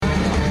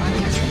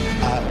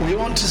we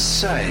want to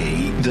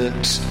say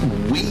that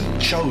we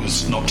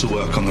chose not to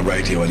work on the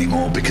radio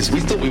anymore because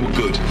we thought we were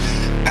good.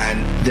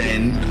 And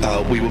then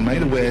we were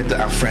made aware that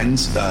our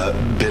friends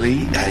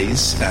Billy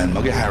Hayes and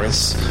Muggey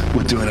Harris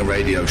were doing a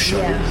radio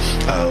show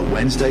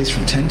Wednesdays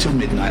from 10 till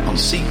midnight on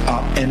crmk.co.uk.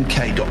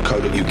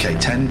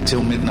 10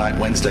 till midnight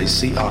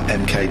Wednesdays,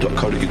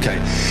 crmk.co.uk.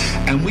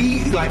 And we,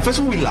 first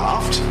of all, we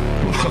laughed.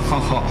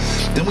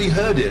 Then we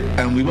heard it,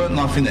 and we weren't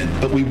laughing then,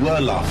 but we were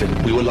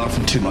laughing. We were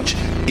laughing too much.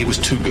 It was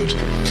too good.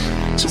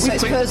 So we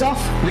it's put off.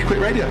 We quit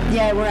radio.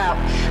 Yeah, we're out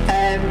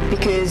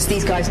because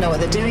these guys know what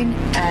they're doing.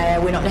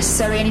 We're not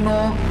necessary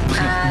anymore.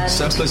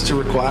 Surplus to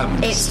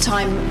requirements. It's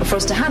time for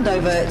us to hand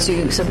over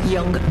to some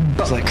young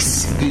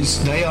bucks. It's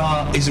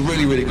a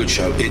really, really good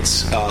show.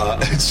 It's like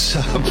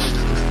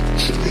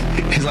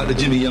the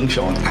Jimmy Young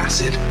show on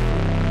acid.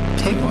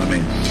 You know what I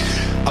mean?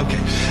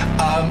 Okay,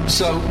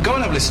 so go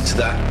and have a listen to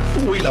that.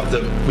 We love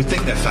them. We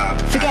think they're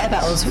fab. Forget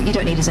about us. You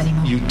don't need us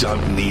anymore. You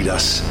don't need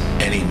us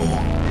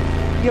anymore.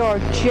 You're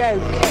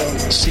joking.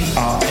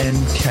 crmk.co.uk.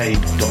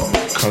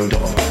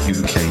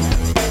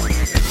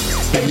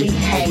 Billy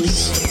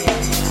Hayes.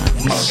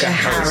 Muggey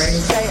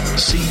Harris.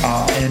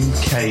 crmk.co.uk.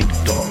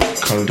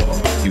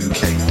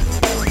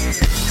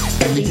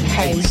 Billy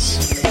Hayes.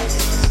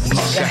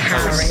 Muggey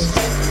Harris.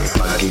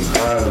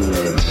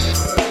 Bonehead.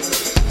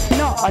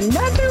 Not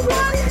another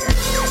one?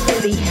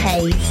 Billy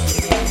Hayes.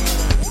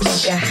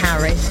 Muggey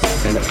Harris.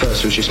 And at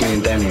first was just me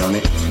and Danny on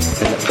it.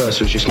 And at first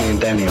was just me and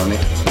Danny on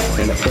it.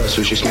 And at first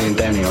was just me and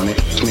Danny on it.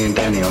 It's me and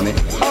Danny on it.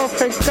 Oh,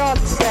 for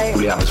God's sake. All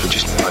the others were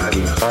just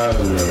Muggey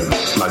Bonehead.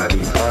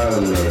 Muggey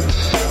Bonehead.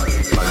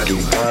 Muggey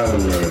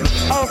Bonehead.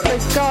 Oh, for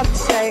God's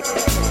sake.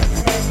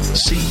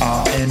 crmk.co.uk.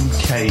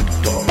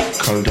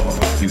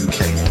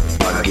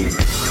 Muggey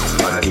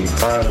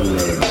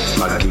Bonehead.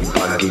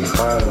 Muggey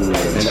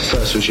Bonehead. And at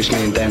first was just me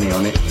and Danny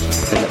on it.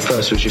 And at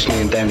first was just me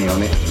and Danny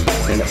on it.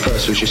 And at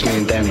first was just me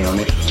and Danny on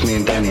it. It's me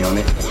and Danny on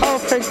it. Oh,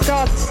 for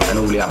God's sake. And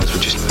all the others were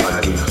just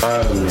Muggey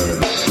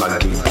Bonehead.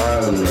 Muggey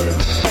Bonehead.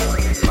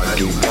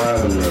 Muggey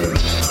Bonehead.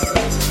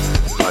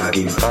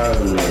 Muggey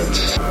Bonehead.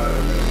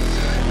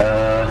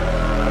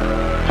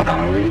 I don't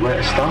know really where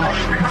to start.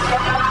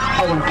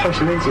 I want to push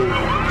them into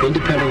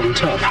independent and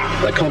tough.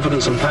 Their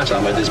confidence and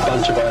pattern made this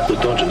bunch of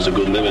outfit dodgers a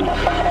good living.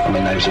 I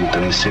mean, they was all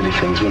doing silly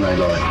things, weren't they?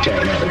 Like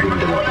jetting out the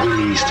window, like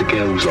really to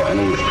girls, like,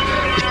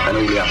 and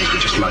all the others were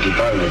just Muggey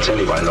Boneheads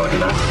anyway, like, you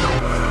know.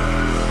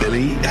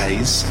 Billy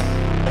Hayes.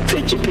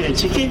 50p a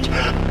ticket.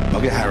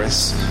 Muggey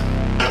Harris.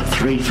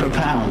 3 for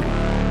 £1.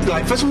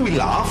 First of all, we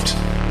laughed.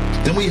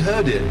 Then we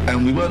heard it,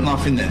 and we weren't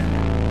laughing then.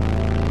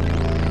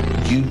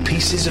 You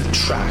pieces of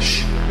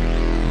trash.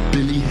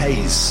 Billy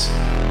Hayes.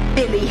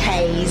 Billy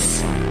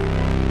Hayes.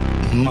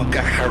 Muggey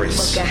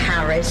Harris. Muggey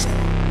Harris.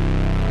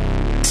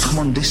 I'm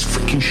on this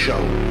freaking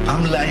show.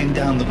 I'm laying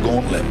down the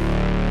gauntlet.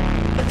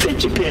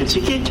 50p a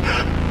ticket.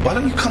 Why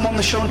don't you come on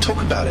the show and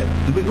talk about it?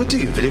 We'll do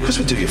your video. Of course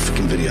we'll do your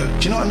freaking video.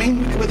 Do you know what I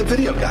mean? We're the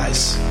video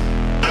guys.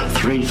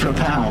 3 for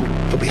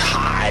 £1. It'll be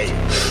high.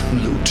 A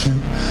little too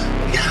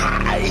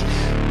high.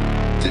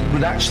 It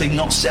would actually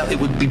not sell. It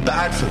would be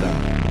bad for them.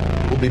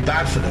 It would be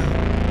bad for them.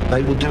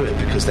 They will do it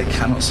because they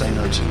cannot say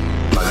no to it.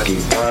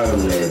 Muggey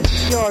Bonehead.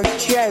 You're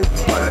joking.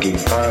 Muggey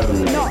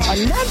Bonehead. Not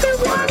another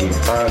one? Muggey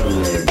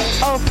Bonehead.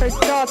 Oh, for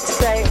God's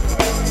sake.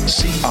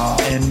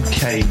 crmk.co.uk.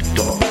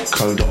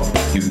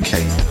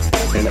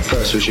 And at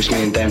first was just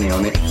me and Danny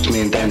on it. It's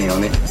me and Danny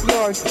on it.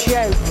 You're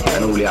joking.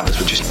 And all the others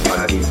were just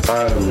Muggey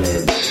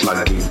Bonehead.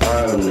 Muggey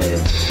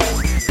Bonehead.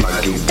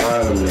 Muggey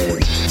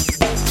Bonehead.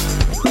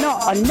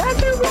 Not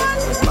another one?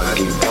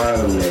 Muggey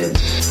Bonehead.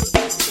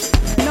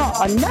 Not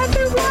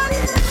another one?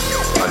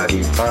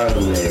 Muggey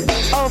Bonehead.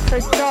 Oh, for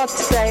God's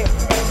sake.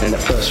 And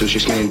at first was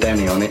just me and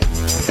Danny on it.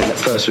 And at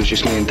first was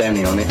just me and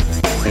Danny on it.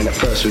 And at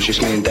first was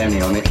just me and Danny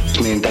on it. It's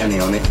me and Danny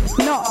on it.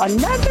 Not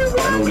another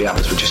one? And all the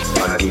others were just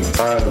Muggey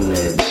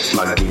Bonehead.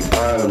 Muggey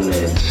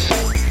Bonehead.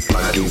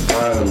 Muggey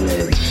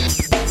Bonehead.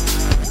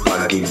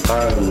 Muggey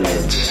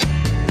Bonehead.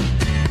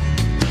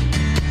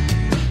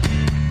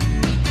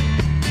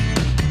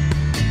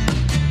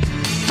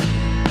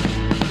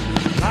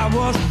 I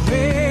was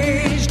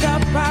raised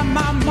up by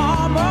my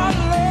mama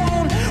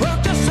alone.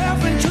 Worked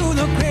herself into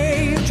the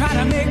grave, trying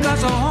to make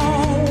us a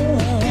home.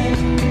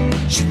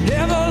 She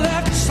never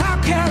left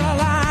South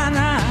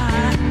Carolina.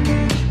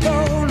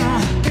 Oh no,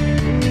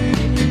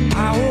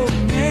 my old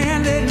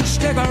man didn't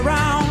stick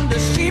around to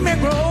see me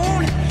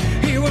grown.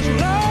 He was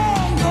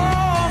long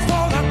gone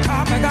before the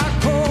carpet got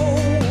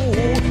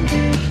cold.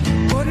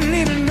 Couldn't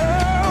even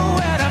know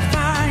where to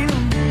find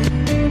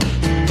him.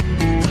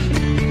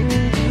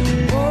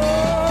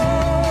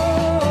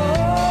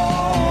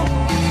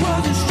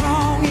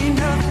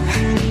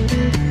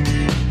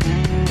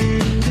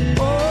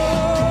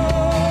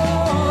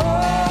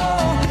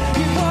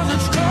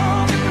 Strong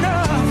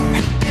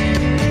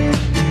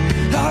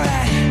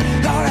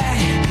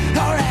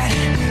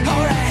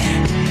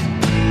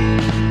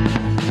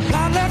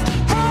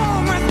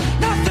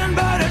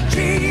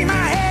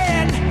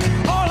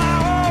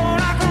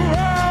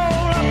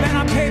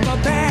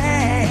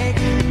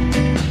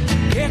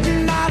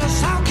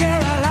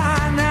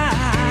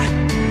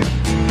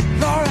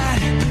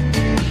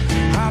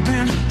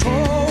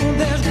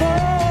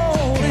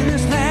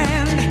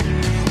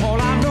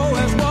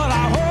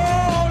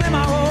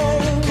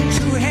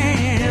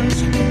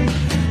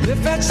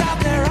that's out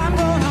there, I'm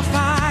gonna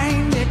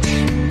find it.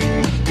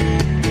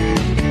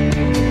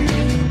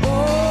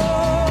 Oh,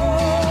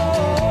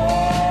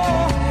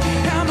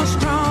 am I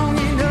strong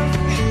enough?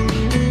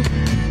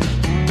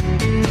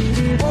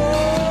 Oh,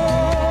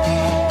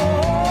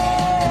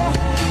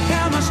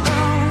 am I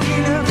strong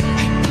enough?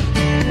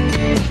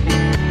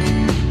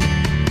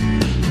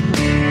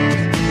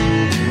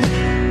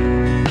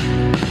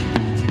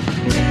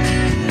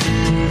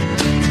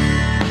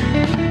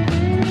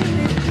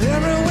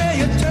 Everywhere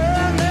you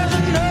turn, there's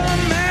another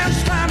man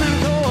slamming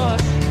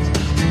doors,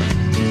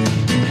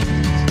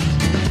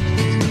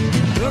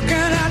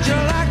 looking at you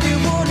like he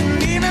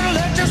wouldn't even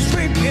let you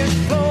sweep his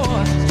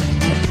floors.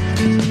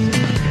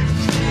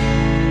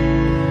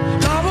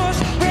 I was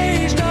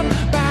raised up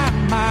by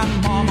my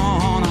mama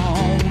on her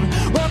own,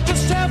 worked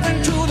herself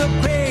into the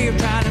grave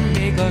trying to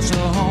make us a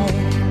home.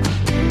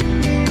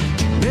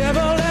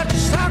 Never left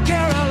South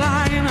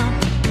Carolina.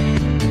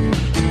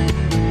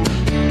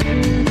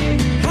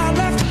 I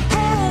left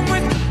home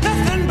with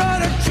nothing but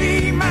a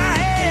tree in my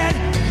head,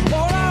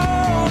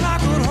 all I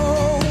could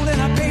hold in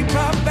a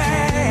paper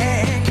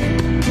bag.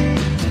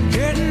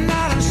 Getting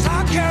out of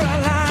South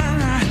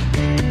Carolina.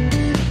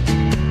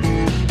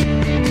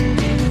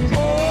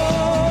 Oh,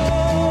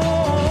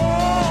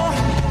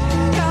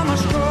 am I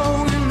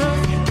strong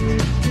enough?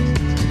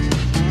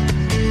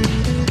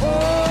 Oh,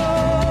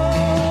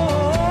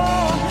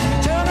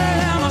 tell me,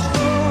 am I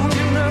strong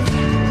enough?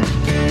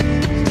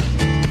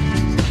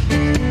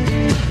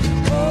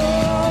 Oh,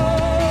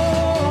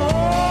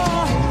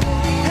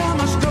 am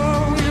I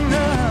strong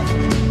enough?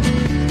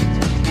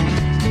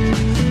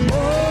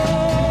 Oh,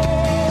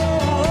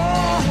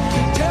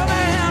 tell me,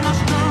 am I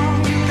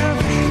strong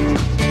enough?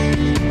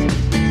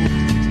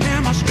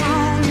 Am I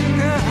strong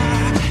enough?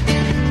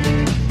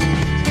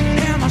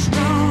 Am I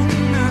strong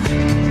enough?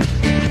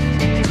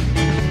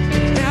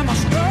 Am I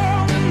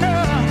strong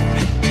enough?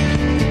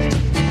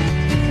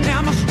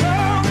 Am I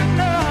strong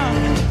enough?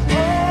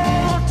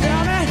 Oh,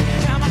 tell me,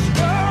 am I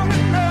strong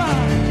enough?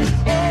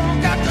 Oh,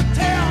 got to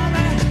tell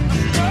me,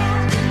 I'm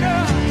strong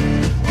enough.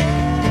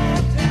 Oh,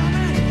 tell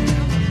me.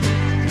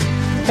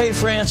 Hey,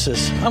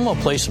 Francis, I'm going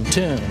to play some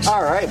tunes.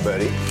 All right,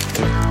 buddy.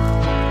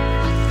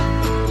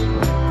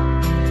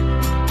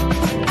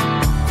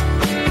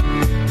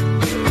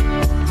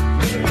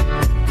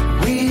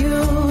 We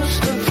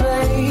used to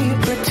play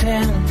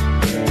pretend.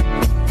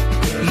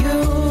 You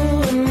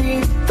and me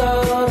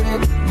thought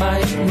it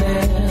might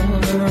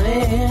never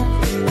end.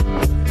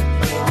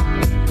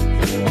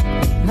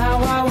 Now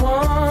I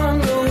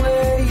wonder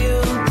where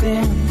you've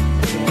been.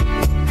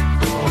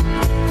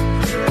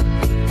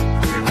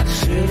 I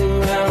sit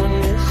around and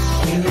miss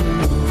you.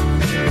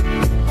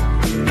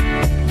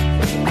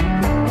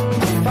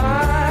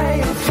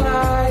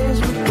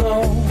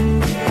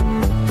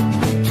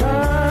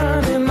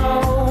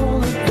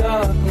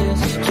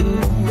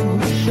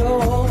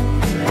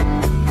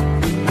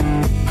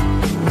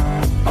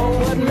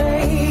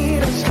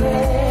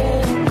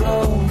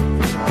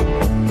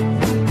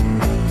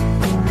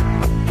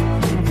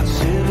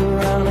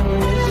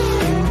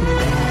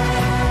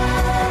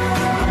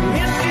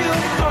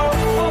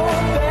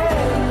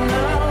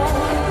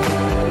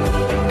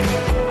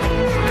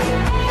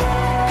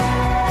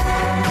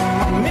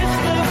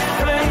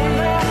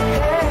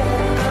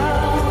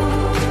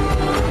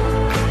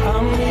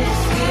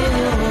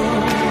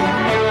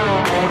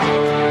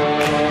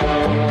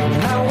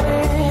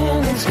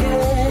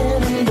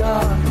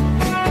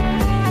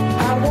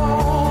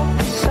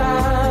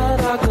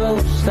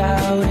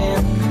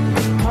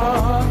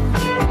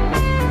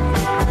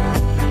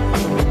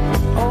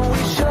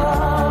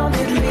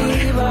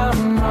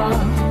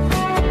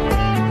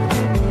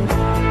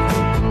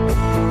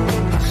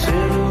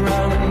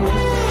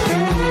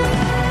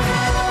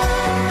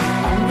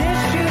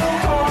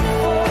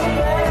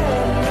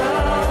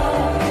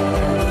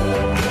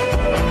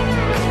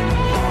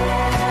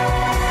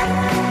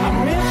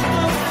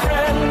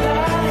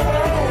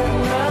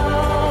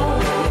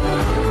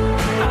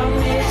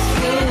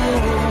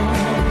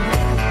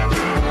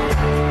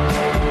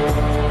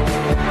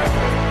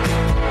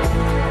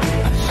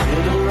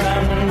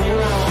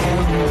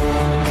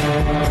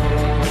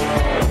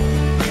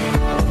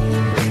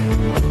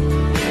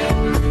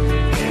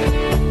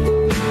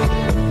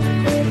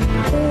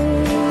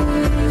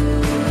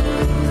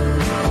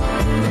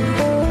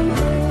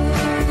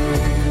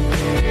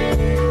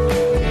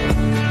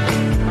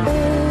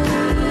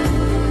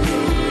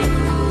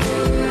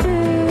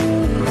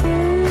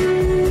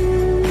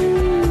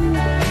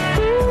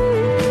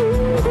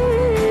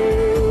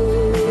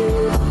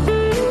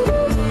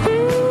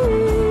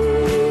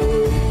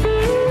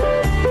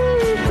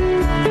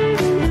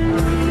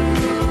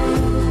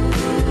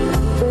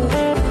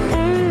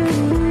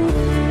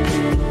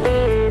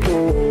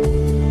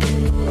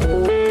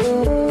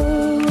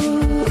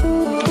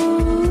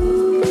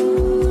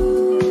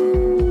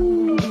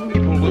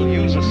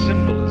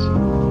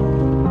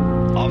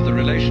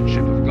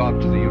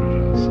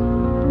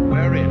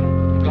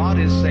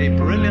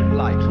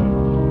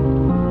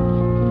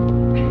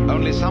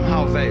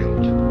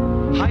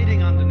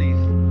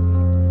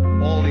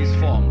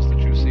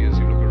 you see as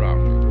you look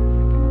around you.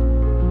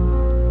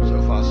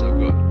 So far, so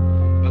good.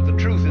 But the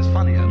truth is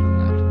funnier than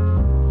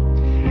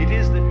that. It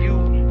is that you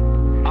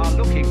are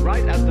looking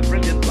right at the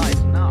brilliant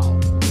light now.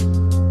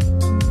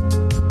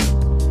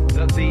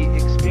 That the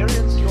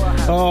experience you are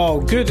having... Oh,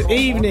 good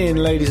evening,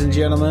 ladies and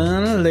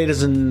gentlemen,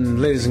 ladies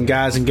and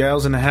guys and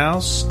girls in the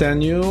house.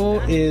 Daniel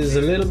is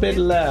a little bit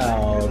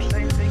loud.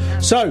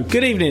 So,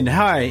 good evening.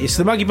 Hi, it's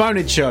the Muggey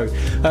Bonehead show.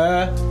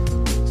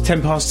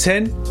 10 past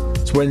 10.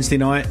 It's Wednesday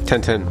night.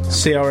 10:10.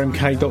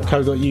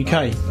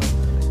 crmk.co.uk.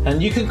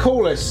 And you can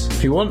call us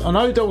if you want on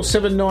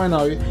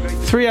 07790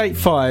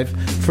 385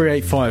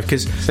 385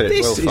 because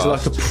this is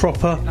like a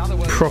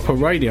proper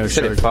radio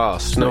show. Said it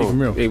fast. Not No, even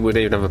real. it would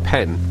even have a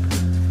pen.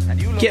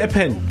 Get a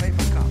pen.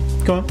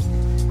 Go on.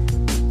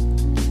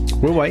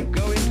 We'll wait.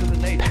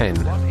 Pen.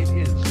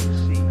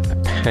 A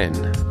pen.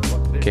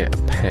 Get a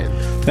pen.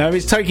 Now, if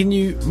it's taking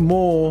you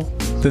more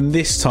than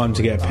this time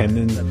to get a pen,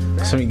 then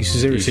something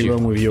seriously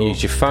wrong with your...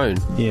 Use your phone.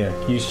 Yeah,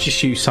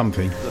 just use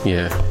something.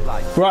 Yeah.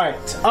 Right,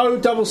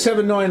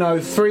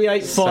 07790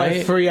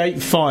 385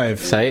 385.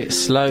 Say it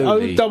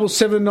slowly.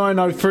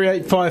 07790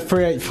 385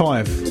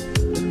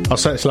 385. I'll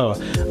say it slower.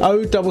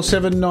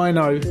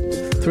 07790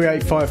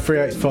 385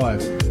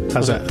 385.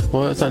 How's that?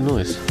 What is that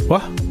noise?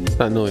 What?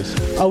 That noise.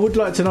 I would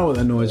like to know what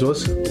that noise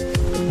was.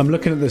 I'm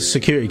looking at the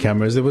security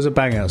cameras. There was a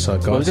bang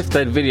outside, guys. Well, as if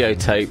they'd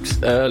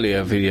videotaped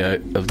earlier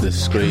video of the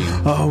screen.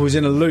 Oh, it was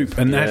in a loop,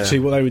 and actually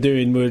what they were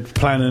doing were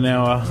planning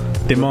our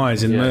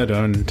demise in murder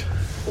and...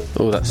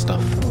 all that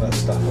stuff.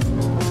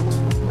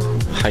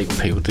 Hate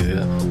people do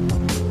that.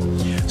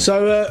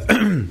 So,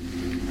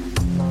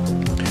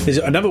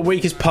 another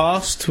week has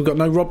passed. We've got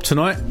no Rob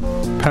tonight,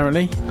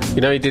 apparently.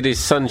 You know, he did his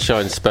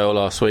sunshine spell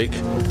last week.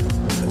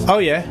 Oh,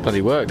 yeah?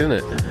 Bloody worked,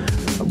 didn't it?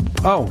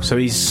 Oh, so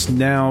he's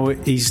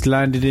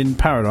landed in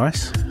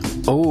paradise?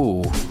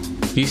 Oh,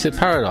 you said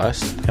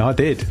paradise? Yeah, I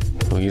did.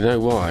 Well, you know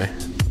why?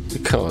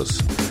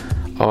 Because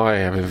I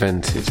have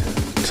invented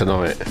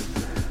tonight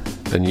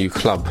a new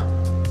club.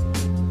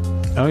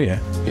 Oh, yeah?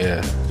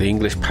 Yeah, the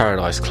English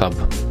Paradise Club.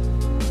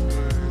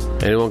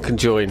 Anyone can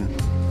join.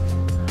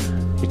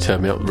 You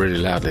turn me up really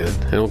loudly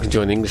then. Anyone can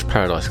join the English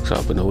Paradise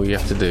Club, and all you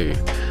have to do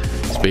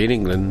is be in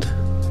England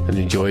and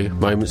enjoy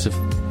moments of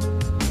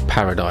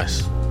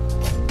paradise.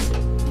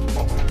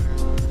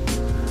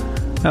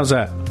 How's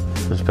that?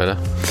 That's better.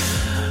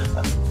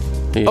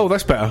 Yeah. Oh,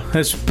 that's better.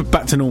 That's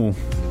back to normal.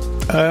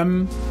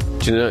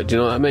 Do you know what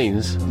that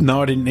means?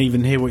 No, I didn't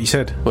even hear what you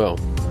said. Well,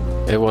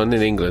 everyone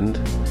in England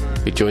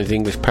who joins the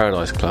English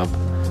Paradise Club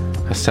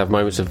has to have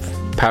moments of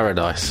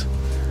paradise.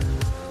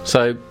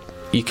 So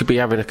you could be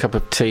having a cup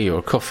of tea or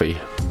a coffee,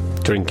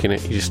 drinking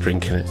it, you're just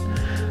drinking it.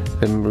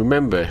 And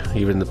remember,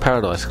 you're in the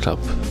Paradise Club.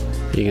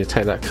 You're going to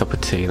take that cup of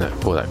tea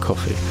or that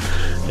coffee,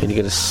 and you're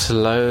going to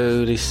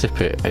slowly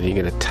sip it, and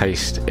you're going to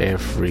taste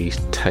every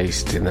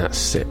taste in that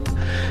sip.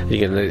 You're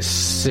going to let it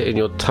sit in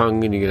your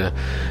tongue, and you're going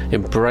to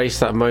embrace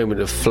that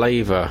moment of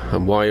flavour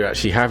and why you're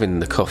actually having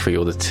the coffee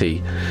or the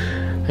tea.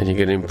 And you're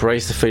going to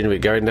embrace the feeling of it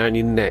going down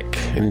your neck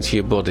and into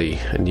your body,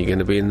 and you're going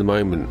to be in the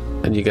moment,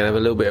 and you're going to have a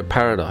little bit of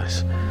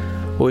paradise.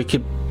 Or you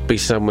could be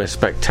somewhere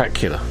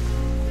spectacular,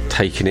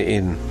 taking it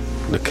in,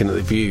 looking at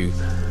the view.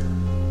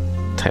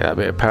 Take that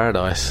bit of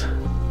paradise.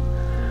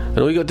 And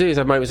all you got to do is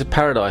have moments of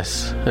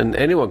paradise. And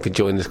anyone can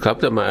join this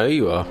club, doesn't matter who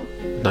you are.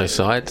 No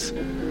sides.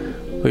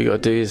 All you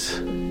got to do is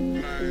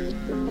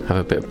have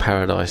a bit of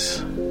paradise.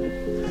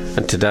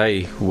 And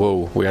today,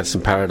 whoa, we had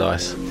some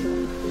paradise.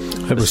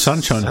 It was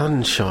sunshine.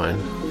 Sunshine.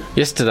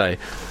 Yesterday,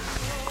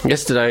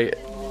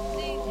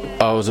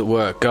 I was at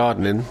work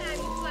gardening,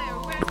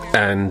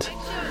 and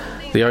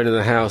the owner of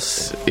the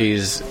house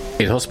is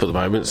in hospital at the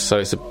moment, so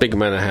it's a big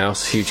manor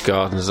house, huge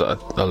gardens that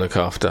I look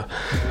after.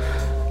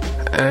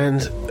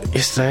 And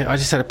yesterday I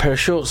just had a pair of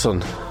shorts on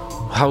the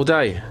whole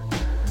day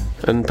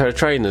and a pair of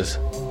trainers,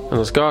 and I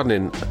was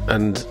gardening,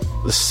 and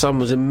the sun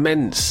was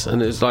immense,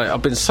 and it was like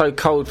I've been so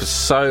cold for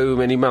so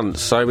many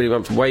months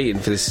waiting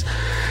for this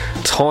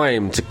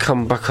time to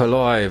come back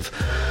alive.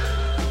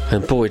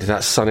 And boy, did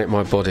that sun hit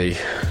my body.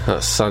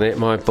 That sun hit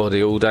my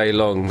body all day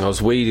long. I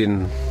was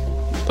weeding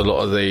a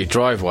lot of the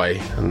driveway,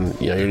 and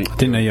I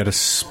didn't know you had a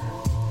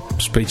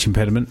speech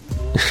impediment.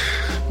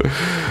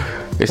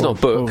 It's not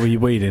a book. What were you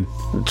weeding?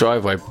 The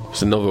driveway.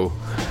 It's a novel.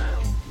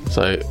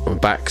 So my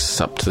back's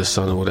up to the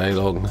sun all day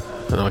long,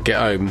 and I get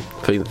home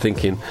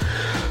thinking,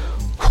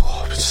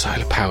 I've been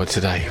solar powered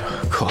today.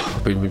 God,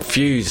 I've been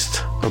infused.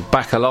 I'm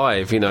back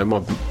alive.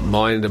 My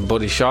mind and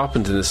body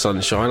sharpened in the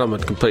sunshine. I'm a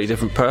completely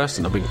different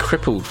person. I've been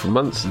crippled for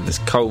months in this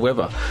cold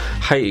weather,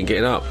 hating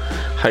getting up,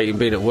 hating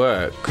being at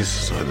work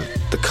because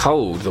the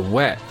cold, the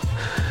wet.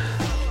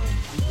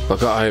 I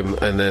got home,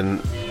 and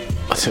then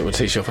I took my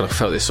t-shirt off, and I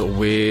felt this sort of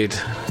weird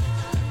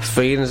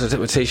feeling as I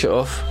took my t-shirt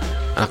off,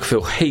 and I could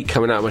feel heat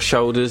coming out of my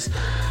shoulders.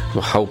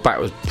 My whole back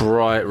was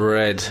bright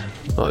red,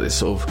 like this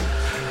sort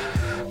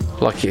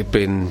of, like it had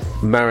been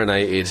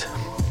marinated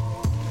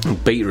in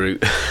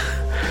beetroot.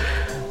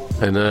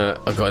 And I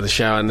got in the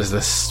shower, and there's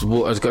this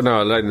water.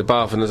 I laid in the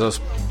bath, and as I was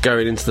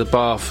going into the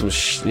bath, and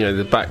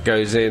the back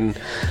goes in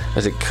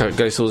as it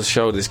goes towards the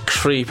shoulder. It's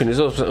creeping. It's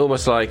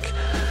almost like,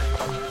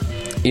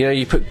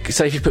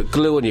 if you put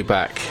glue on your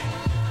back,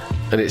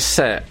 and it's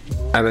set,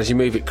 and as you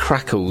move, it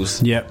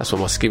crackles. Yeah, that's what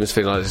my skin was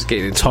feeling like. It's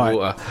getting into the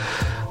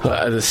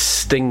water.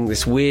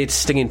 This weird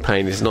stinging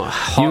pain is not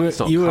hot. It's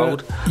not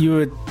cold.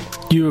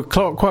 You were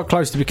quite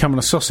close to becoming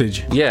a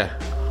sausage. Yeah.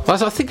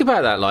 Well, I think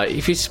about that. Like,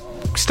 if you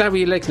stab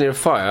your legs near a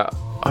fire,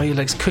 are your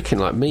legs cooking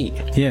like meat?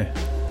 Yeah,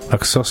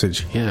 like a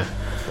sausage. Yeah.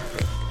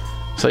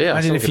 So yeah,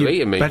 imagine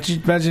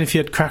if you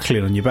had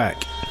crackling on your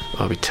back.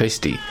 I'd be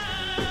tasty.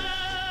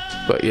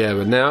 But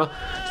now,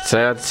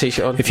 say I had the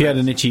t-shirt on. If you had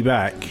an itchy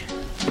back,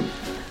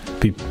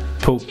 be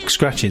pork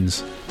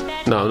scratchings.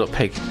 No, I'm not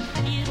pig.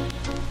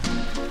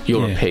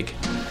 You're a pig.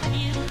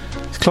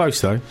 It's close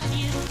though.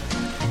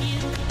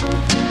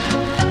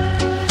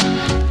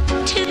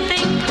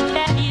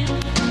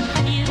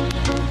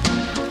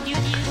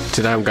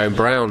 Today I'm going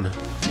brown.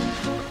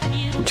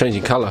 I'm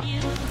changing colour.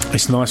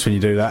 It's nice when you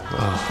do that.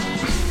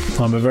 Oh.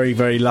 I'm a very,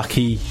 very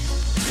lucky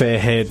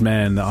fair-haired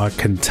man that I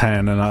can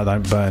tan and I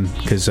don't burn,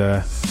 because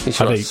you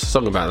should write a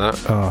song about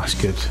that. Oh, it's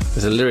good.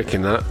 There's a lyric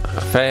in that.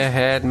 A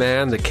fair-haired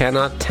man that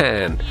cannot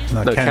tan.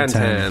 No, can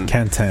tan.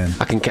 Can tan.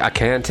 I can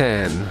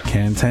tan.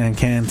 Can tan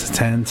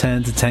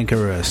to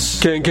tankerous.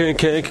 Can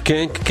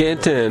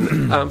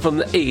tan. I'm from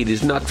the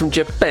 80s, not from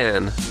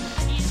Japan.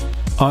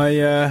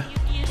 I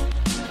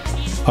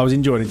was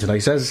enjoying it today.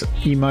 So as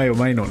you may or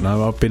may not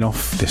know, I've been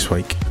off this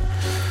week.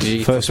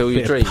 First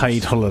bit of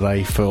paid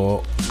holiday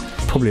for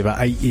probably about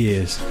 8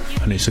 years,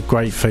 and it's a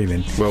great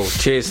feeling. Well,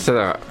 cheers to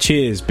that.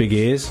 Cheers, big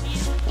ears.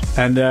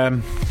 And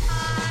I've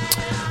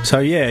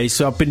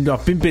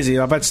been busy.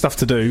 I've had stuff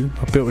to do.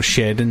 I built a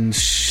shed and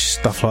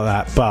stuff like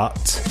that.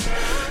 But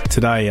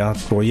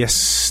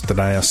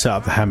yesterday I set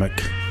up the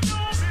hammock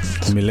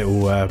on my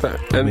little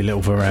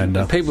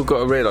veranda. And people got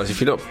to realise,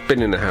 if you've not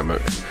been in a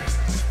hammock,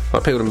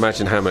 like, people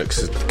imagine hammocks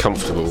as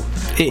comfortable.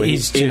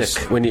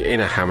 When you're in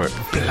a hammock,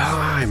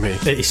 blimey,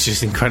 it's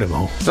just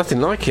incredible. There's nothing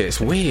like it.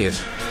 It's weird.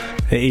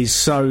 It is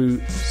so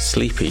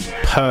sleepy,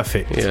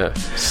 perfect. Yeah,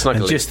 snuggly.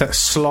 And just that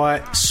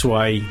slight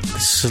sway,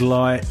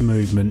 slight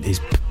movement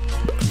is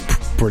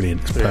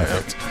brilliant. It's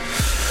perfect.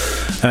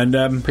 Yeah.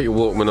 And put your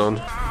Walkman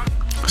on.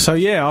 So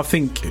yeah, I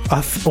think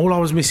all I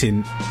was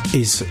missing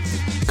is,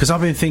 because I've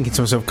been thinking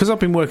to myself, because I've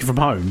been working from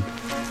home.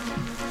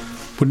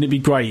 Wouldn't it be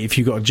great if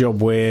you got a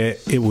job where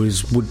it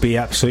would be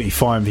absolutely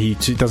fine for you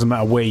to, it doesn't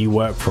matter where you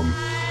work from?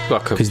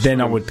 Because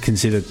then I would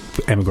consider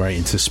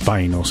emigrating to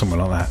Spain or something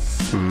like that.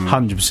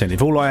 100%.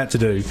 If all I had to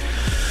do.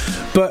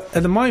 But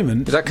at the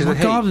moment, my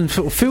garden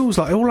feels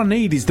like all I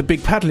need is the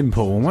big paddling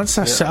pool. And once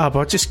that's set up,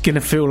 I'm just going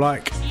to feel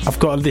like I've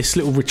got this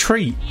little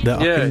retreat that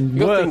I can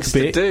work a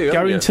bit,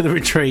 go into the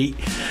retreat,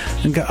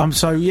 and go.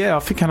 I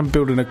think I'm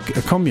building a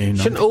commune.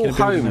 Shouldn't all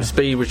homes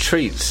be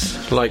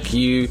retreats? Like,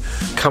 you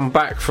come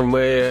back from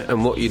where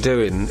and what you're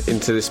doing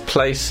into this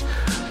place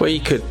where you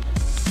could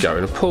go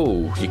in a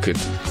pool, you could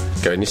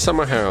go in your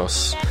summer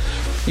house,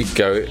 you could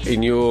go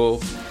in your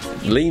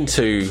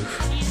lean-to.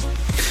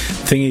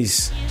 Thing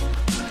is,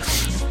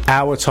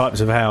 our types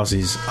of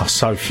houses are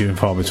so few and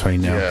far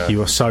between now. Yeah.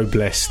 You are so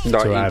blessed to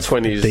have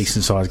a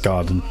decent sized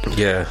garden.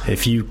 Yeah.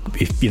 If you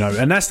know,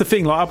 and that's the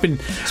thing. Like,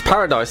 it's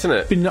paradise,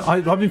 isn't it?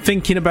 I've been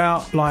thinking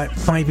about, like,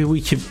 maybe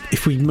we could,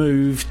 if we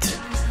moved,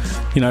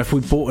 if we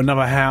bought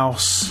another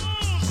house,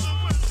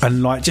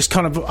 and like just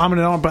kind of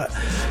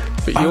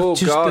but your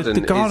garden,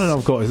 the garden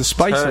I've got, the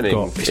space I've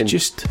got, it's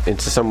just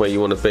into somewhere you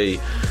want to be.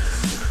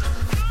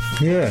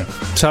 Yeah.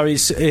 So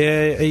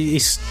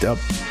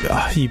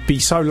you'd be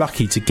so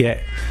lucky to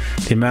get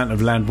the amount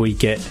of land we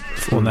get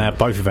on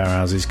both of our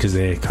houses, because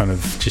they're kind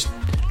of just,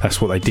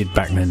 that's what they did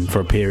back then for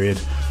a period.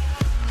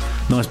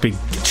 Nice big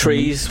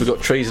trees. We've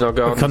got trees in our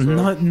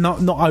garden.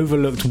 Not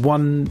overlooked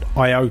one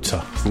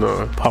iota.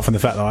 No. Apart from the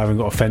fact that I haven't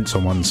got a fence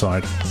on one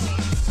side.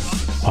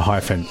 A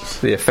high fence.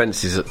 The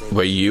fence is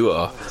where you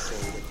are.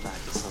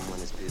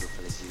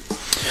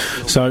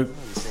 So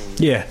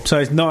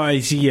it's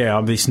nice. Yeah,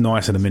 it's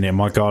nice at the minute.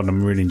 My garden,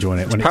 I'm really enjoying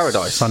it. When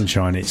paradise. It's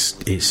sunshine,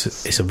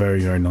 it's a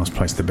very, very nice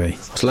place to be.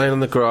 It's laying on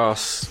the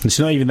grass. It's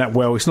not even that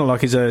well. It's not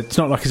like it's a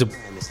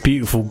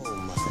beautiful,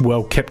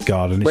 well kept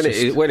garden. When it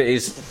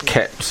is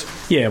kept,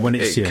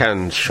 it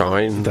can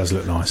shine. It does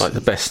look nice, like the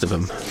best of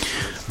them.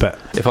 But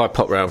if I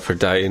pop round for a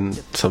day and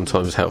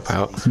sometimes help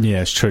out,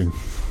 yeah, it's true.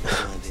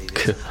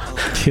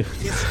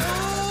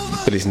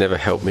 But he's never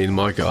helped me in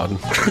my garden.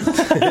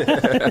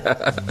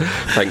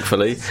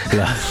 Thankfully.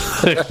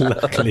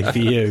 Luckily for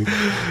you.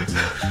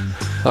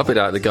 I've been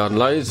out in the garden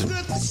loads.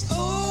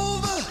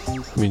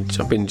 I mean,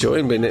 I've been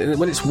enjoying being in it.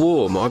 When it's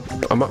warm,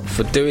 I'm up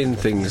for doing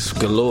things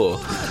galore.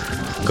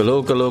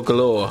 Galore, galore,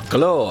 galore.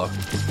 Galore.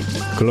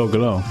 Galore,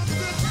 galore.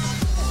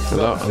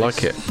 I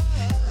like it.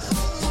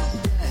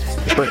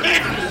 Wait,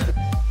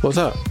 what's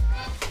that?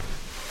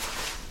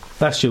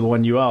 That's the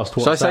one you asked.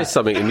 What's I say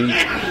something and you...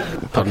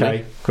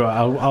 Okay, right.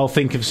 I'll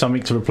think of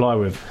something to reply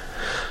with.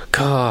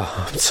 God,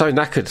 I'm so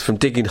knackered from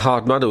digging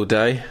hard mud all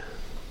day.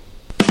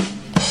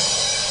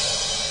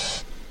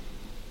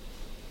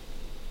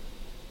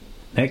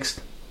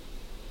 Next.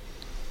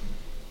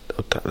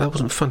 Oh, that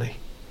wasn't funny.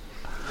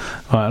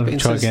 Right, let me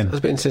try again. That was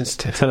a bit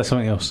insensitive. Tell us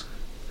something else.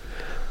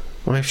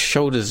 My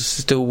shoulders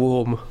are still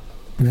warm.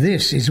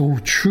 This is all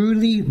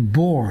truly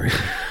boring.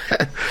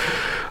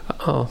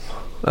 Now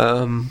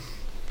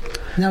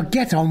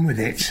get on with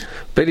it.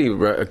 Billy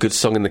wrote a good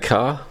song in the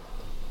car.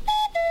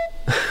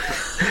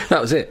 That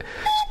was it.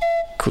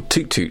 Called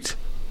Toot Toot.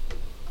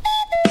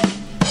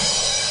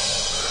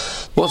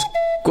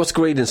 What's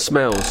green and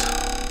smells?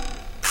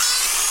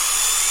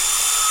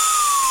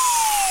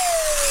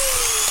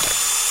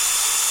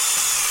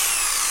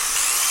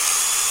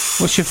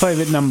 What's your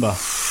favourite number?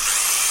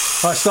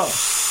 Right,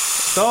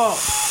 stop.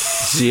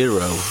 0.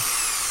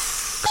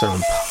 Because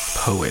I'm a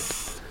poet.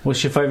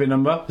 What's your favourite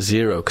number?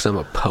 0, because I'm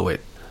a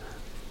poet.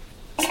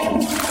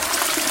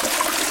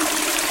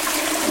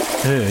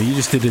 Yeah, you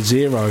just did a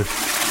 0. You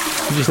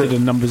just did a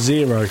number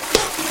 0.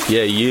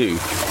 Yeah, you.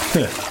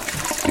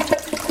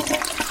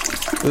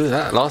 Ooh,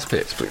 that last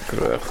bit's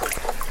a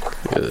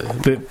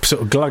bit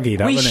sort of gluggy,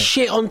 that, we wasn't it?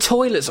 shit on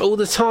toilets all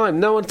the time.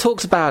 No one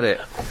talks about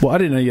it. Well, I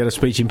didn't know you had a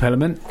speech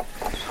impediment.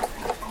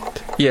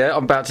 Yeah,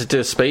 I'm about to do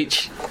a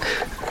speech.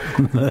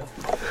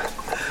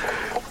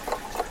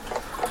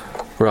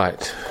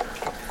 Right.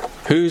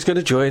 Who's going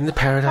to join the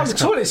Paradise The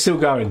Club? toilet's still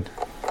going.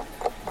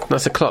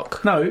 That's a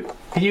clock. No,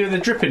 can you hear the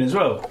dripping as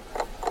well?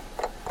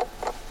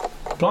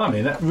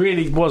 Blimey, that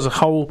really was a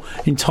whole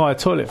entire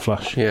toilet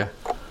flush. Yeah.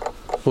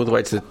 All the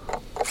way to the...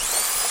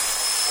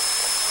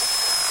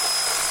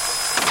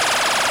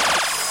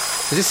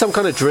 Is this some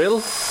kind of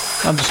drill?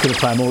 I'm just going to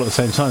play them all at the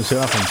same time, see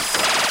what happens.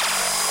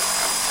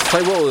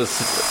 Play what?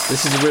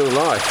 This is real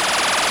life.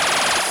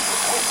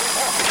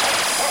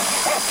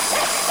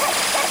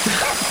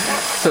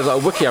 Sounds like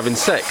a Wookiee having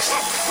sex.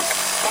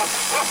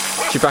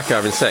 Chewbacca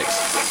having sex.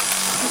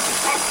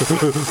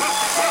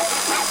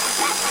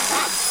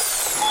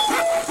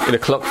 In a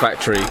clock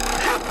factory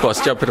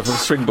whilst jumping off a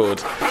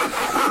springboard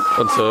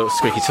onto a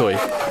squeaky toy.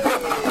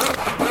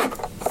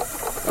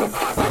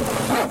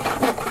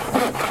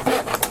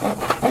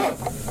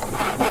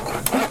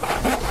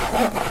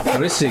 Oh,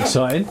 this is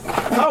exciting.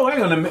 Oh,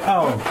 hang on a minute.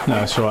 Oh,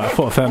 no, it's all right. I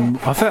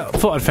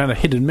thought I'd found a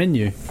hidden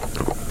menu.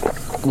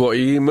 What are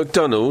you,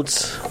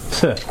 McDonald's?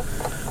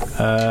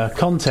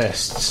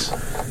 Contests.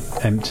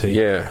 Empty.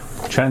 Yeah.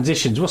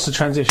 Transitions. What's the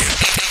transition? In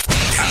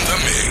the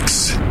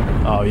mix.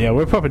 Oh, yeah,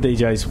 we're proper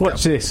DJs.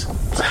 Watch this.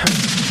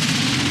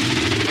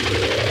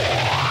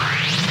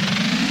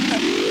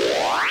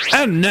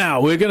 And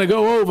now we're going to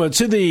go over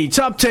to the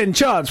top 10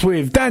 charts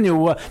with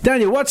Daniel.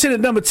 Daniel, what's in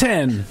at number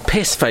 10?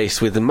 Piss Face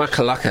with the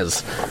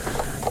Muckalakas.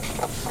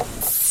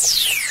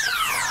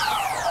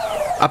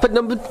 Up at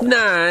number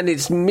 9,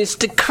 it's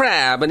Mr.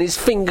 Crab and his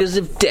Fingers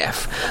of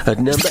Death. At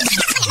number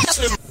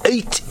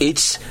 8,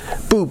 it's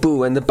Boo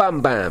Boo and the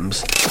Bum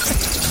Bams.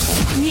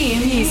 New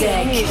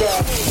music.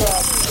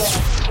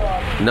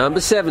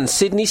 Number 7,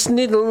 Sydney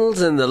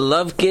Sniddles and the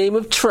Love Game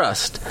of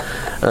Trust.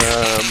 In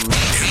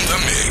the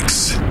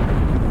mix.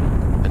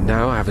 And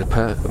now I have an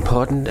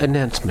important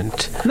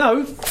announcement.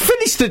 No,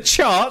 finish the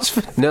charts.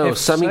 No,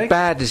 something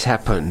bad has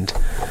happened.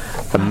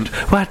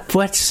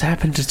 What's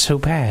happened that's so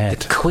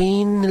bad?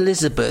 Queen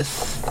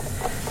Elizabeth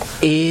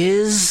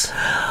is...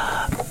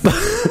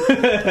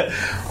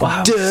 Wow,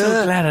 I'm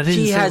so glad I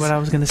didn't say what I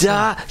was going to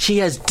say. She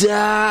has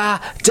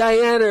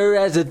Diana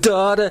as a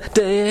daughter.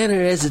 Diana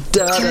as a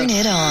daughter. Turn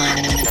it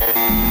on.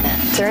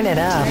 Turn it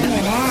up.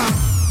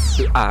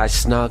 I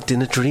snogged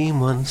in a dream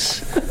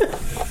once.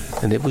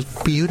 And it was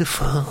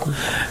beautiful.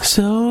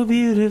 So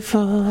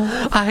beautiful.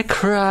 I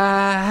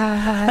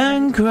cried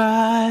and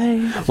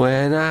cried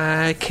when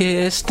I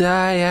kissed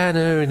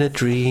Diana in a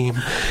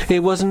dream.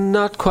 It was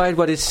not quite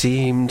what it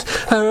seemed.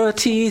 Her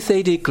teeth,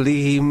 they did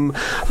gleam.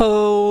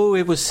 Oh,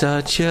 it was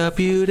such a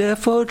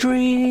beautiful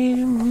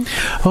dream.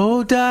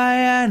 Oh,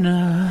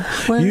 Diana,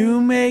 you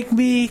make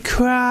me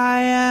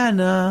cry,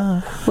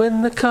 Anna.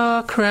 When the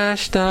car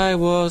crashed, I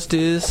was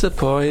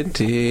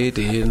disappointed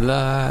in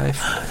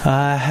life.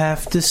 I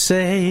have to say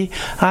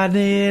I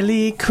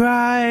nearly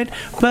cried,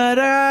 but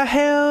I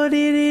held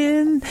it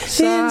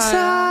inside.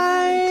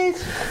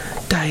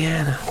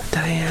 Diana,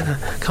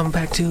 come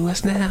back to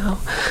us now.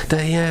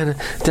 Diana,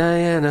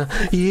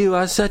 you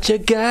are such a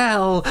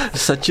gal,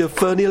 such a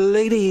funny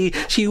lady.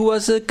 She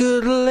was a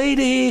good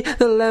lady.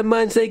 The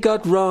landmines they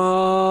got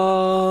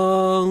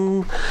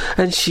wrong,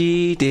 and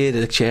she did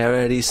a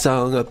charity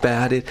song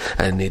about it,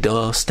 and it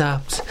all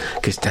stopped,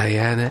 'cause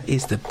Diana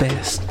is the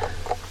best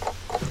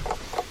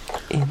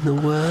in the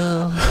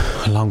world.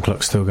 Alarm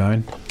clock's still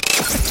going.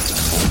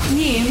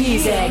 New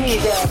music.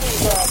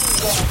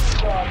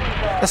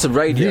 That's a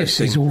radio This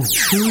thing. is all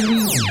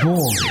truly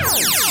boring.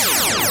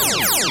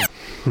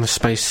 In the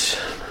space,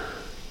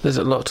 there's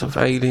a lot of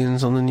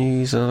aliens on the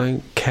news, and I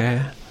don't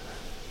care.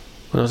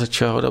 When I was a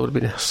child, I would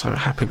have been so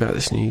happy about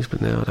this news, but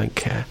now I don't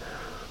care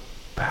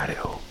about it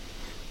all.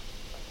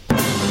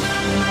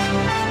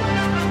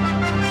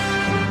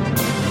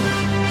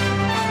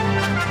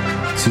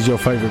 This is your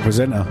favourite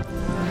presenter.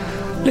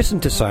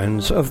 Listen to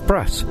Sounds of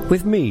Brass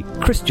with me,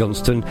 Chris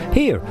Johnston,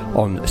 here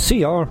on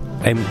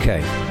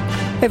CRMK.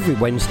 every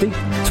Wednesday,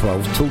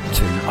 12 till 2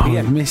 p.m. Oh,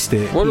 I missed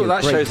it. What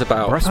that show's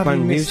about? Brass How have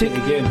band you missed music,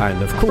 it again?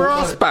 and of course,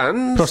 Brass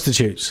bands?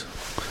 Prostitutes.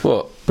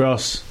 What?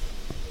 Brass.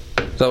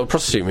 Is that what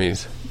prostitute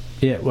means?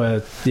 Yeah,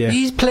 well, yeah.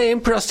 He's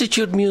playing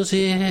prostitute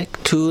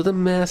music to the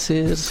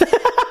masses.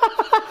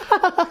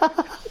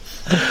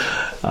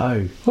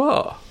 Oh.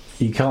 What?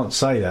 You can't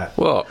say that.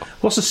 What?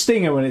 What's a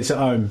stinger when it's at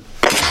home?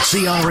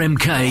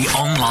 CRMK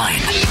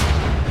Online.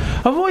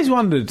 I've always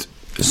wondered.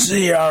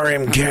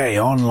 CRMK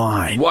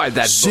Online. Why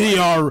that?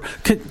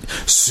 CRMK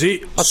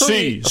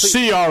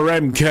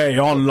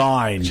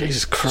Online.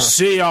 Jesus Christ.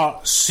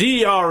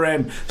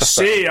 CRMK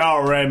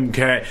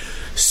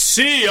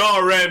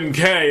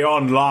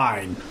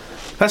Online.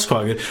 That's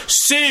quite good.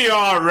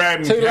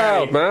 CRMK. Too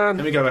loud, man.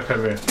 Let me go back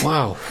over here.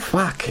 Wow,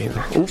 fucking.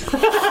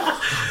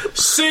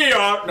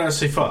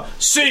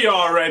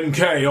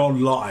 CRMK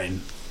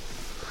Online.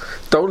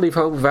 Don't leave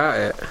home without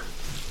it.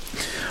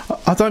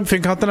 I don't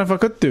know if I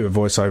could do a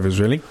voiceovers,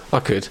 really. I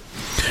could.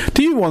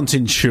 Do you want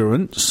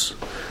insurance?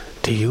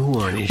 Do you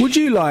want insurance? Would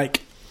you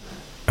like...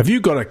 Have you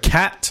got a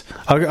cat?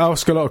 I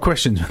ask a lot of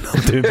questions when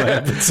I'm doing my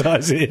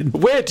advertising.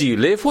 Where do you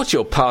live? What's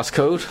your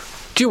passcode?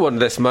 Do you want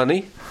less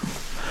money?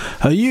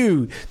 Are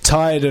you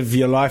tired of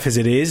your life as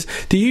it is?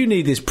 Do you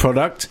need this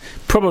product?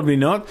 Probably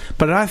not,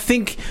 but I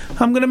think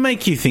I'm going to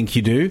make you think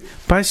you do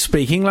by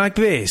speaking like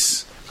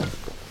this.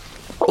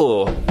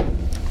 Or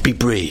be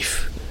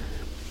brave.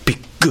 Be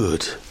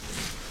good.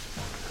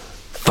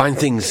 Find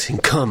things in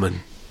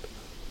common.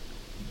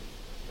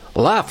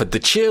 Laugh at the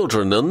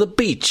children on the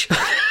beach.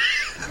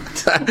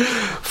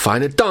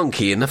 Find a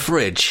donkey in the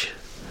fridge.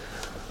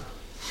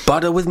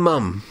 Butter with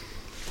mum.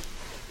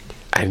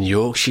 And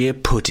Yorkshire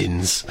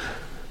puddings.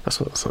 That's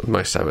what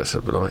most of us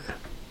have been like.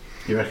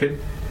 You reckon?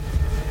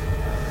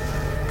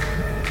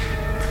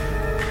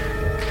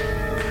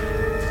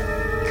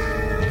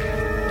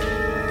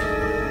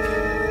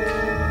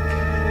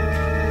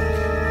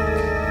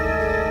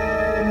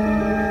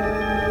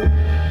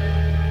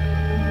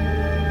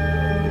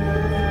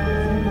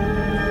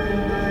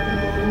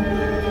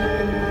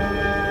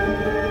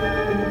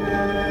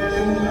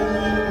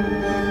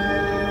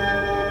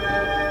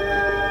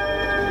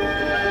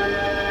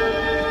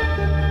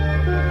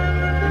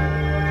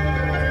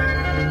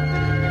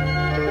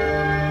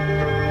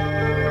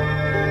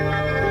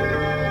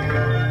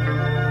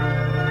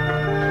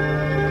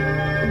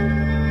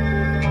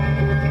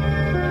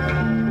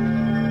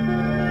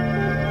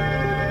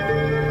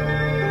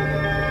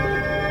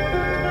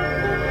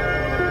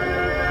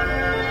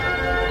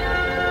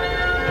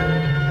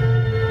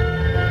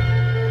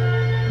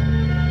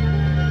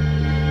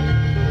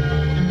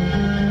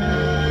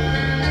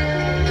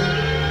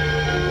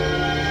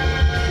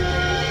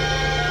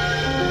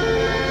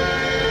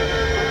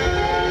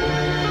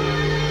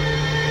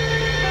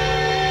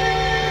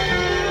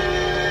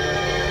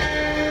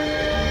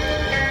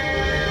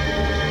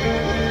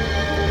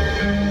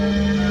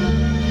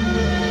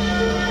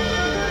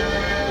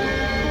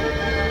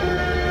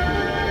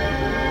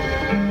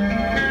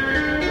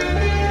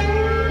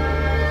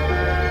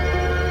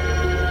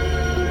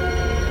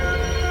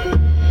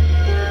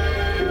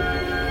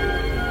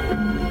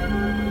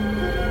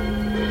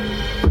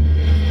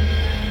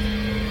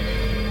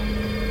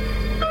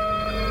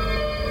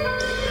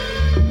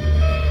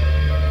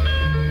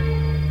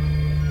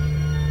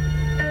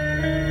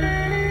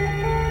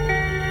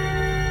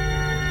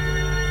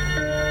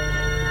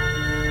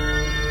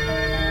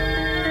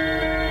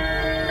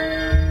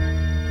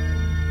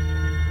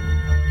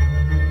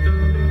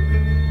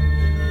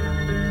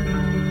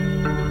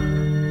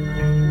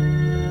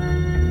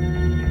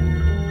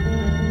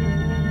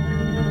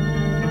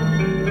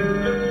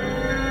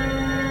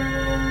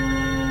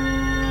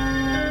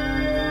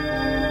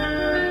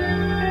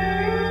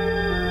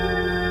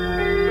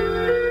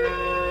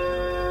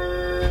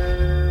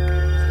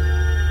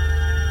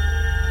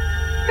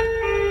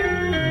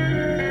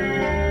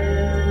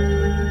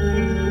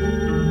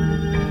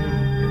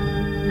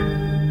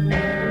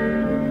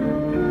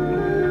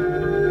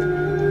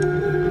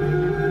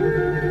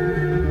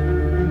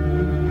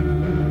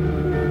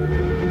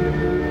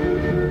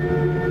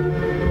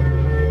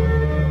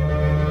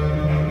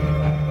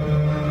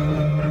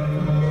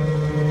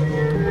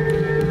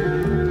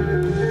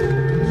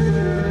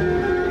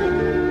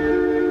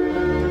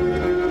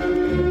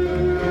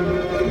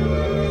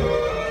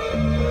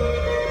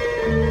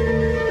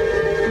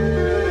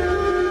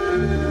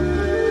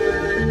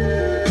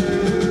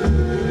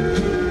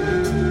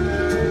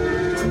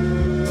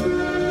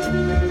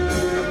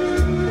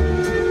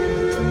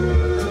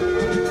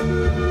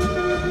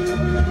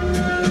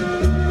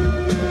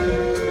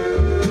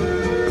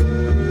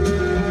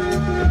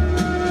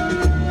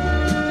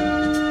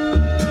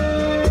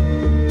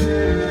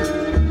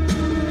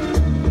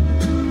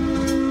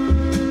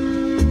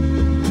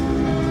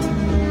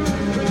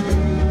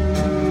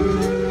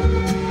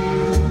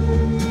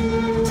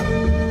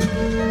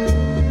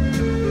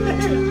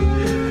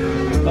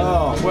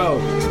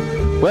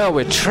 Well,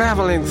 we're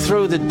travelling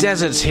through the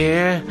deserts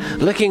here,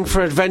 looking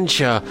for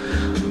adventure.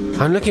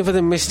 I'm looking for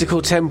the mystical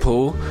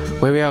temple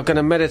where we are going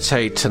to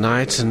meditate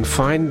tonight and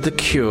find the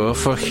cure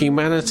for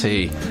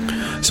humanity.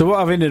 So what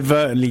I've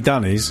inadvertently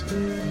done is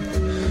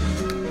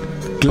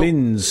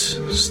Glyn's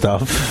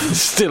stuff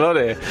still on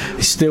here.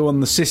 It's still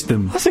on the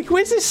system. I was thinking,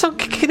 where's this song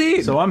kicking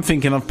in? So I'm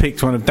thinking I've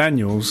picked one of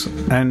Daniel's,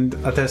 and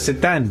I said,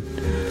 Dan,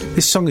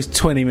 this song is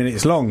 20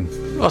 minutes long.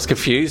 I was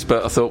confused,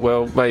 but I thought,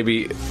 well,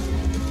 maybe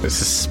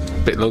it's a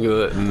bit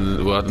longer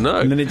than, well, I don't know.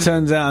 And then it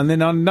turns out, and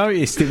then I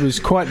noticed it was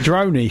quite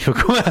drony for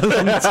quite a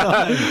long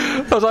time.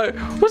 I was like,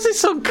 what's this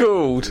song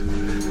called?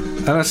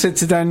 And I said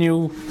to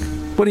Daniel,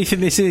 what do you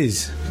think this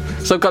is?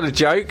 Some kind of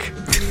joke?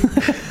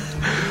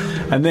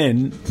 And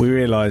then we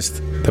realised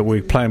that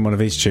we're playing one of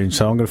his tunes,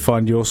 so I'm going to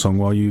find your song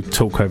while you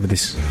talk over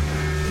this.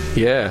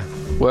 Yeah,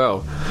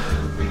 well,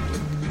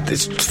 the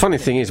funny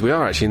thing is we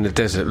are actually in the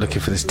desert looking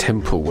for this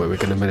temple where we're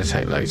going to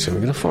meditate later. We're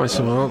going to find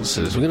some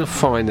answers. We're going to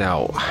find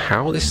out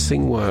how this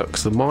thing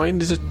works. The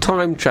mind is a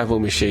time travel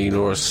machine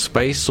or a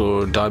space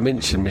or a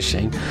dimension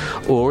machine,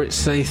 or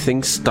it's a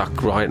thing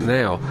stuck right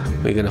now.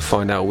 We're going to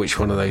find out which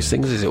one of those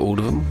things. Is it all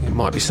of them? It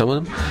might be some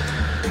of them.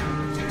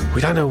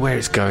 We don't know where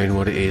it's going,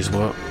 what it is,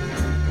 what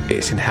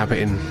it's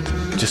inhabiting.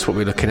 Just what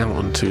we're looking out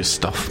onto is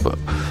stuff, but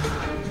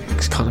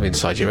it's kind of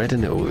inside your head,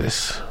 isn't it, all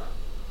this?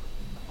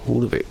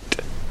 All of it.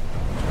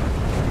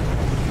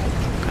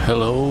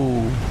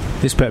 Hello.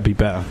 This better be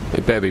better.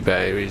 It better be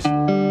better, it is.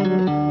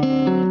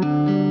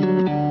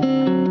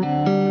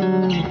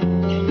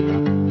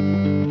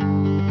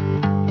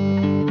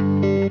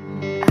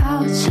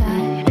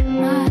 Outside,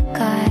 my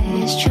guy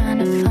is trying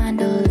to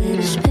find a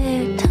little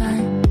spare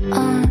time.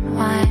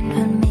 Unwind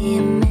with me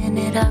a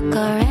minute, I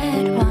got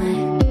red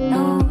wine.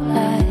 No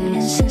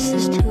lies, since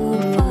there's two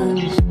of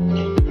us.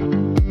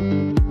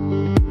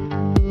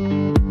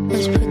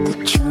 Let's put the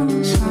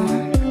tunes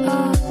on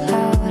all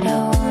loud. I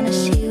wanna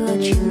see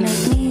what you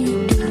make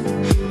me do,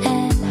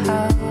 and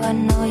how I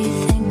know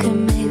you're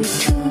thinking maybe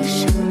too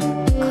soon.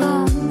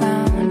 Come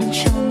round and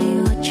show me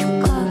what you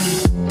got.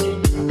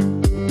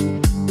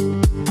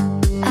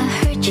 I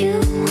heard you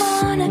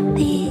wanna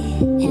be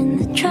in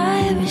the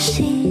driver's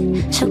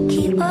seat, so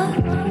keep up.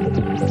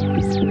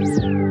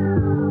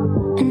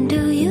 And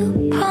do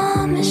you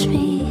promise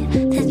me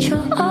that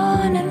you'll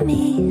honor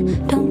me?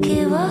 Don't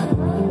give up.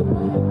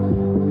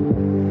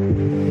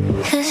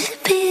 'Cause it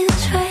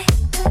feels right.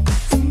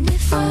 And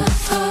if I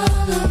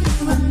follow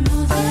you, I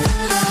know that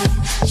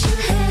I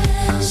should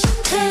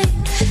hesitate.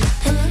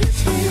 But it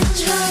feels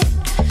right.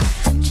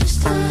 Just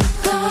the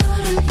thought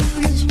of you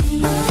gives me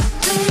a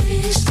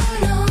taste. I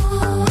know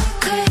I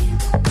crave,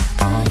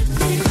 but it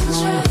feels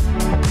right.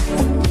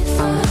 And if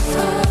I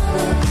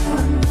follow you,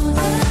 I know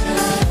that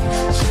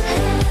I should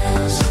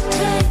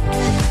hesitate.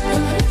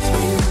 But it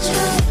feels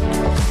right.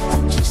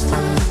 Just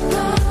the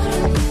thought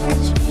of you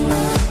gives me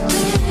a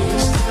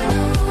taste. I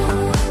know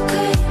I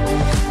crave,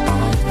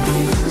 but it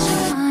feels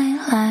right. My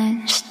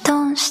lines,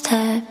 don't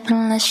step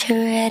unless you're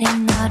ready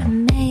now to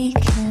make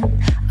him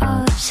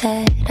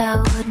upset. I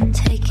wouldn't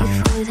take you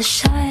for the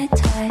shy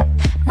type,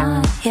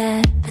 not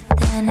yet, but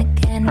then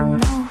again, who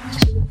knows?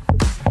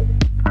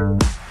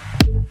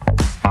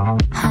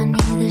 Honey,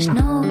 there's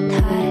no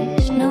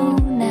ties, no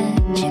net.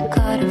 You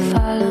gotta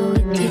follow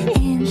with your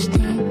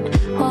instinct.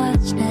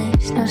 What's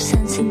next? No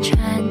sense in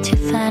trying to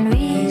find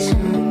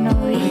reason, no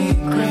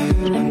regret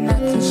when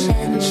nothing's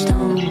set in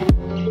stone.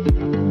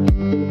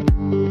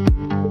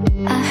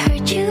 I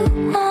heard you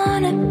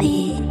wanna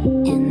be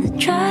in the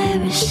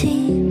driver's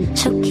seat,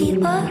 so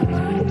keep up.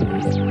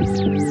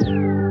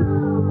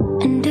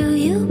 And do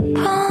you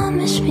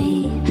promise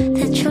me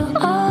that you'll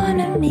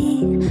honor me?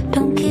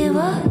 Don't give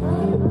up.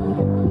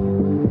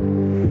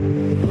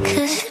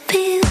 'Cause it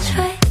feels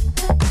right.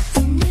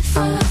 And if I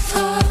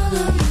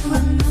follow you,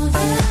 I know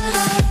that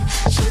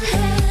I should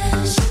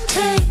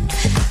hesitate.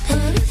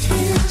 But it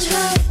feels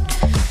right.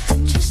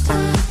 Just the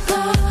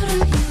thought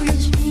of you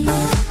gives me a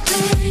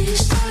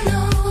taste. I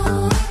know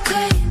I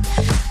crave,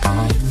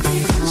 but it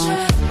feels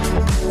right.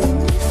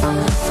 And if I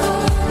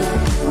follow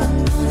you, I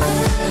know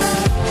that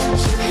I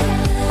should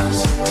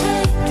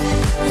hesitate.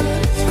 But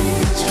it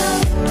feels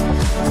right.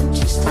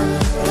 Just the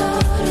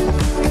thought of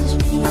you gives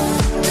me a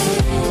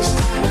taste.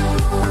 I know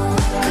I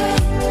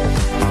crave,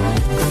 but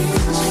it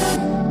feels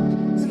right.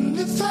 And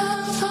if I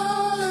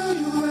follow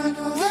you, I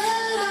know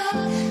that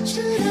I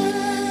should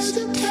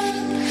hesitate.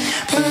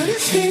 But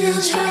it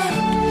feels right.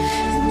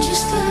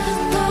 Just the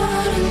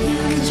thought of you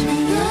gives me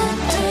a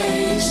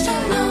taste. I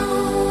know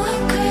I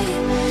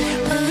crave,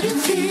 but it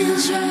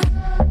feels right.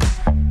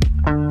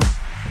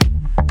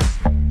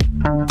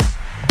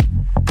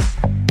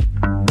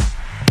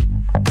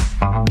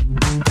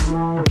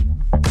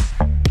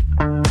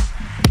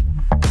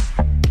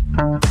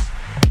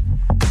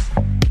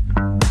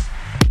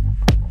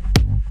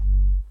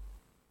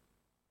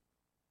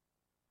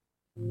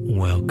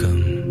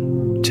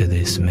 Welcome to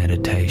this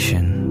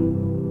meditation.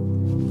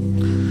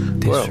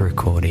 This Well.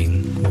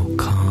 recording will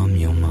calm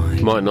your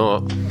mind Might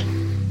not.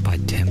 by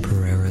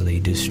temporarily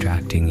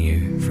distracting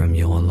you from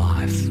your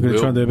life. We're going to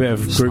try and do a bit of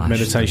group Slash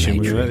meditation. the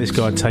We're going to let this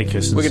guy take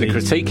us. And We're going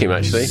to see- critique him,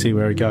 actually. See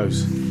where he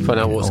goes. Funny Find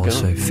out what's It going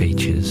also on.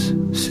 features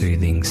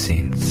soothing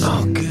synths.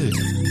 Oh, good.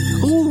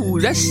 Ooh,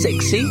 that's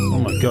sexy. Oh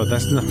my god,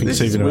 that's nothing This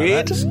soothing is about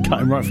weird. that. Just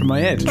cutting right from my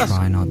head.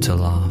 Try not to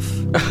laugh.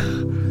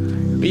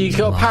 But you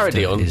got a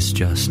parody on. It's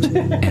just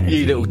energy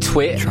You little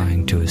twit.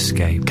 trying to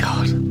escape.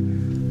 God.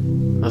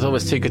 That's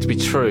almost too good to be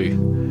true.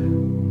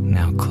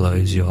 Now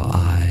close your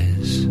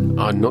eyes.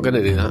 I'm not going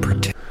to do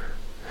that.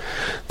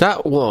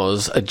 That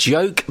was a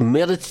joke,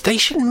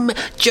 meditation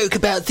joke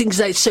about things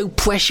that are so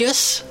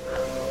precious.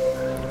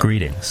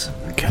 Greetings,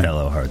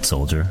 fellow heart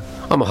soldier.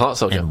 I'm a heart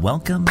soldier. And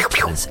welcome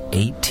to this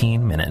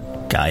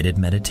 18-minute guided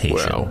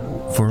meditation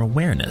for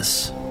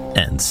awareness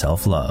and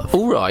self-love.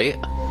 All right.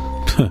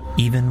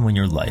 Even when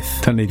your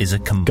life is a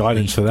complete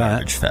guidance for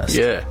that. Fest.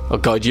 Yeah, I'll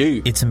guide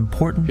you. It's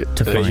important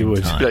to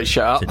find time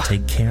Shut up. to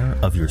take care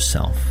of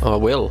yourself. I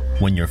will.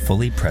 When you're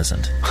fully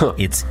present,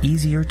 it's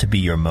easier to be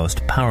your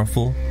most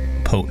powerful,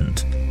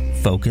 potent,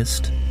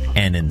 focused,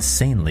 and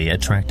insanely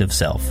attractive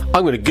self.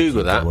 I'm going to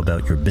Google that. Go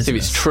about your business. See if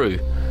it's true.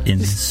 In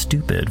this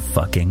stupid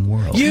fucking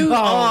world. You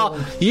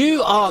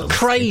are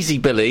crazy,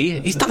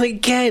 Billy. He's done it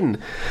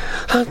again.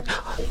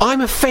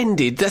 I'm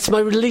offended. That's my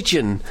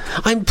religion.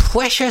 I'm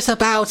precious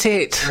about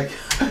it.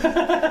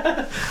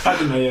 I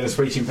didn't know you had a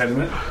speech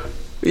impediment.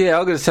 Yeah,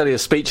 I'm going to tell you a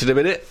speech in a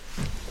minute.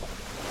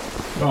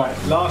 Right,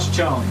 last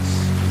chance.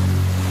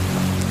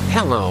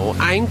 Hello,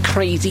 I'm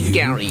Crazy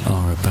Gary. You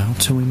are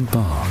about to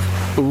embark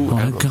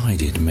on a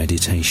guided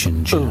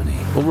meditation journey.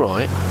 All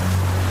right.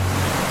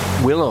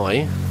 Will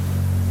I?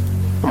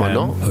 Am I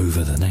not?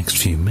 Over the next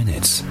few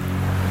minutes,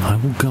 I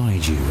will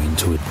guide you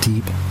into a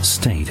deep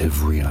state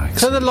of relaxation.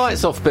 Turn the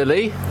lights off,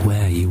 Billy.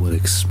 Where you will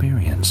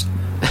experience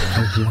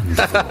a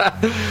wonderful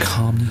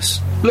calmness.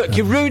 Look,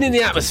 you're ruining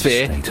the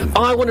atmosphere.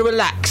 I want to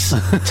relax.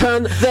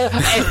 Turn the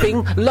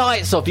effing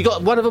lights off. You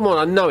got one of them on,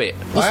 I know it.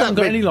 I haven't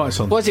got any lights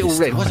on. Why is it all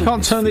red? I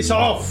can't turn this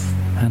off.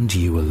 And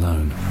you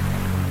alone.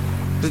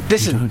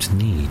 Listen. You don't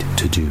need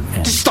to do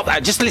anything. Just stop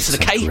that. Just listen,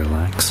 okay?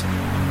 Relax.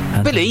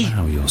 And Billy,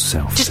 allow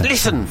yourself just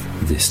listen.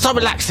 Start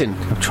relaxing.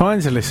 I'm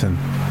trying to listen.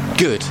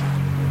 Good.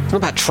 It's not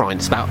about trying,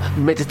 it's about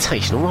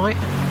meditation, alright?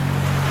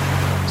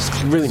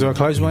 Do I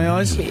close my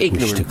eyes?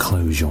 Wish to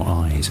close your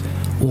eyes,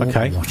 or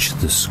watch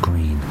the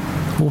screen,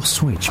 or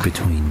switch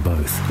between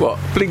both. What?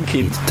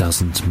 Blinking? It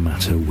doesn't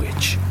matter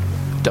which.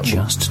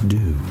 Just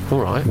do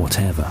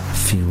whatever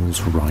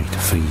feels right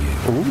for you.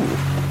 Ooh.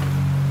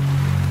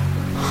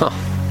 Huh.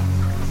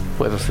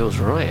 Whatever feels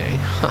right, eh?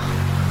 Huh.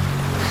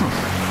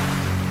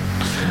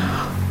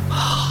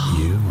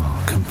 You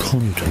are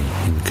completely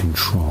in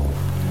control.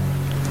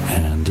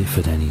 And if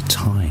at any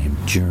time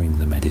during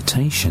the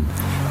meditation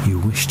you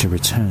wish to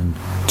return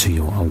to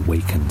your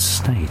awakened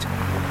state,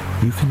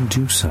 you can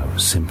do so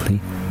simply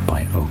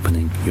by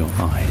opening your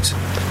eyes.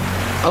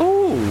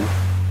 Oh!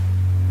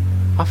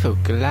 I feel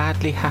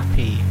gladly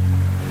happy,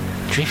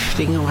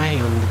 drifting away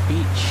on the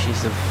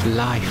beaches of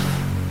life.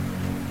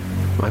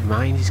 My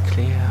mind is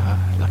clear,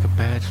 like a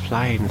bird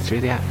flying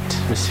through the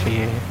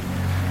atmosphere.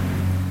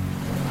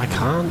 I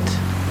can't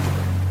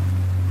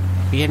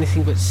be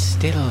anything but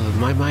still.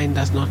 My mind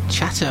does not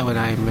chatter when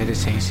I am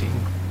meditating.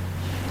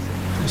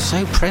 I'm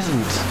so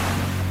present.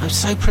 I'm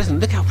so present.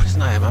 Look how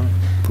present I am. I'm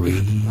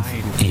breathe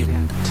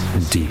in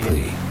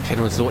deeply. If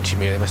anyone's watching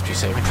me, they must be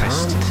so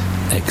impressed.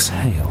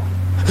 Exhale.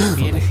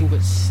 Be anything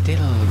but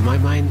still. My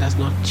mind does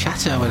not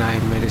chatter when I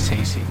am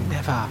meditating.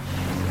 Never.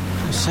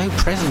 I'm so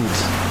present.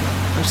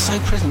 I'm so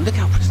present. Look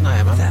how present I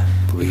am.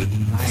 Breathe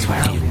in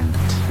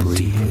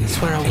deeply. That's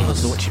where I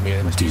was watching me.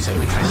 They must be so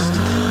impressed.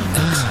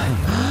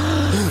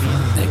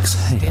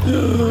 Exhale.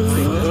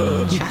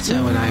 Chatter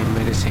when I am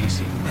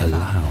meditating.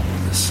 Allow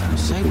the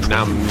sound.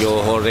 Nam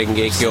yo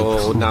horenge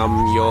kyo, nam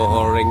yo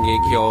horenge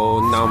kyo,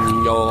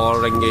 nam yo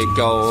horenge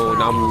kyo,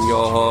 nam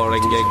yo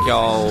horenge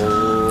kyo.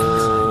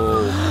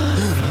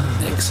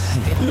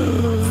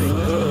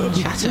 Exhale.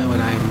 Chatter when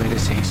I am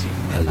meditating.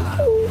 Allow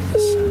the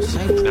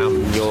sound. Nam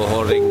yo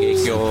horenge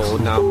kyo,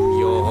 nam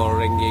yo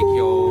horenge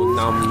kyo,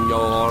 nam yo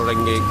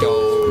horenge kyo,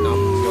 nam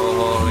yo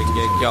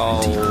horenge kyo.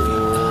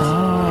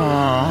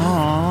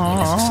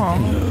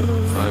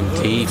 I'm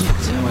deep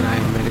when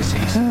I'm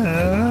meditating.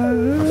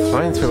 I'm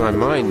flying through my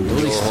mind. All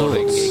these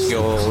thoughts.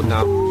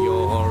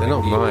 They're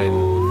not mine.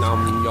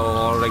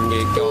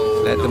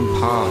 Let them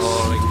pass.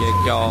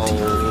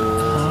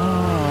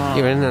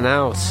 You're in and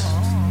out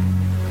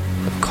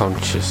of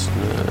consciousness.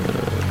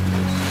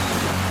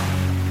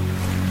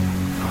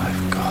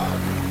 I've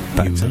gone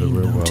back to the real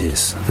world.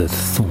 Notice that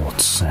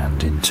thoughts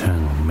and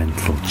internal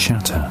mental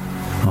chatter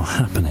are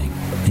happening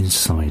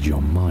inside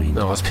your mind.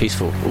 No, it's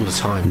peaceful all the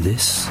time.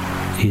 This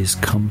is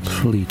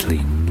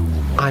completely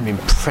normal. I'm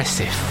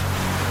impressive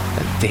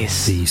at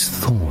this. These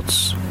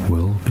thoughts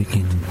will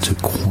begin to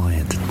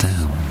quiet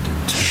down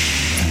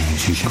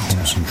as you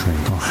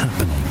concentrate on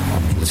happening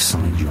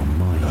inside your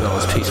mind. No,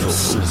 it's peaceful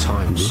all the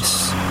time.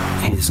 This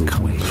is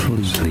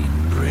completely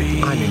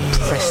normal. I'm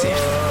impressive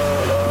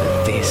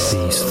at this.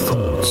 These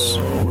thoughts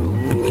will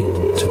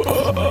begin to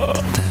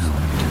quiet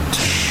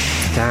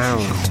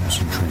down.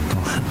 Concentrate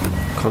on happening.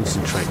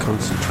 Concentrate.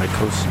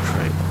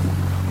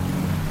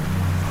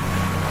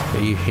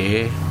 Are you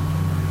here?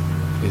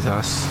 with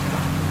us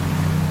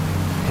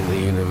in the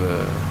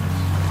universe.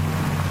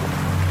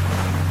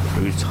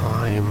 Through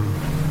time,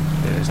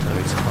 there's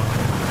no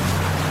time.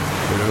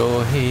 We're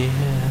all here.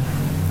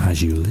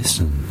 As you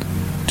listen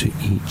to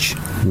each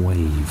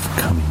wave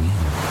coming in,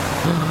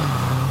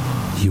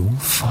 you will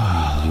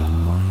find your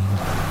mind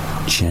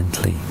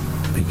gently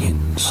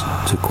begins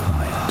to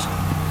quiet.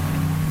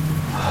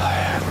 I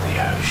am the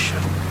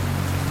ocean.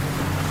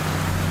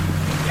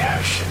 The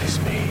ocean is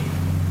me.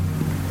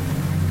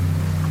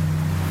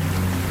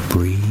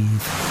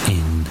 Breathe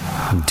in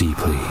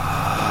deeply.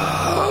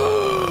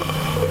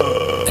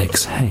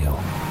 Exhale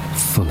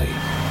fully.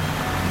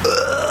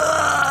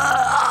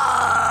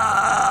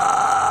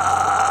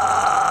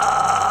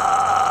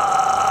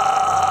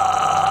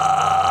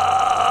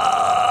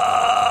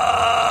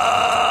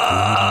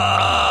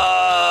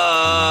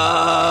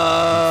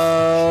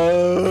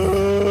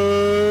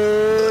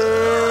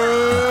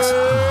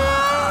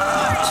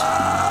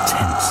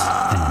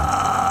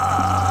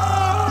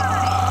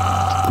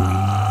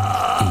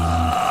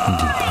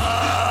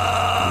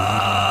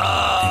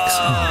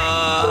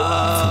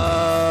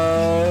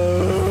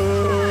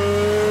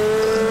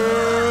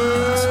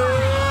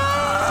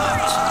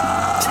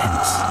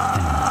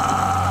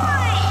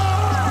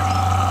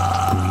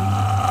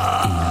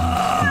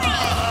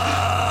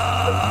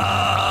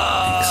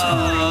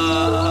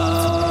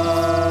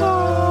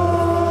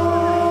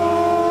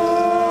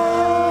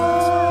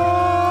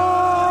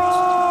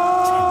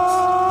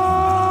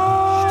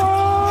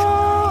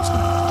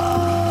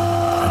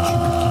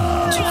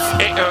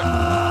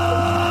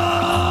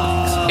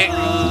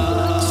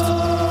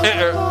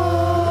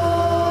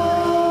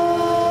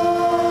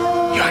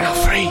 You are not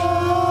free.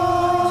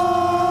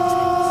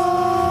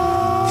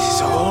 This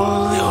is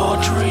all your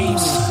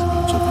dreams.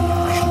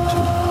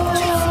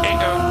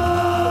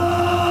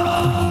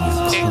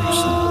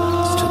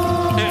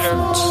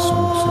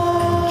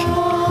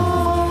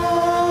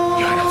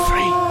 You are not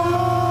free.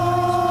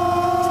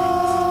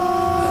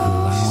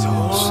 This is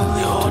all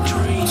your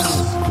dreams.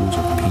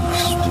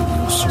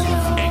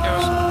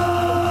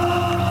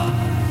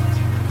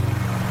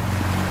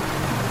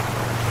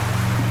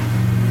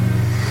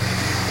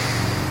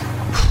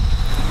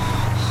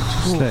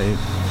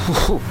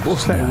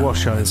 Just let it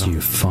wash over. As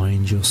you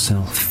find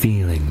yourself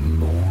feeling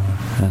more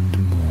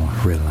and more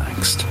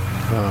relaxed,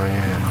 I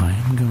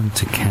am going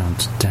to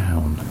count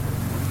down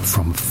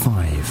from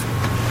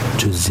 5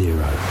 to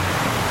 0.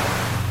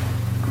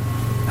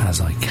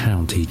 As I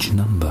count each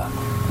number,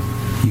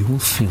 you will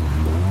feel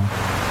more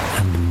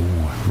and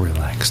more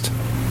relaxed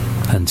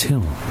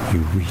until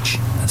you reach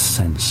a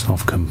sense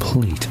of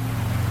complete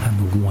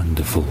and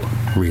wonderful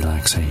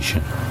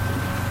relaxation.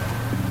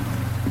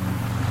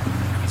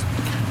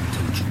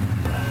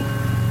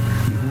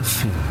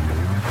 Feel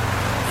more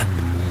and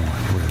more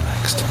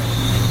relaxed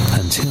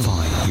until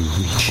you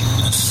reach a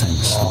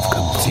sense of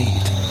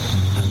complete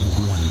and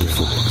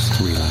wonderful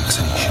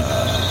relaxation.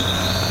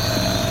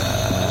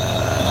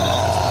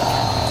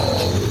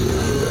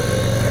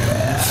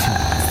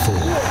 4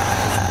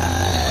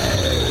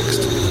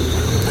 relaxed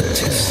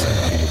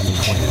until you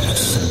reach a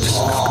sense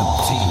of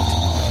complete and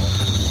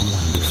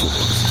wonderful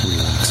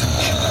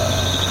relaxation.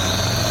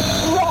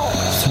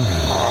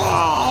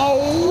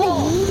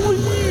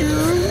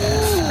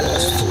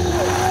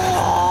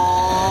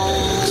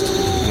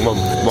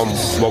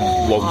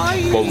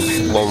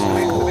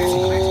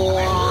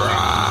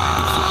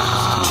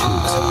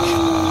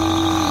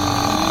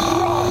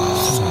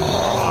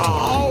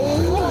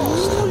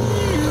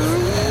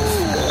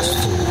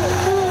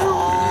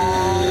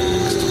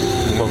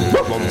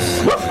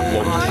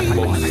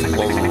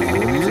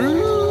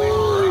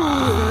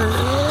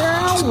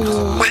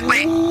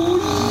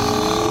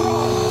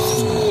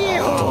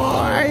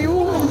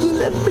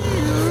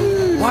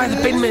 'Why are the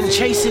bin men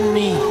chasing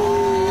me?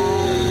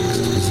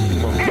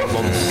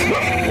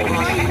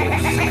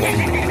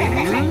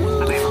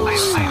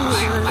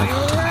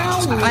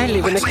 I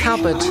live in a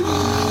cupboard.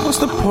 What's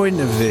the point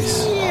of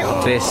this?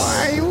 This.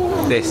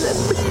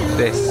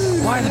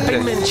 Why are the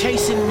big men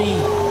chasing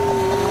me?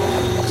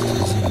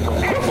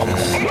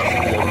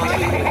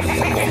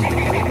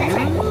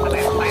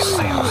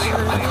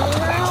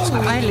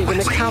 I live in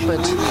a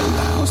cupboard.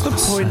 What's the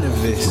point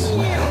of this?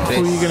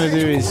 All you're going to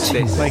do is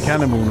make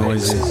animal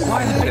noises.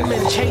 Why are the big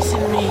men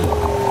chasing me?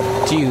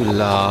 Do you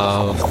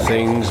love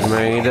things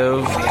made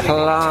of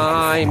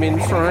climbing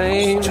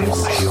frames? I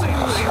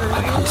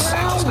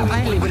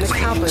live in a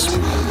cupboard.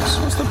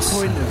 What's the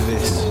point of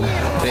this?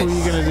 All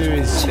you're going to do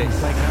is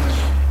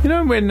you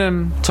know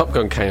when Top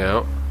Gun came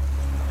out,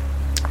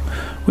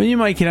 when you're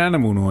making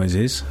animal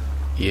noises,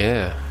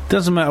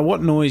 doesn't matter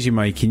what noise you're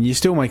making, you're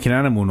still making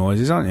animal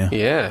noises, aren't you?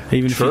 Yeah,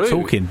 even if you're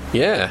talking.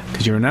 Yeah,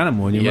 because you're an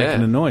animal and you're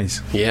making a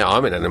noise. Yeah,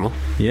 I'm an animal.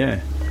 Yeah.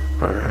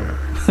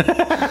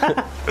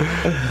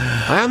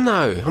 I am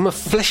though. I'm a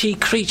fleshy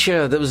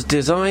creature that was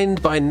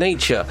designed by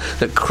nature,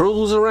 that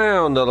crawls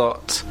around a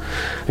lot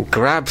and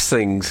grabs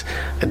things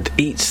and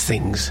eats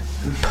things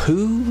and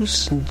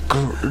poos and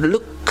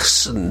looks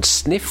sucks and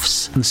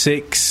sniffs and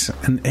sicks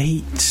and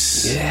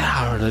eats.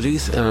 Yeah, and I do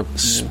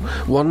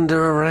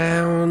wander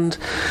around.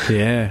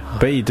 Yeah,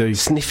 bet you do.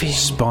 Sniffing,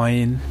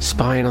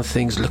 spying on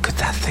things. Look at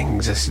that thing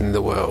that's in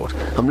the world.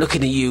 I'm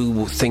looking at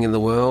you, thing in the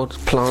world,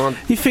 plant.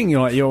 You think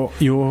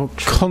you're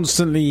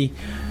constantly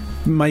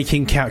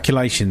making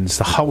calculations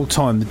the whole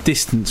time. The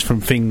distance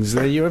from things,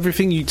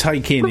 everything you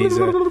take in is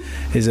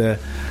a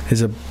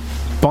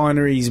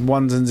binaries,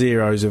 ones and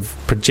zeros of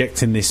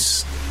projecting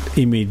this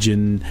image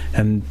and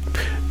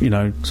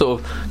sort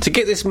of to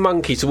get this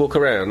monkey to walk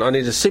around. I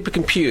need a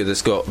supercomputer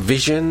that's got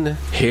vision,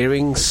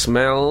 hearing,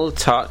 smell,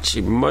 touch,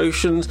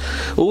 emotions,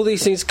 all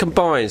these things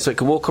combined, so it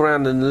can walk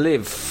around and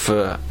live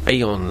for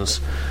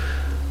eons.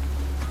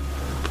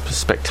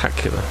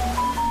 Spectacular.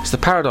 It's the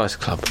Paradise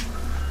Club.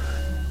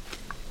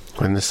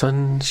 When the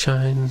sun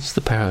shines,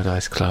 the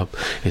Paradise Club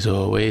is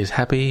always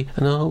happy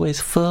and always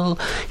full.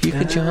 You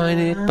can join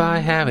it by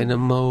having a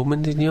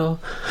moment in your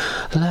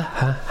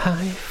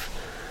life.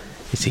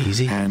 It's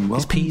easy. And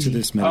welcome it's to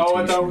this meditation.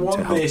 I don't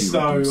want this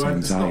though.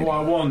 That's not what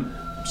I want.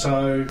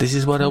 So this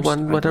is what I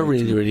want. What I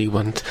really, really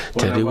want.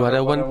 Tell you what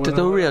I want. To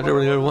do really,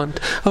 really want.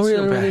 I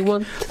really, really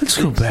want. Let's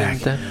go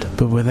back,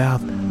 but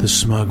without the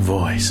smug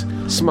voice.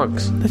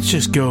 Smugs. Let's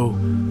just go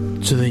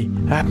to the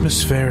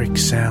atmospheric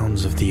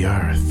sounds of the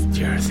earth.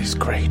 The earth is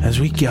great. As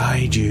we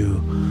guide you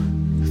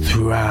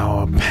through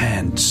our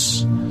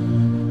pants.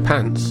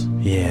 Pants?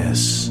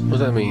 Yes. What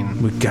does that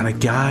mean? We're gonna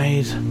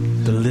guide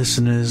the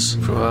listeners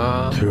through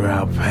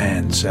our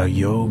pants, our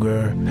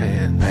yoga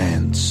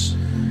pants.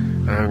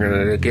 I'm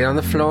gonna get on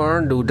the floor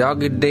and do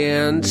doggy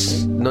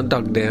dance. Not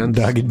dog dance.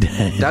 Doggy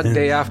dance. Dog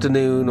Day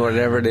Afternoon, or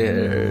whatever it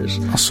is.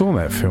 I saw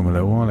that film a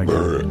little while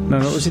ago. No,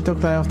 was it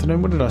Dog Day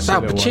Afternoon? What did I say?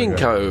 Oh,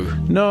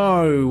 Pachinko.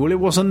 No, well, it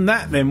wasn't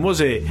that then,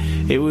 was it?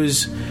 It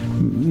was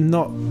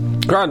not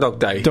Groundhog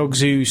Day. Dogs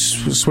who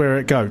swear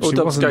at goats. All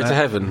dogs go to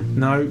heaven.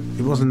 No,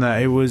 it wasn't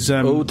that. It was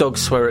all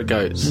dogs swear at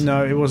goats.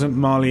 No, it wasn't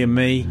Marley and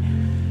Me.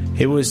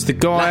 It was the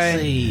guy,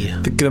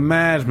 the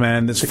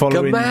madman that's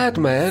following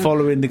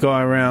the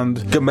guy around.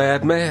 The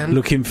madman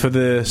looking for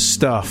the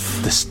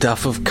stuff. The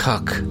stuff of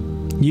cuck.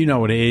 You know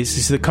what it is.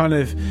 It's the kind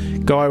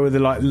of guy with the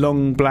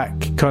long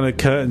black kind of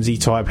curtains-y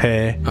type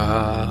hair.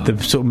 The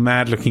sort of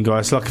mad-looking guy.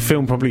 It's like a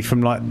film probably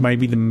from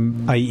maybe the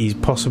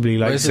 80s, possibly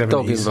late 70s. Where's the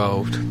dog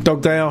involved?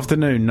 Dog Day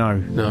Afternoon.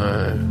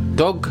 No.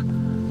 Dog.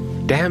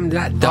 Damn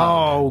that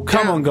dog. Oh,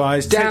 come on,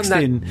 guys. Text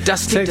in.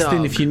 Dusty Text dog.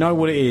 in if you know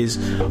what it is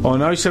on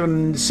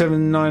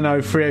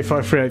 07790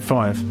 385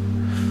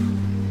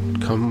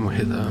 385. Come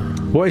hither.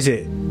 What is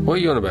it? What are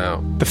you on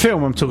about? The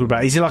film I'm talking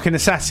about. He's like an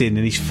assassin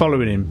and he's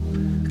following him.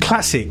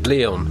 Classic.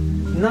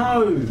 Leon.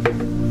 No.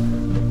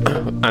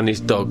 And his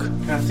dog. I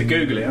have to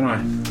Google it, aren't I?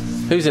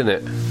 Who's in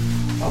it?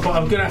 But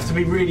I'm going to have to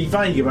be really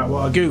vague about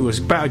what I Google. It's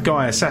about a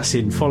guy,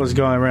 assassin, follows a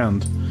guy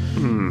around.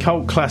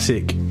 Cult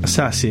classic,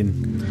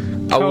 assassin.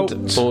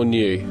 Old or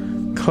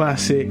new?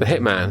 Classic. The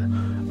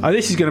Hitman. Oh,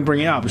 this is going to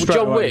bring it up.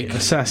 John Wick.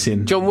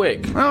 Assassin. John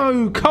Wick.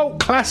 Oh, cult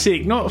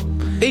classic. Not.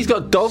 He's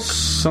got dogs.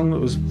 Song that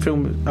was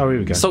filmed. Oh, here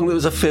we go. Song that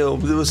was a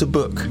film. There was a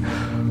book.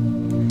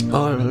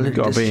 Oh,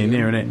 got to be in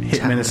here, innit?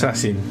 Hitman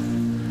Assassin.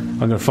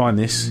 I'm going to find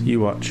this. You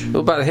watch.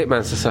 What about the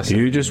Hitman's Assassin?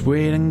 You just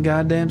wait and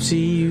goddamn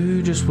see.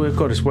 You just wait.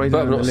 God, it's way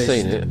down the list. But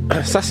I've not seen it.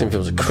 Assassin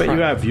films are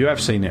crap. But you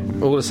have seen it.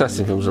 All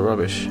assassin films are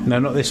rubbish. No,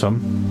 not this one.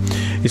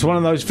 It's one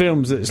of those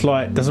films that's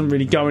like doesn't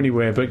really go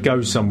anywhere but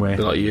goes somewhere.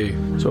 Like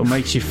you. Sort of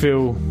makes you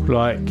feel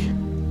like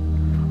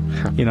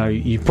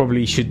you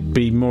probably should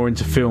be more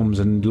into films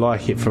and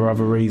like it for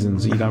other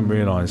reasons that you don't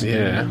realise.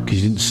 Yeah.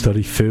 Because you didn't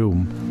study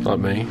film. Like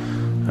me.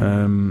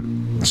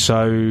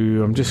 So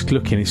I'm just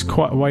looking. It's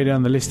quite way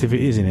down the list if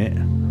it is in it.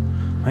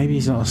 Maybe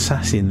he's not an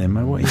assassin then,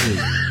 mate. What is he?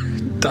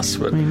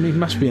 Dustman. I mean, he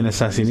must be an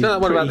assassin. It's not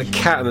that one about the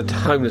cat and the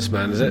homeless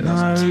man, is it?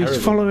 No,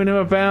 he's following him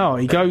about.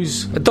 He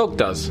goes. A dog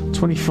does.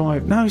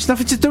 25. No, it's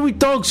nothing to do with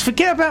dogs.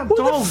 Forget about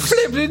dogs.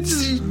 We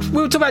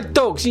were talking about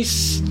dogs. You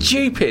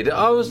stupid.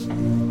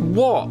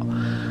 What?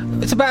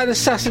 It's about an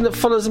assassin that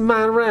follows a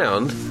man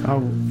around.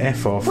 Oh,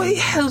 F off. What the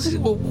hell is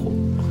it?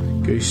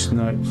 Goose,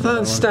 no. I don't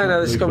understand how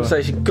this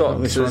conversation got to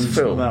this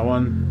film. Not that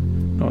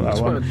one. Not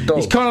that one. Dog.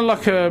 He's kind of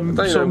like a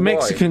sort of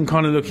Mexican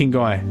kind of looking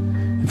guy.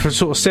 For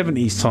sort of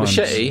 70s times.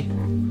 Machete?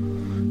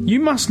 You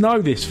must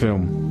know this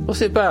film. What's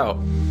it about?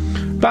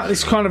 About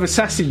this kind of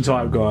assassin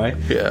type guy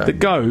that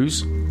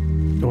goes.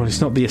 Well,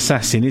 it's not the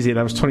assassin, is it?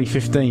 That was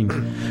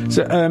 2015.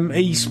 So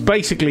he's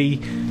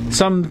basically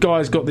some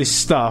guy's got this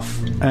stuff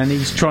and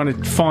he's trying to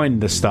find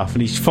the stuff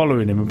and he's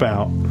following him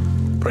about.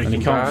 Breaking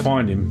and he can't Bad.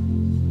 find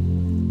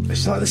him.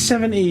 It's like the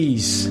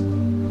 70s.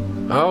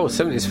 Oh,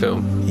 70s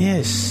film.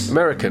 Yes.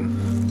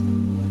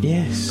 American.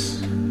 Yes.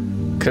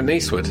 Clint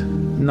Eastwood.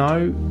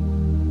 No.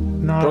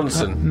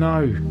 Bronson.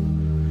 No.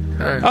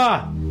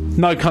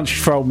 No Country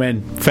for Old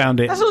Men. Found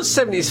it. That's not a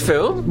 70s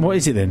film. What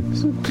is it then?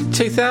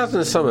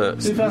 2000 or something.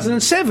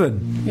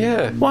 2007.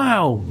 Yeah.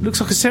 Wow. Looks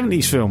like a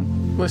 70s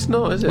film. Well, it's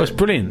not, is it? Well, it's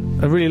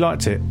brilliant. I really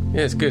liked it.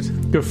 Yeah, it's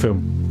good. Good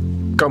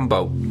film.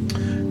 Gumbolt.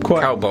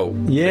 Quite. Cowbolt.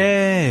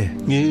 Yeah.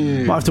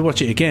 Yeah. Might have to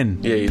watch it again.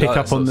 Yeah, you pick like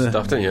up that on sort the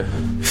of stuff, don't you?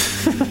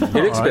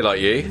 He looks a bit like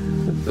you,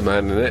 the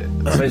man in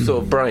it. Same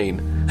sort of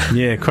brain.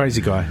 Yeah,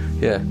 crazy guy.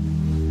 Yeah.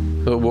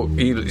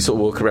 You sort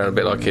of walk around a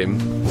bit like him.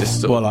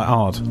 Just sort Well, like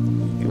hard.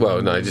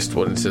 Well, no, just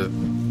wanting to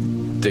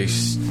do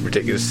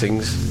ridiculous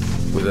things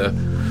with a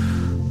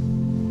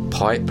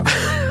pipe.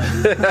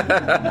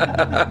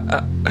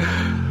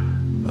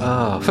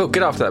 I felt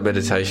good after that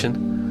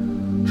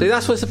meditation. See,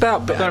 that's what it's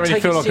about. But I don't really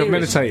feel like I've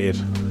meditated.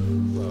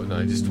 Well,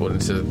 no, just wanting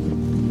to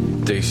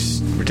do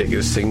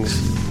ridiculous things.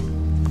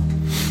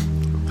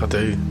 I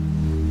do.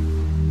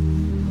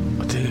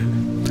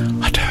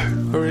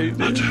 I really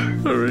do.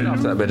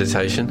 After that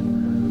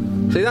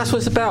meditation. See, that's what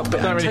it's about.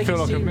 But I don't really feel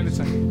like I've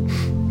meditated.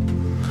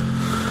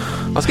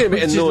 I was getting a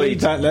bit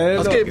annoyed. I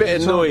was getting a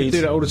bit annoyed. We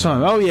do that all the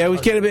time. Oh yeah, I was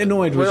getting a bit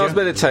annoyed. When I was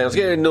meditating, I was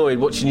getting annoyed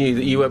watching you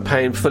that you weren't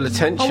paying full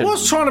attention. I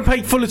was trying to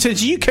pay full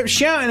attention. You kept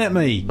shouting at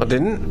me. I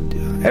didn't.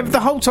 The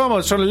whole time I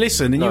was trying to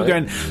listen, and you were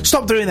going,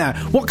 "Stop doing that!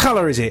 What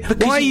colour is it?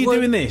 Because Why are you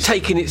doing this?"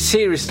 Taking it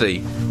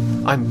seriously.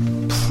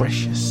 I'm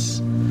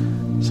precious.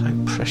 So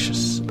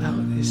precious about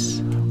this.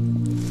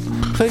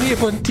 Maybe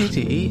everyone did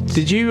it.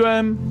 Did you?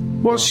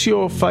 What's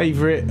your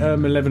favourite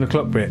 11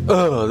 o'clock bit?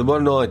 Oh, the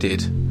one I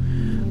did.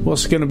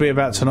 What's it going to be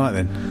about tonight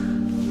then?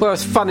 Well,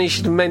 it's funny you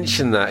should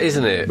mention that,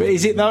 isn't it? But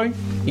is it though?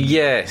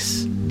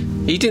 Yes.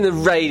 Are you doing the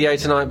radio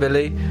tonight,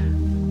 Billy?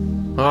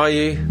 Are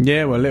you?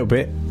 Yeah, well, a little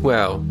bit.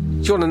 Well,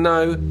 do you want to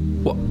know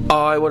what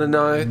I want to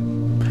know?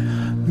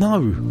 No.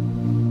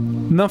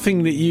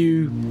 Nothing that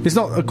you... There's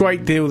not a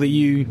great deal that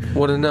you...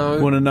 Want to know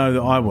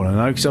that I want to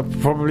know, because I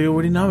probably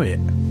already know it.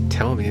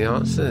 Tell me the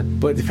answer.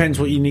 But it depends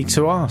what you need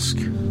to ask.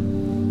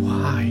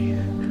 Why?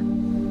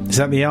 Is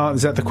that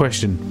the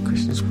question? The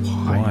question is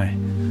why?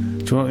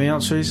 Do you know what the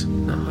answer is?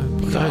 No.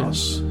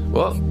 Because.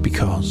 What?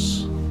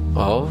 Because.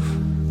 Of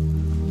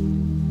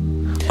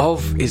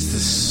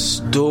is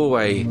the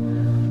doorway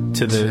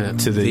to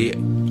the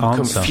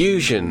answer.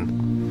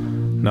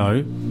 Confusion.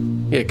 No.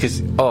 Yeah,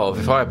 because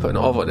if I put an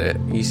of on it,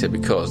 you said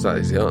because, that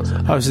is the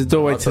answer. Oh, it's the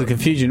doorway to the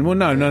confusion. Well,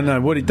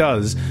 no. What it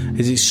does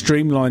is it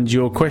streamlines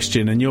your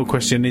question, and your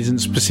question isn't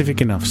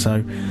specific enough, so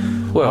it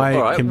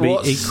can be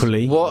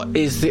equally... What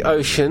is the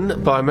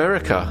ocean by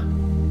America?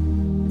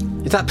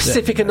 Is that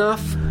Pacific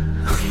enough?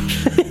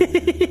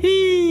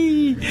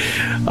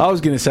 I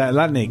was going to say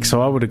Atlantic,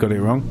 so I would have got it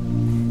wrong.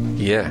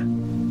 Yeah.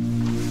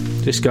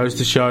 Just goes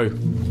to show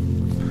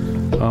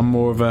I'm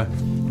more of a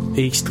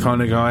east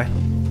kind of guy.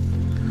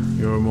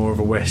 You're more of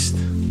a west.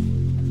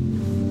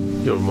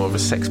 You're more of a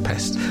sex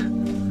pest.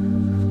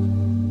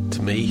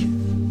 To me.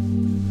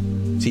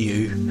 To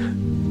you.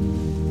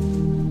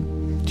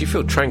 Do you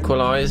feel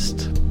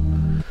tranquilised?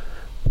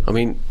 I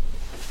mean...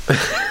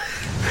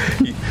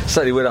 you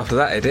certainly went after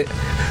that edit.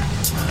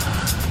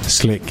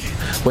 Slick.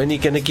 When you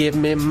gonna give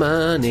me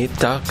money?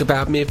 Talk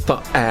about me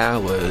for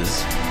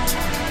hours.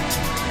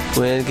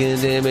 When you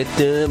gonna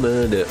give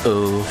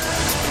me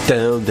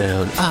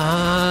down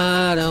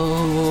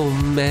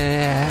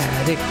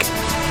automatic.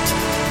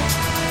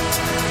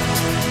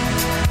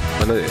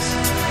 I know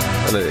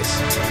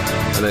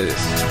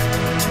this.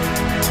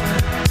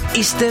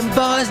 Eastern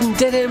boys and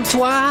dead them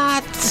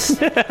twats.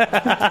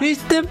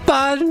 Eastern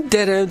boys and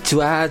dead them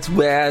twats.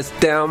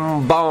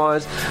 Western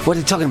boys. What are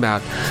you talking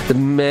about? The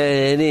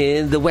man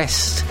in the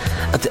west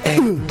at the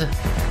end.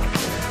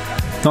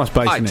 Nice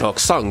bass, I talk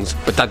songs,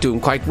 but I do them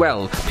quite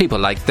well. People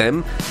like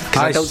them because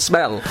I don't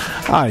smell.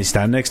 I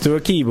stand next to a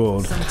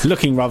keyboard,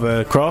 looking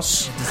rather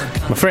cross.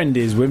 My friend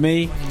is with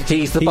me.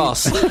 He's the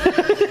boss.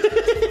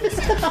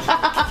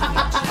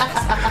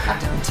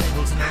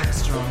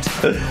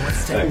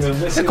 Hang on,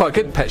 they're quite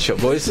good, Pet Shop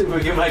Boys.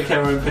 We can make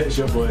our own Pet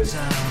Shop Boys.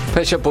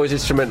 Pet Shop Boys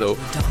instrumental.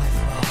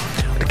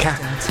 A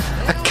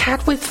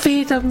cat with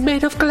feet are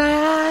made of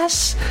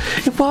glass.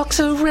 He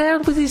walks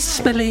around with his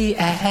smelly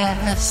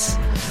ass.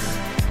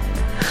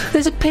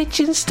 There's a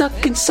pigeon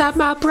stuck inside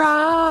my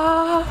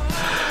bra.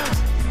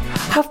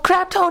 I've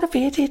grabbed hold of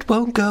it, it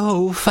won't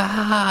go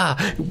far.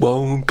 It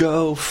won't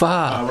go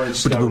far.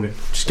 Just go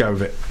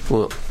with it.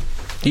 Well,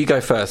 you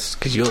go first,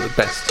 because you're the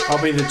best. I'll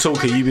be the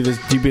talker, you be the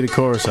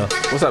choruser.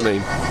 What's that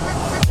mean?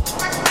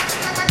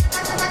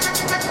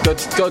 Got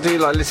to do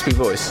like lispy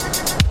voice.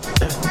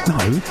 No,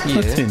 I'm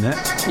not doing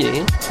that.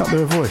 Yeah. Can't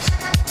do a voice.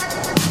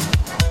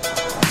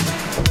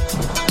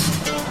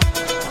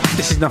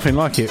 This is nothing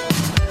like it.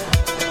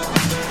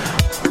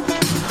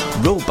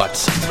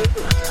 Robots.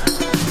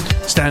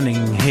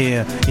 Standing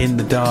here in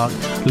the dark,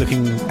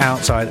 looking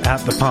outside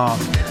at the park,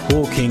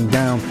 walking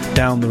down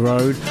the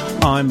road.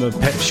 I'm a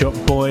pet shop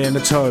boy and a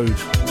toad.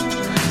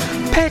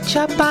 Pet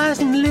shop boys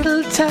and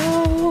little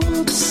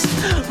toads,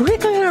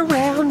 wriggling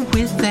around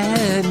with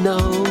their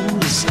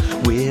nose,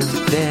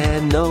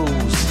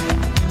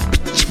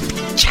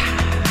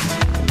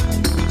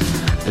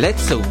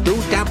 Let's do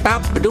da ba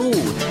ba do,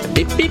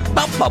 beep beep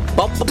bop bop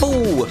bop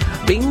boo,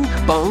 bing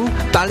bong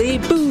dolly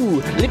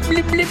boo, lip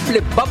lip lip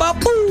lip ba ba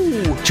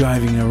boo.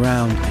 Driving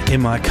around in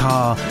my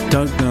car,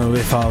 don't know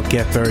if I'll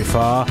get very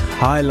far.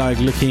 I like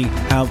looking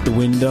out the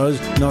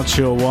windows, not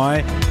sure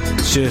why,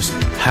 it's just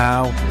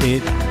how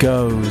it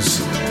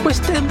goes.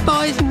 Western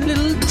boys and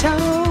little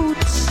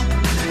toads,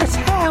 that's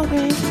how how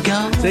it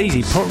goes. It's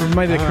easy. Probably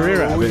made a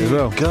career out of it as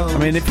well. I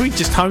mean, if we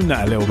just hone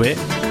that a little bit,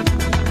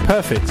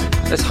 perfect.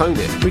 Let's hone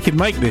it. We could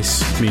make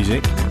this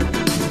music.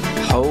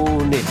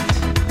 Hone it.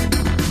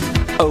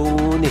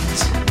 Own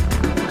it.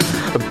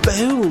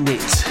 Bone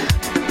it.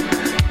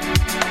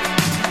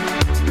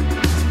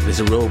 There's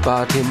a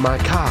robot in my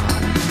car.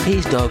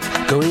 He's not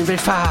going very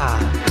far.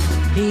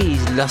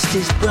 He's lost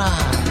his bra.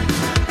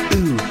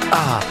 Ooh,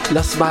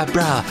 lost my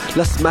bra.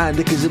 Lost my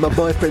knickers in my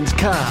boyfriend's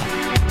car.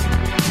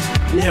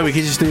 Yeah, we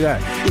could just do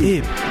that.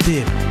 Hip,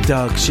 dip,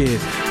 dog shit.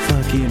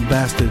 Fucking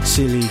bastard,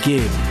 silly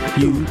git.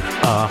 You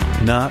are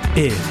not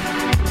it.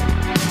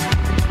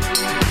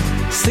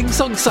 Sing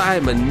Song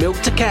Simon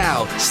milked a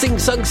cow. Sing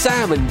Song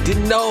Simon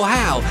didn't know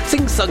how.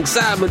 Sing Song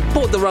Simon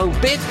bought the wrong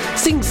bit.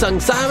 Sing Song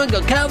Simon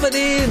got covered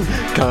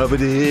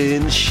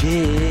in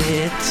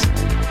shit.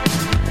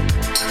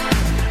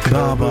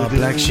 Baba,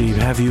 black sheep,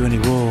 have you any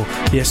wool?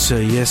 Yes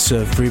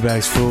sir, 3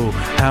 bags full.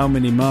 How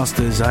many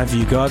masters have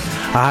you got?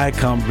 I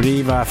can't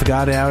believe I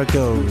forgot how it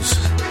goes.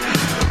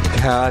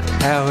 God,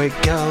 how it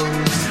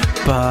goes.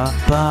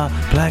 Baba,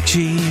 black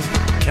sheep,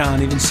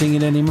 can't even sing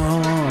it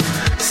anymore.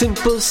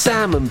 Simple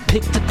Simon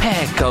picked a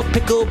peck of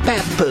pickled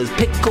peppers.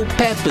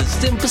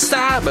 Simple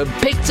Simon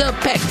picked a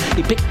peck.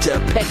 He picked a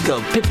peck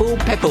of pickled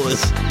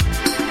peppers.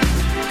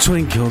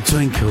 Twinkle,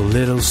 twinkle,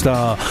 little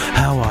star,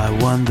 how I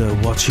wonder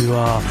what you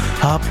are.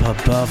 Up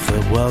above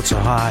the world so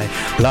high,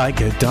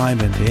 like a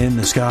diamond in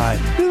the sky.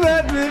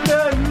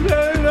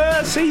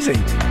 It's easy.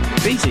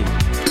 It's easy.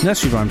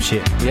 Nursery rhyme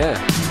shit. Yeah.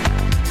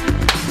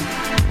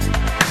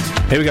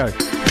 Here we go.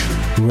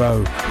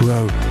 Row,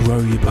 row,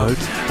 row your boat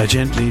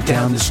gently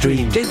down the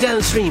stream. Down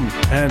the stream.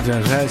 And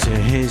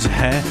his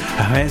hair,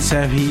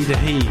 so he to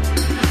he.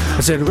 I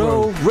said,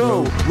 row,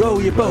 row, row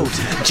your boat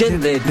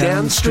gently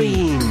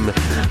downstream.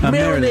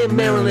 Merrily,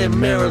 merrily,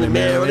 merrily,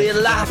 merrily,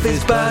 life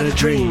is but a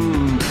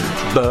dream.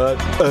 But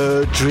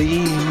a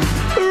dream.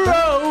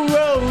 Row,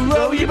 row,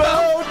 row your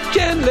boat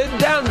gently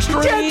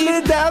downstream.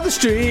 Gently down the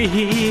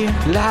stream.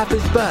 Life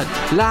is but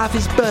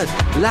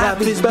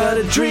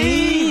a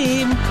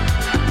dream.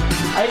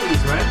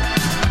 80s, man.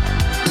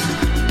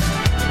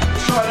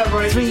 Let's try that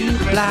right. 3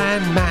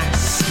 blind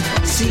mice,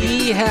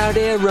 see how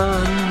they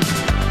run.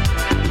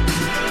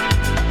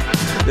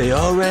 They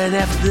all ran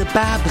after the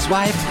barber's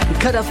wife and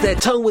cut off their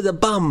tongue with a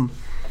bum.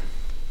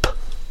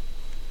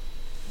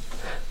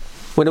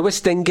 When the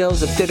West End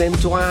girls have dead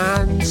end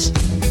twines.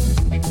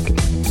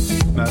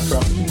 No, it's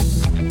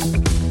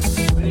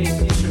rubbish. We need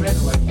an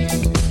instrumental like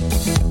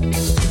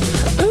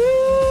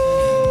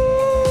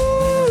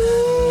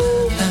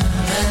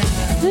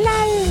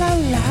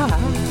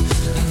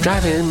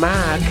Driving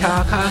my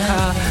car,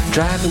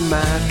 driving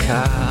my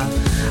car.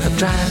 I'm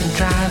driving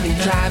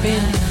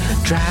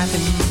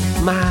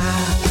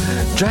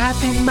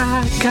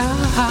my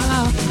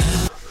car.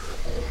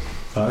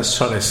 Let's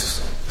try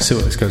this. Let's see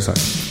what this goes like.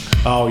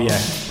 Oh yeah,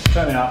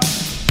 turn it up.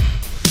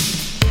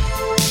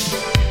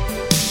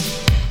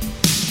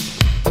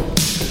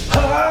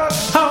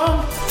 Heart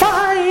on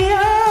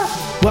fire,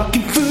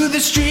 walking through the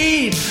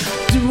street.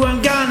 Do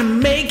I'm gonna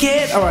make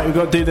it? All right, we've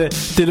got to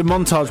do the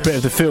montage bit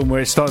of the film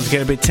where it's starting to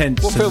get a bit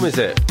tense. What film is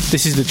it?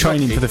 This is the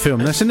training for the film.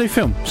 That's a new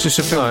film. It's just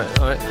a film. All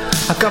right.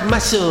 I've got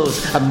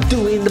muscles. I'm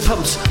doing the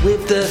pumps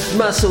with the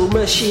muscle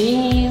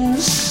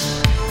machines.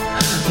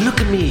 Look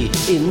at me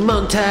in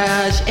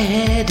montage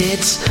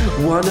edits.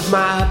 One of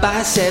my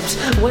biceps,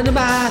 one of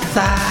my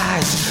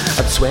thighs.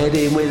 I'm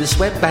sweating with a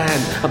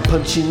sweatband. I'm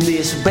punching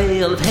this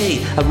bale of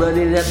hay. I'm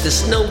running up the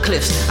snow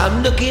cliffs.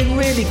 I'm looking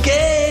really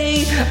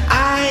gay.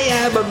 I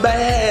am a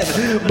man,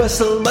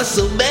 muscle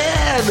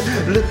man.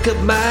 Look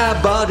at my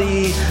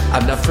body.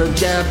 I'm not from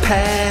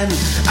Japan.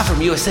 I'm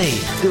from USA,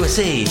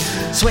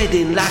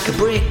 sweating like a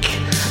brick.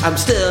 I'm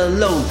still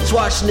alone,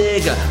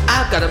 Schwarzenegger.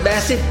 I've got a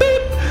massive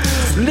beep.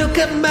 Look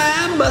at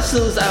my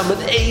muscles, I'm an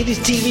 80s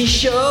TV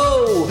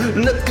show.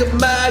 Look at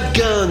my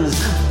guns,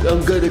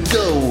 I'm gonna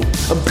go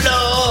and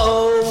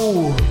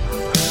blow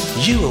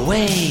you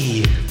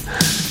away.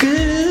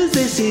 Cause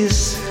this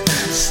is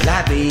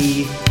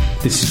slappy.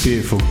 This is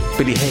beautiful.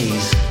 Billy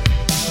Hayes.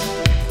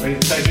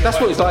 That's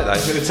what it's like though.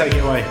 I'm going to take it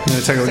away.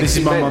 This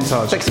is my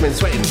montage. Sexy men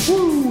sweating.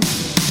 Woo.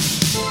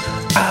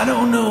 I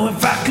don't know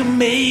if I can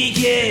make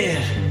it,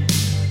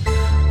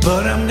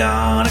 but I'm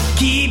gonna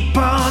keep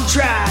on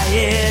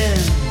trying.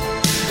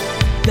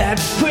 That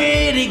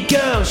pretty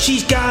girl,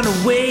 she's gone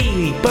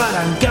away, but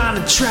I'm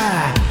gonna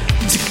try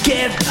to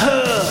get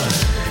her.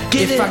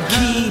 If I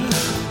keep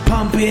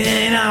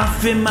pumping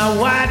off in my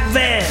white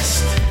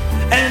vest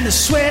and the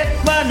sweat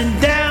running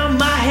down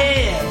my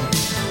head,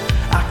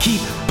 I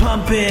keep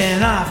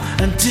pumping off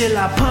until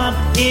I pump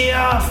it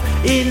off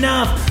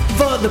enough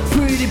for the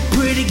pretty,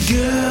 pretty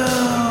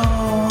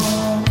girl.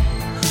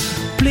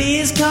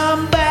 Please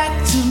come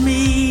back to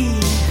me,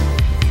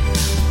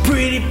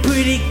 pretty,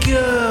 pretty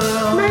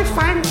girl. No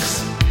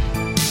thanks.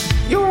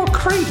 You're a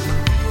creep.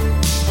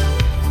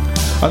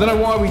 I don't know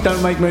why we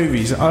don't make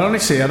movies. I don't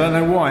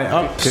know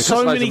why.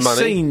 So many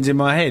scenes in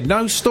my head.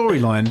 No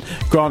storyline,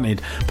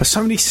 granted, but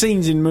so many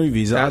scenes in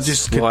movies. That's I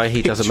just why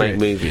he doesn't make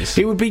movies.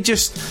 It would be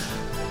just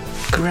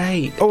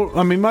great. Oh,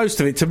 I mean, most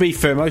of it, to be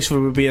fair, most of it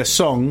would be a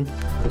song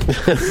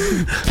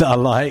that I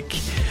like,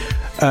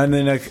 and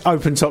then an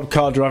open-top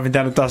car driving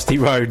down a dusty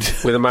road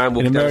with a man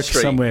walking in down the America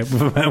street. somewhere,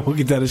 with a man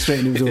walking down the street,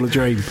 and it was all a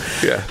dream.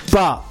 Yeah.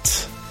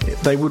 But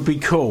they would be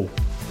cool.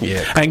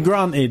 Yeah. And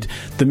granted,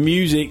 the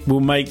music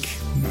will make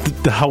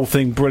the whole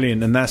thing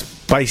brilliant, and that's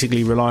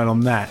basically relying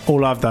on that.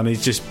 All I've done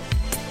is just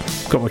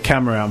got my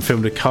camera out and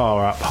filmed a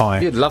car up high.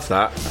 You'd love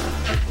that.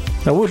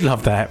 I would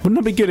love that. Wouldn't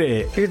I be good at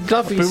it? You'd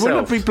love yourself. But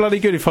wouldn't it be bloody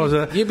good if I was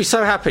a... You'd be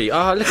so happy.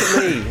 Oh, look at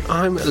me.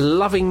 I'm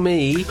loving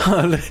me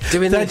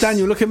doing this.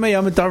 Daniel, look at me.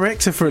 I'm a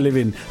director for a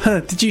living.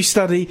 Did you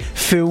study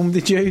film,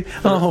 did you?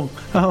 Oh.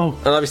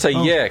 And I'd be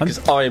saying, yeah,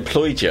 because I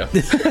employed you.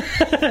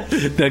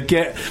 Now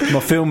get my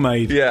film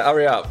made. Yeah,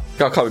 hurry up.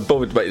 I can't be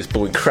bothered to make this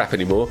boring crap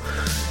anymore.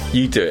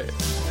 You do it.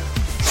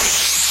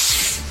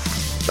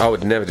 I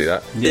would never do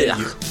that. Yeah.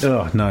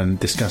 Oh, no,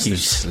 disgusting. You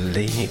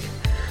sleek.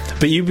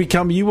 But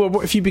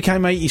what if you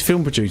became 80s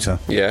film producer?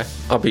 Yeah,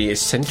 I'll be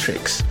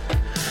eccentrics.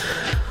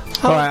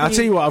 Alright, I'll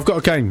tell you what, I've got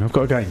a game. You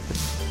got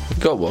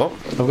what?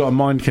 I've got a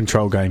mind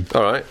control game.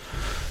 Alright.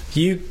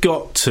 I've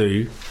got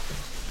 3.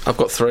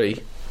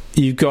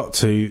 You've got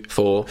to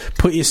 4.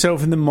 Put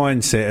yourself in the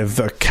mindset of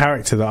a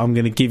character that I'm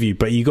going to give you,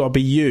 but you've got to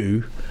be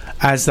you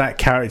as that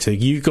character.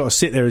 You've got to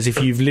sit there as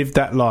if you've lived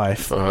that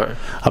life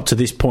up to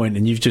this point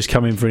and you've just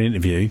come in for an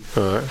interview.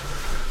 Alright.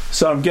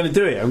 So I'm going to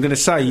do it. I'm going to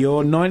say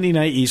you're a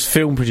 1980s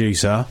film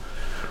producer,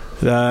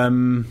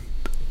 an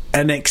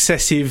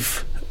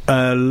excessive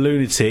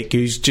lunatic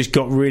who's just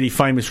got really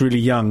famous really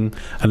young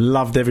and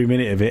loved every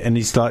minute of it, and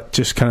he's like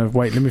just kind of,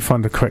 wait, let me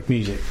find the correct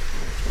music.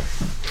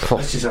 Oh.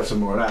 Let's just have some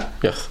more of that.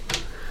 Yes.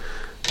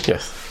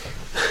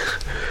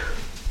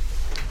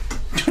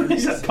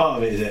 Is that part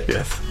of it, is it?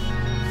 Yes.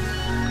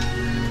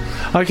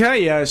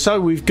 Okay, so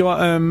we've got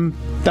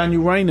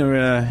Daniel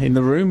Rayner in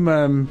the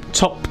room,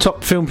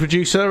 top film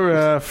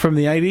producer from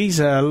the 80s,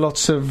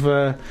 lots of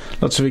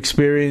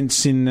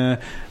experience in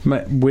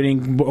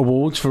winning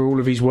awards for all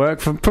of his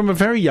work from a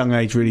very young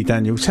age, really.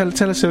 Daniel,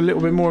 tell us a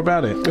little bit more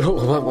about it.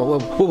 Well,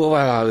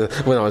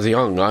 when I was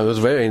young, I was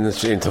very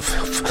into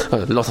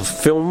a lot of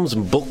films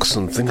and books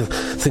and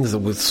things that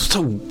would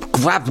so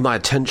grab my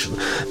attention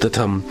that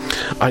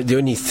the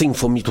only thing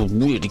for me to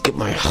really get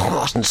my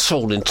heart and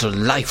soul into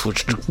life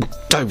was to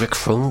direct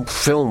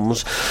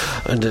films,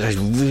 and I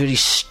really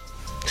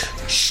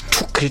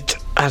took it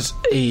as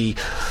a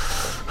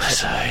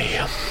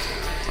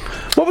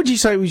What would you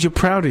say was your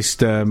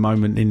proudest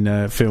moment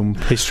in film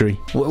history?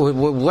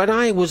 When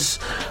I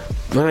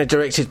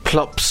directed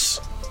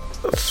Plops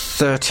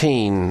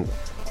 13,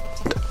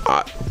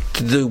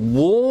 the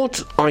award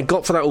I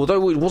got for that,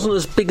 although it wasn't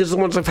as big as the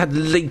ones I've had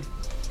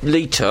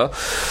later,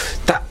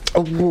 that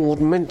award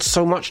meant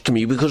so much to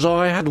me because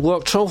I had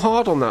worked so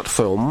hard on that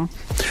film.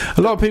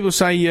 A lot of people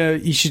say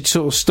you should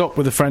sort of stop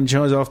with the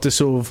franchise after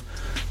sort of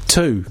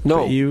 2. No,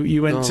 but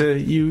you went to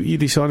you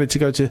decided to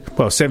go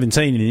to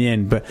 17 in the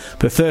end, but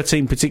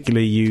 13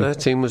 particularly.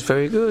 13 was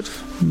very good,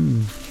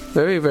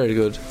 very very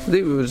good.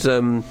 It was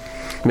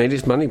made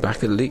its money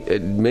back.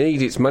 It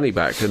made its money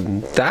back,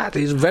 and that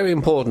is very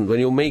important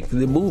when you make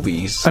the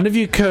movies. And have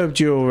you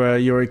curbed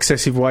your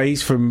excessive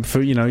ways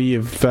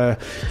you've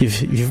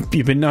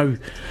been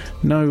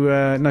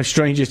no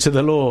stranger to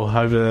the law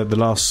over the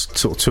last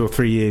sort of 2 or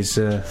 3 years?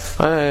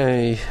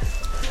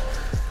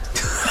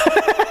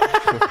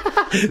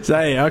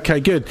 Say, okay,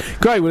 good,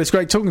 great. Well, it's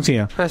great talking to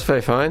you. That's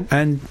very fine.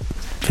 And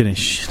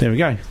finish. There we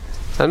go.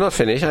 I'm not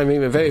finished. I mean,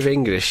 we're very, very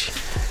English.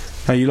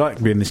 Oh, you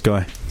like being this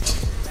guy?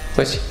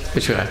 Which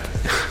guy?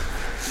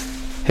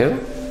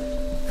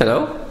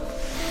 Hello?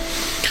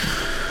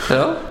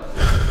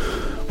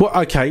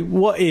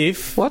 What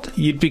if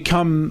you'd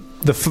become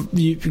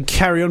you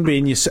carry on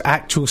being your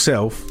actual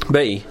self,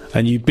 me,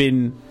 and you've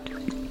been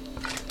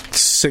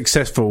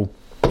successful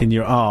in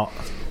your art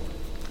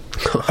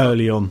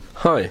early on?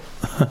 Hi.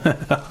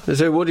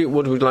 So what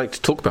would we like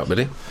to talk about,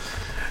 Billy?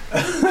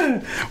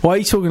 Why are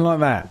you talking like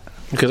that?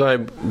 Because I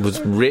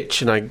was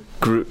rich and I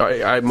grew.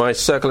 My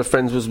circle of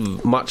friends was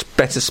much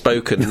better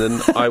spoken than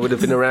I would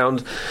have been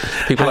around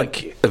people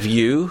like of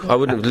you. I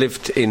wouldn't have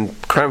lived in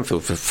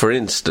Cranfield, for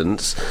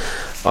instance.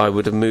 I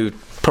would have moved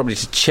probably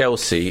to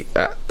Chelsea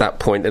at that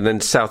point, and then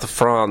south of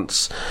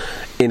France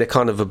in a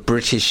kind of a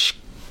British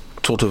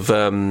sort of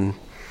not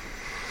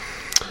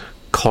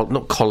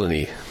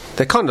colony.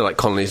 They're kind of like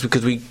colonies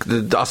because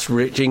us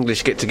rich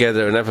English get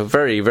together and have a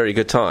very, very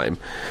good time.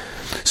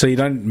 So you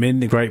don't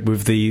integrate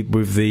with the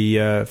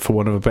for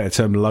want of a better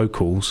term,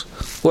 locals?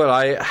 Well,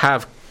 I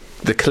have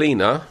the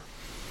cleaner.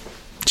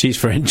 She's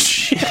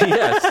French.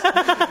 Yes.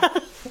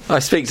 I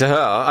speak to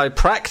her. I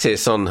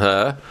practice on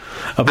her,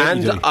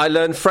 and I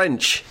learn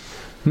French.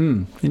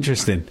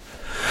 Interesting.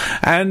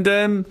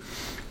 And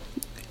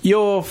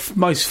your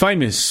most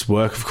famous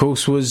work, of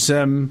course, was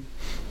the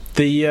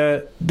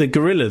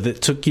gorilla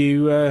that took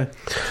you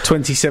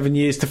 27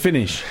 years to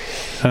finish.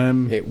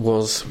 It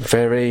was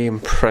very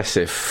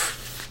impressive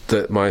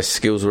that my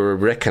skills were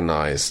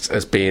recognised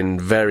as being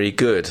very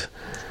good,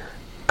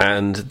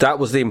 and that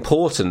was the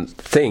important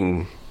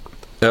thing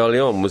early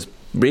on, was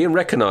being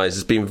recognised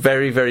as being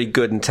very, very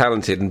good and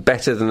talented and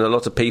better than a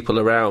lot of people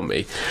around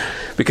me,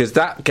 because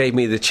that gave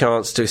me the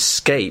chance to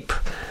escape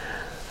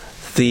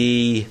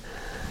the...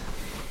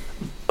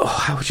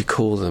 how would you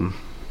call them?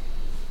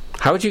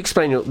 How would you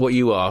explain what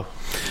you are?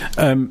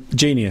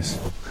 Genius.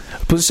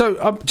 But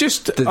so,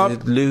 just... The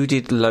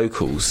deluded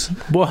locals.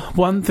 Well,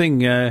 one thing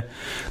that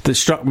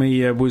struck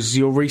me was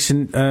your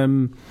recent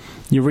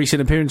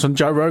appearance on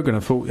Joe Rogan. I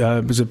thought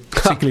it was a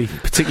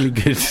particularly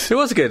good... It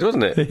was good,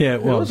 wasn't it? Yeah,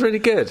 it was. It was really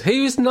good.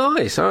 He was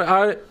nice.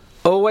 I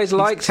always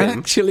liked him.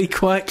 Actually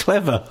quite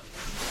clever.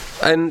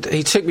 And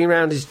he took me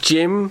around his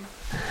gym.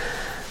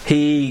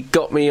 He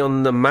got me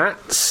on the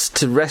mats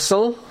to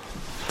wrestle.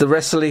 The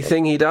wrestly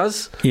thing he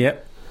does.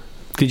 Yep.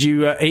 Did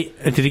you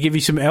eat? Did he give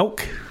you some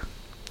elk?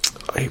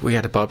 We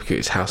had a barbecue at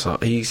his house.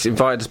 He's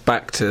invited us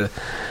back to...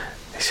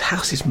 His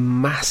house is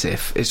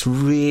massive. It's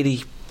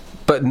really...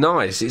 But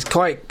nice. It's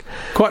quite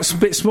a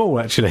bit small,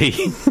 actually.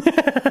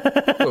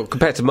 Well,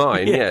 compared to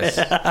mine, yes.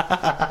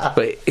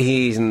 But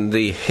he's in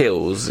the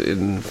hills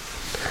in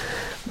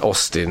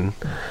Austin.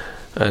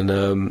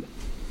 And...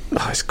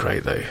 it's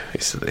great, though.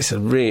 It's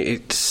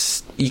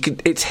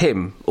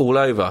him all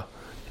over.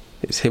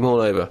 It's him all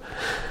over.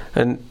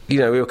 And, we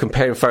were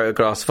comparing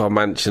photographs of our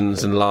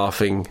mansions and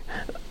laughing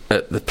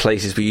at the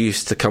places we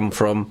used to come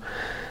from.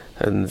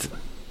 And,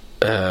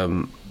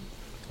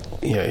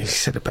 he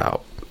said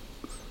about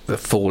the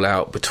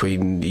fallout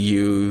between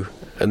you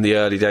and the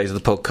early days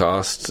of the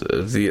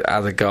podcast, the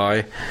other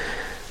guy.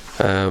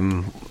 I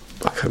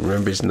can't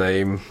remember his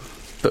name,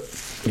 but,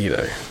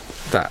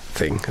 that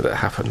thing that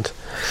happened.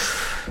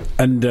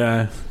 And,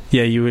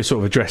 you were sort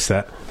of addressed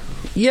that.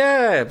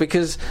 Yeah,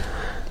 because...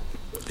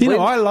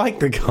 I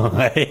like the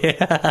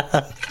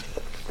guy.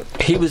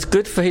 He was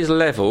good for his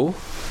level.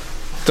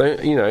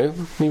 He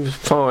was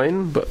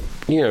fine. But,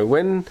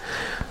 when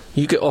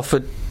you get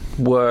offered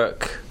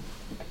work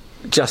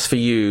just for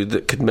you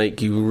that could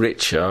make you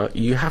richer,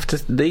 you have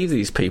to leave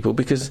these people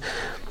because...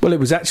 Well, it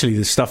was actually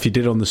the stuff you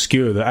did on the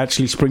skewer that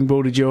actually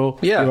springboarded your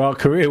art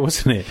career,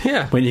 wasn't it?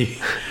 Yeah.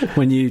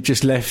 When you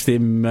just left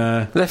him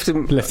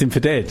for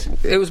dead.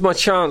 It was my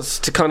chance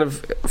to kind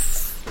of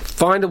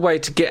find a way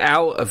to get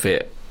out of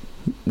it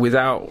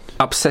without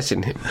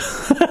upsetting him.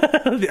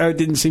 It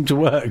didn't seem to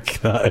work,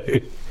 though.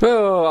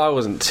 Well, I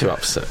wasn't too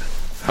upset.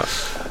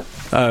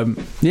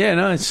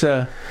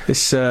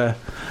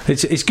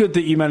 It's good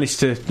that you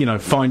managed to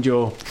find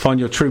your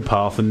true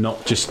path and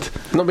not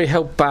be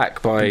held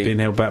back by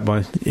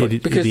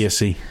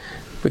idiocy.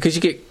 Because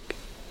you get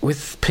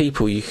with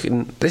people,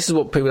 this is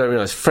what people don't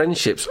realise.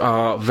 Friendships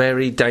are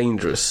very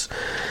dangerous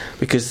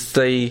because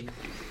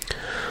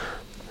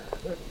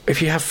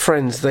if you have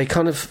friends, they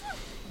kind of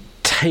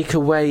take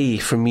away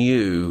from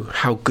you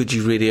how good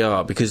you really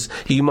are, because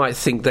you might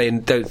think they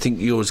don't think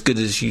you're as good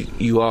as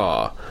you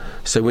are.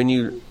 So when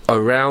you're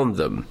around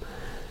them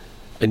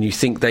and you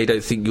think they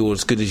don't think you're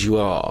as good as you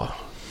are,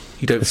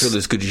 you don't feel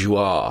as good as you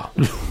are.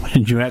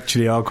 And you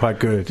actually are quite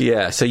good.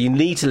 Yeah, so you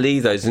need to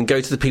leave those and go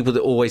to the people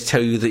that always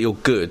tell you that you're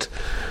good,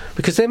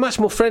 because they're much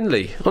more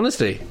friendly,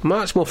 honestly,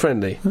 much more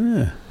friendly.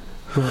 Yeah.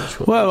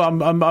 Well,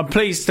 I'm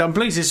pleased. I'm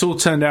pleased it's all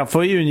turned out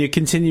for you, and you're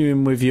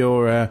continuing with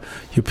your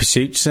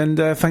pursuits. And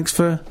thanks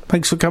for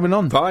coming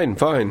on. Fine.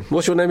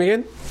 What's your name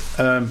again?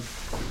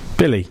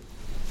 Billy.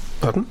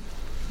 Pardon?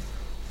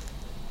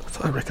 I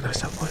thought I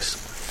recognised that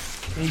voice.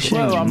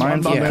 Well,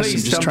 I'm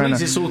pleased. Just trying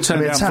to. It's all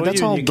turned out for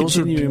that's you. all. Those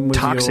are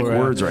toxic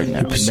words right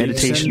now.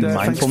 Meditation,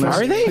 mindfulness.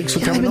 Are they? Thanks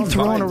for coming on.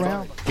 Thrown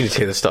around. You need to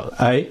hear the start.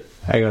 Hey,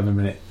 hang on a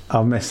minute.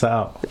 I'll mess that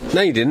up.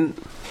 No, you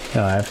didn't.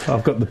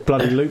 I've got the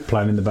bloody loop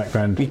playing in the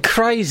background. You're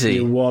crazy.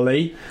 You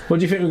Wally. What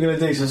do you think we're going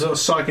to do? Some sort of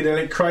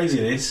psychedelic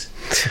craziness?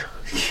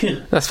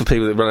 That's for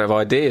people that run out of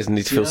ideas and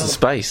need to fill some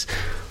space.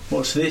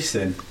 What's this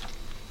then?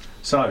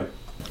 So...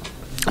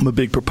 I'm a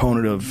big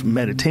proponent of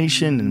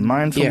meditation and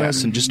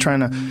mindfulness and just trying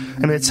to...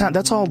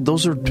 that's all...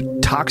 Those are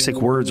toxic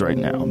words right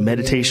now.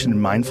 Meditation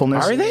and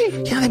mindfulness. Are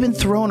they? Yeah, they've been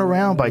thrown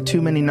around by too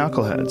many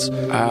knuckleheads.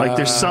 Like,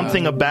 there's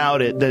something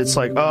about it that's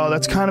like, oh,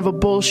 that's kind of a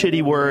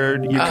bullshitty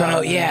word. You're kind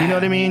of... You know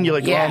what I mean? You're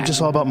like, oh, I'm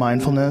just all about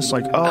mindfulness.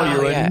 Like,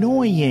 you're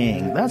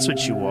annoying. That's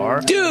what you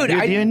are. Dude,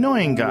 you're the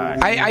annoying guy.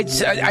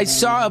 I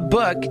saw a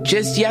book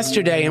just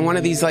yesterday in one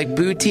of these, like,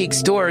 boutique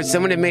stores.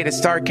 Someone had made a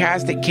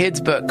sarcastic kids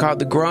book called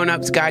The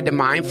Grown-Up's Guide to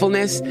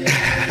Mindfulness.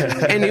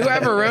 And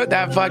whoever wrote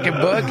that fucking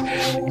book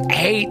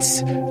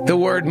hates the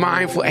word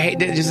mindful.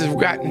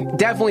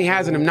 Definitely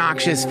has an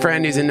obnoxious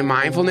friend who's into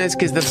mindfulness,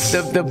 because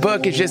the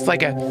book is just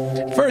like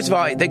first of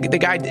all, the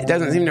guy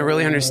doesn't seem to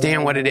really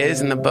understand what it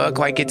is in the book.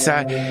 Like, it's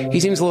he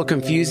seems a little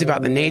confused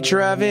about the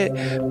nature of it.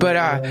 But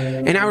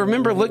and I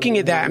remember looking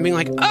at that and being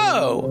like,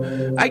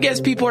 oh, I guess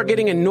people are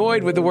getting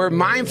annoyed with the word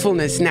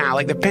mindfulness now.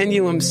 Like, the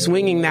pendulum's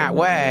swinging that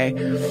way.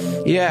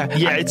 Yeah,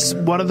 it's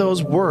one of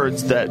those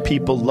words that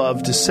people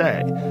love to say.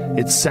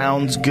 It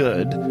sounds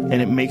good, and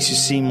it makes you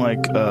seem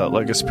like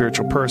a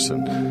spiritual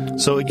person.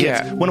 So it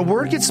gets when a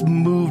word gets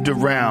moved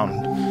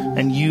around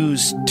and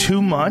used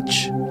too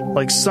much,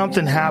 like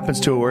something happens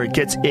to it where it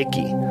gets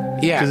icky.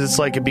 Yeah. Because it's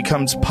like it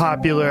becomes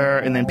popular,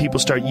 and then people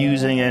start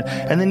using it,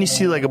 and then you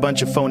see like a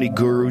bunch of phony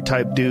guru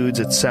type dudes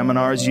at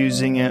seminars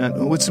using it.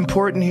 What's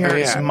important here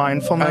is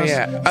mindfulness.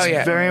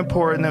 It's very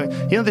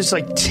important. You know, there's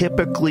like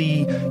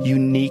typically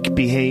unique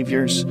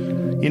behaviors.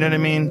 You know what I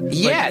mean?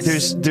 Yes.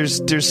 Like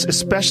there's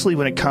especially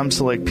when it comes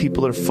to like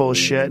people that are full of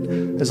shit.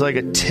 There's like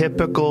a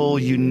typical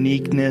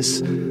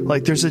uniqueness.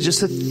 Like there's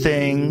just a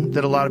thing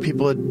that a lot of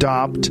people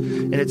adopt,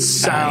 and it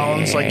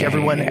sounds like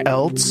everyone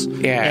else.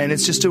 Yeah. And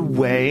it's just a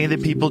way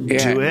that people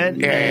do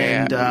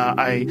it.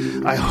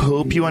 I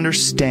hope you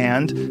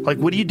understand. Like,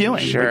 what are you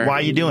doing? Sure. Like, why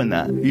are you doing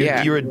that?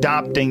 You're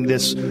adopting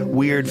this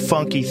weird,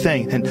 funky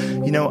thing. And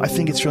you know, I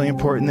think it's really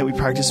important that we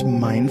practice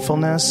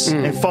mindfulness.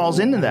 And it falls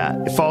into that.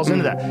 It falls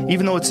into that,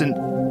 even though it's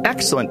an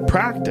excellent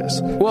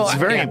practice. Well, it's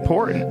very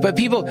important. But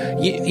people,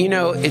 you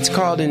know, it's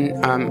called I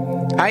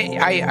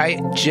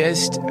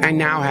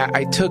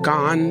took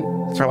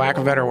on, for lack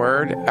of a better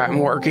word, I'm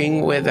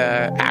working with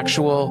an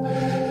actual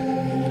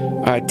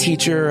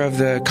teacher of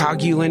the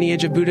Kagyu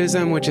lineage of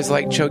Buddhism, which is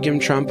like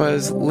Chogyam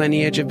Trungpa's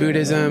lineage of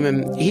Buddhism,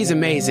 and he's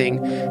amazing.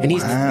 And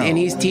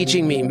he's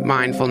teaching me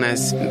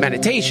mindfulness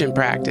meditation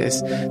practice.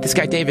 This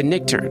guy David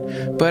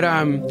Nichtern. But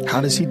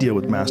how does he deal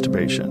with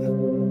masturbation?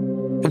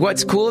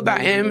 What's cool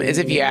about him is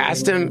if you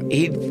asked him,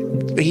 he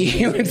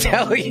would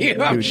tell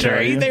you. I'm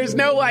sure there's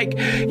no like,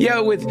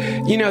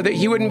 that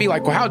he wouldn't be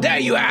like, well, how dare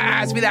you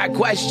ask me that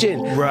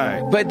question?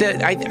 Right. But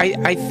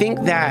I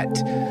think that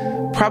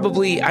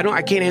probably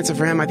I can't answer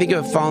for him. I think it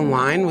would fall in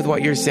line with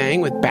what you're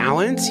saying with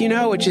balance,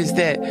 which is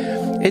that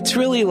it's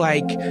really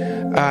like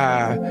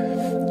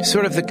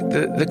sort of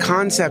the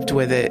concept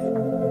with it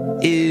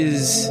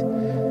is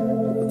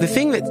the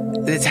thing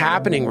that's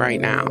happening right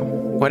now,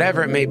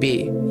 whatever it may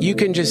be. You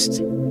can just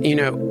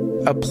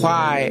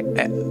apply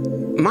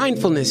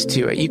mindfulness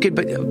to it. You could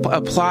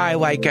apply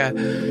like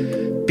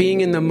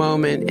being in the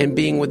moment and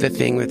being with the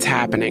thing that's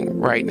happening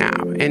right now.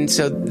 And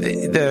so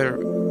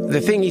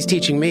the thing he's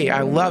teaching me,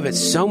 I love it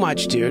so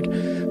much,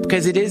 dude,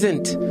 because it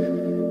isn't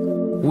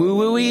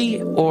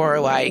woo-woo-y or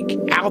like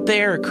out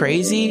there or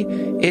crazy.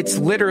 It's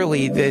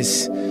literally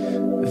this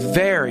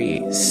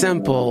very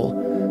simple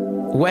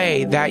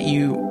way that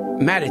you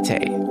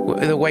meditate,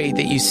 the way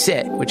that you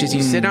sit, which is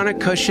you sit on a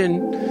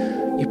cushion,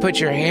 you put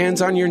your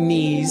hands on your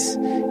knees,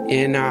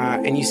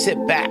 and you sit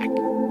back.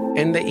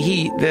 And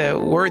the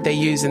word they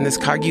use in this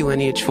Kagyu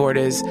lineage for it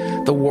is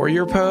the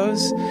warrior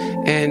pose.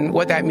 And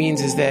what that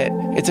means is that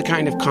it's a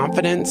kind of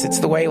confidence. It's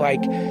the way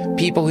like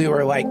people who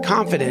are like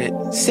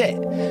confident sit.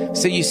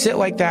 So you sit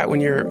like that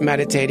when you're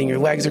meditating. Your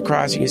legs are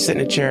crossed. You can sit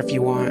in a chair if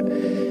you want.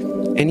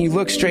 And you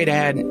look straight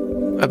ahead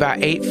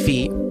about 8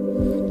 feet,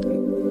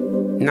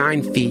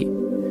 9 feet,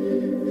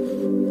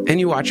 and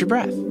you watch your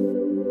breath.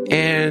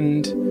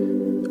 And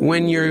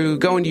when you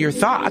go into your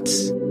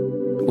thoughts,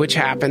 which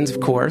happens, of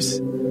course,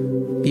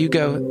 you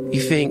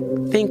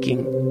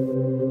thinking,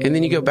 and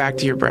then you go back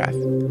to your breath.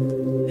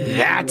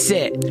 That's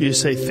it. You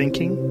say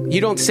thinking?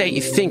 You don't say it,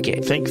 you think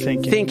it.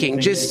 Thinking.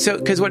 Just so,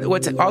 because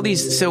what's all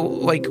these, so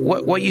like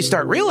what you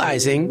start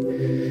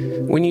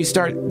realizing when you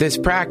start this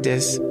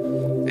practice,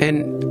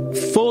 and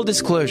full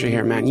disclosure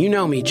here, man, you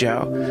know me,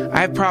 Joe. I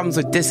have problems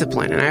with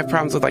discipline, and I have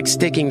problems with like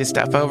sticking to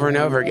stuff over and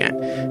over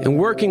again. And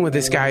working with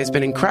this guy has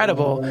been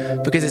incredible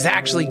because it's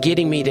actually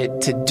getting me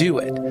to do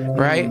it,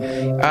 right?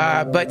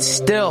 But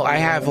still, I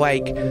have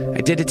like,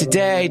 I did it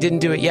today, didn't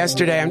do it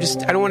yesterday. I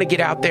don't want to get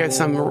out there with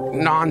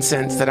some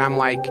nonsense that I'm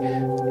like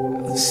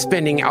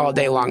spending all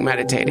day long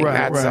meditating.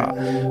 That's all.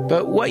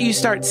 But what you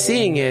start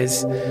seeing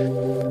is,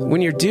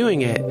 when you're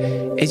doing it,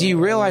 is you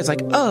realize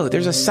like, oh,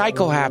 there's a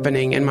cycle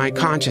happening in my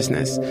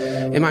consciousness,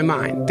 in my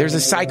mind. There's a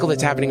cycle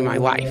that's happening in my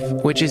life,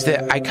 which is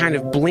that I kind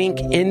of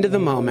blink into the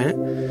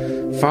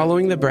moment,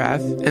 following the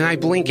breath, and I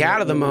blink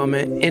out of the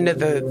moment into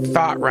the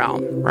thought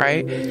realm,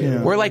 right?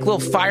 Yeah. We're like little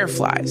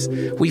fireflies.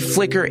 We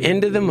flicker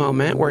into the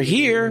moment. We're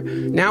here.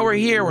 Now we're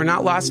here. We're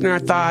not lost in our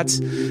thoughts.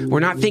 We're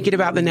not thinking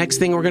about the next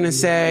thing we're going to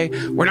say.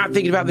 We're not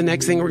thinking about the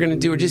next thing we're going to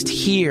do. We're just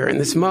here in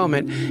this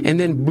moment. And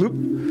then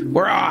bloop,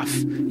 we're off,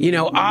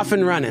 off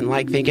and running,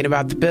 like thinking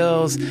about the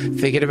bills,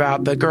 thinking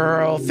about the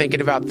girl,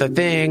 thinking about the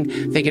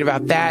thing, thinking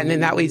about that. And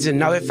then that leads to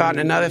another thought and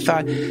another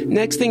thought.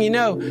 Next thing you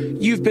know,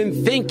 you've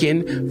been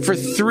thinking for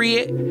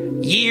 3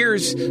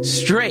 years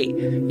straight.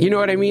 You know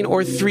what I mean?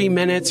 Or 3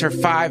 minutes or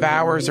 5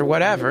 hours or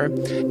whatever.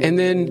 And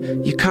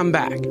then you come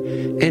back.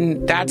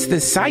 And that's the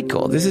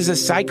cycle. This is a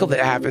cycle that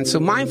happens. So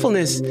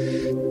mindfulness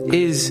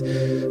is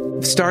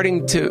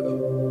starting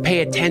to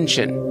pay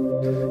attention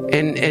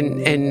and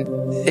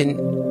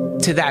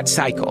to that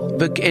cycle.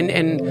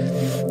 And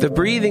the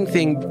breathing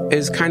thing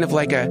is kind of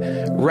like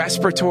a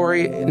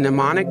respiratory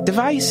mnemonic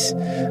device,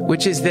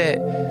 which is that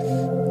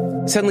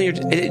suddenly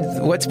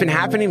what's been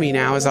happening to me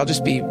now is I'll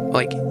just be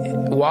like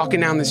walking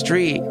down the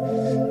street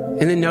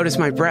and then notice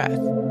my breath.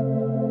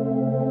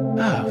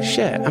 Oh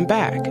shit, I'm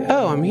back.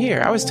 Oh, I'm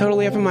here. I was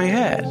totally up in my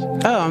head.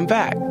 Oh, I'm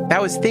back.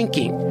 That was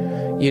thinking,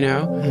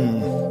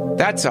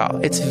 That's all.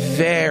 It's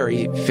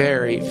very,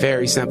 very,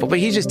 very simple. But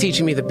he's just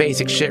teaching me the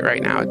basic shit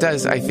right now. It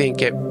does, I think,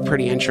 get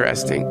pretty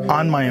interesting.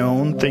 On my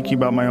own, thinking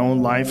about my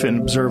own life and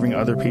observing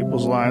other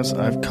people's lives,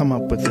 I've come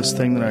up with this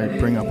thing that I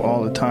bring up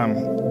all the time: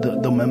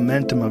 the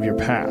momentum of your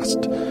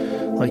past.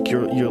 Like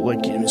you're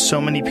like so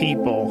many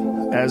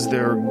people, as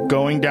they're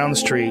going down the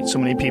street, so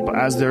many people,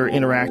 as they're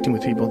interacting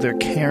with people, they're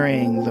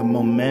carrying the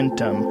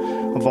momentum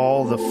of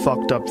all the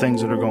fucked up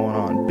things that are going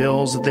on.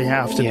 Bills that they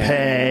have to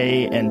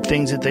pay, and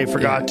things that they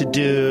forgot to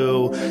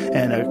do,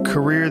 and a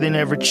career they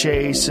never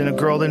chased, and a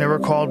girl they never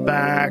called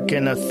back,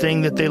 and a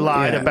thing that they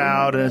lied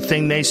about, and a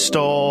thing they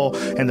stole,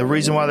 and the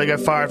reason why they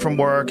got fired from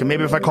work, and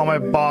maybe if I call my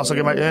boss, I'll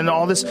get my... And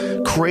all this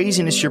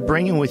craziness you're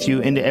bringing with you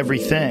into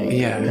everything.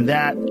 Yeah. And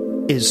that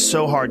is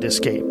so hard to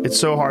escape. It's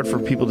so hard for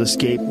people to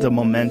escape the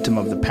momentum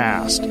of the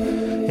past.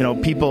 You know,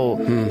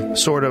 people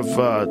sort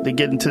of, they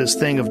get into this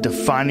thing of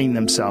defining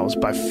themselves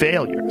by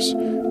failures,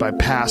 by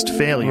past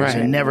failures,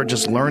 and never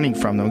just learning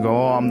from them. Go,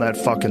 oh, I'm that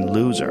fucking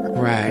loser.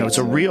 Right. You know, it's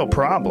a real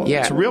problem. Yeah.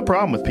 It's a real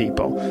problem with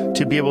people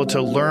to be able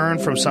to learn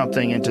from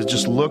something and to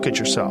just look at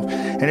yourself.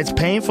 And it's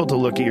painful to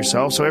look at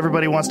yourself, so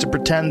everybody wants to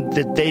pretend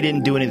that they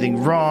didn't do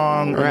anything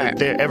wrong, or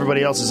that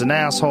everybody else is an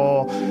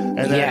asshole.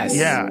 And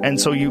then, and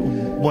so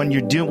when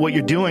you're doing what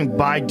you're doing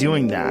by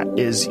doing that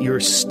is you're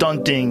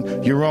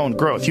stunting your own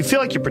growth. You feel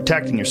like you're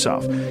protecting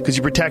yourself because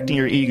you're protecting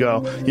your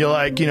ego. You're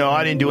like, you know,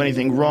 I didn't do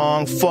anything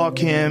wrong. Fuck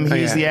him.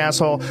 He's the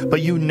asshole.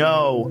 But you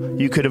know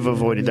you could have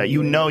avoided that.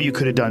 You know you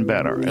could have done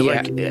better.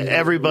 Like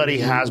everybody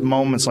has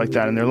moments like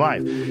that in their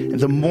life.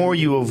 The more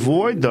you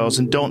avoid those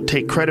and don't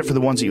take credit for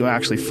the ones that you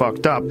actually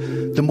fucked up,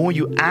 the more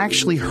you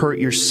actually hurt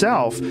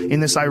yourself in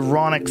this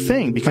ironic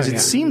thing because it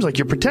seems like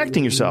you're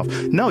protecting yourself.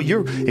 No,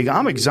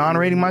 I'm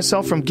exonerating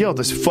myself from guilt.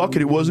 This fuck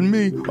it wasn't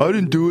me. I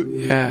didn't do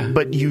it. Yeah.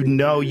 But you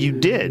know you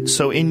did.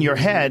 So in your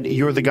head,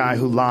 you're the guy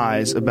who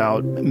lies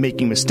about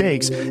making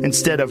mistakes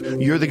instead of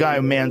you're the guy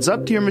who mans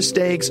up to your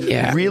mistakes,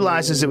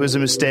 realizes it was a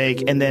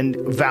mistake, and then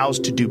vows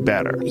to do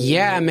better.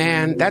 Yeah,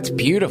 man. That's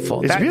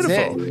beautiful. It's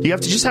beautiful. You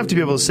have to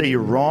be able to say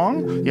you're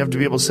wrong. You have to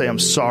be able to say I'm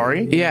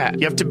sorry. Yeah.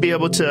 You have to be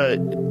able to,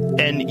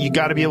 and you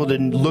got to be able to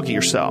look at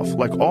yourself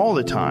like all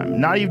the time,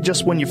 not even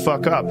just when you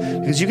fuck up,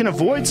 because you can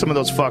avoid some of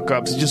those fuck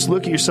ups. Just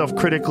look at yourself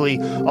critically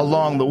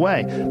along the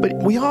way. But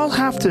we all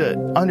have to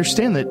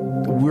understand that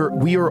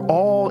we are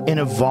all an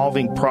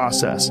evolving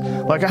process.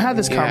 Like I had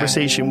this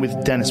conversation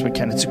with Dennis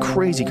McKenna. It's a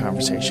crazy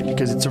conversation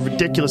because it's a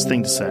ridiculous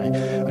thing to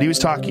say. But he was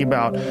talking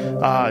about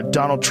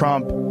Donald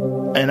Trump,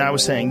 and I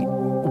was saying,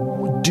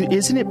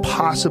 isn't it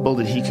possible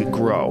that he could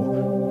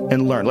grow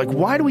and learn? Like,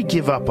 why do we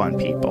give up on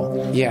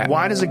people? Yeah.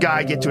 Why does a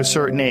guy get to a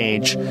certain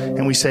age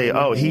and we say,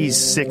 oh, he's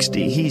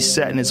 60, he's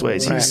set in his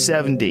ways, he's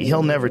 70,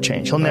 he'll never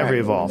change, he'll never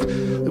evolve?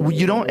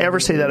 You don't ever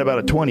say that about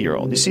a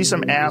 20-year-old. You see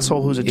some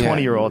asshole who's a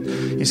 20-year-old,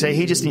 you say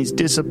he just needs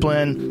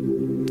discipline,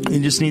 he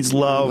just needs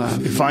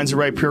love. He finds the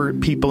right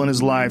people in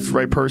his life, the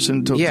right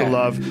person to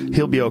love,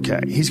 he'll be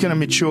okay. He's going to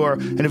mature,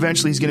 and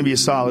eventually he's going to be a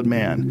solid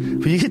man.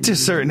 But you get to a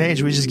certain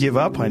age, we just give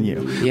up on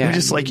you. Yeah. We're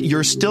just like,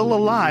 you're still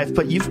alive,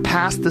 but you've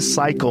passed the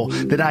cycle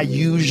that I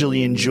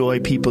usually enjoy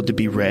people to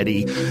be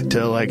ready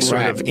to like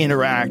sort of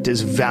interact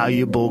as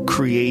valuable,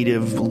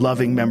 creative,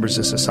 loving members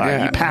of society.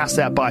 Yeah. You pass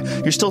that by.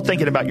 You're still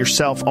thinking about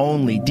yourself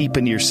only deep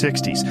into your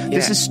 60s. Yeah.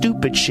 This is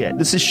stupid shit.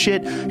 This is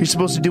shit you're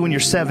supposed to do when you're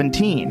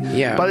 17.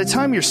 Yeah. By the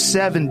time you're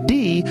 70,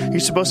 you're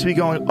supposed to be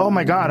going, oh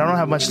my God, I don't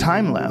have much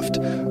time left.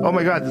 Oh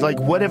my God, like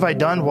what have I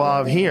done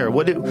while I'm here?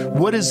 What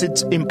is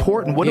it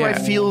important? What do I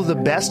feel the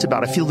best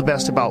about? I feel the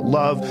best about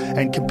love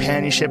and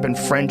companionship and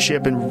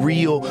friendship and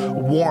real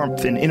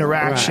warmth and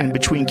interaction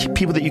between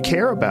people that you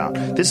care about.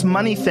 This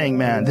money thing,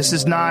 man, this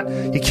is not,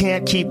 you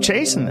can't keep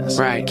chasing this.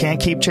 Right. Can't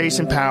keep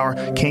chasing power,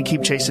 can't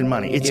keep chasing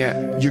money. It's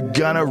you're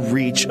gonna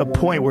reach a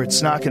point where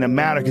it's not gonna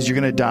matter because you're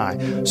gonna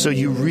die. So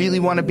you really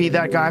want to be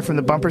that guy from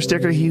the bumper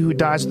sticker, he who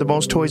dies with the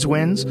most toys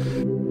wins?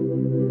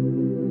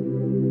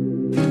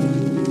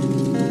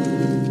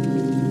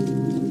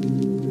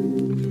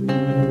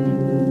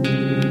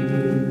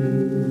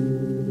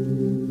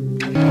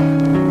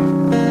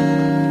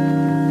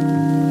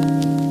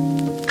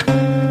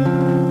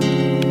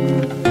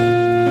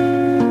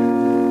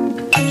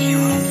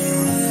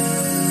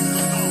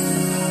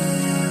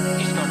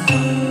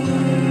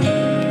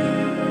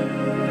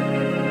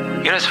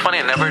 It's funny,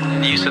 I never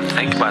used to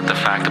think about the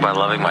fact about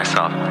loving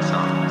myself.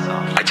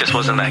 I just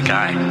wasn't that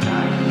guy.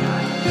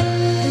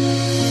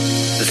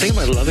 The thing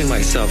about loving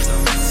myself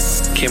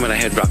came when I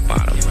hit rock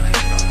bottom.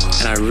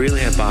 And I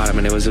really hit bottom,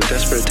 and it was a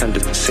desperate attempt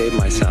to save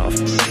myself.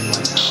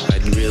 I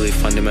really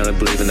fundamentally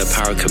believe in the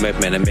power of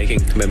commitment, and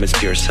making commitments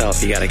to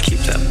yourself, you gotta keep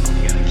them.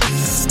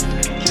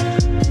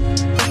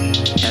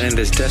 And in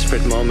this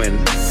desperate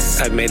moment,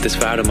 I've made this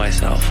vow to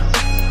myself.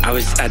 I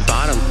was at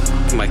bottom.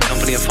 My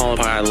company had fallen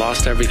apart. I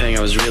lost everything.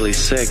 I was really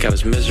sick. I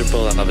was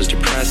miserable. I was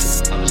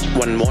depressed.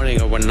 One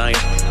morning or one night,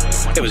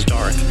 it was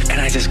dark.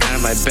 And I just got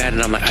in my bed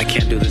and I'm like, I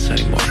can't do this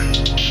anymore.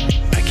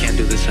 I can't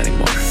do this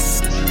anymore.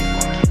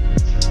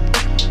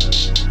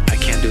 I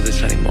can't do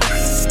this anymore.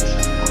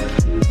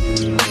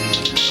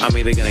 I'm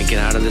either going to get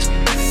out of this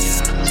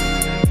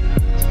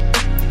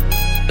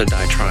to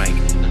die trying.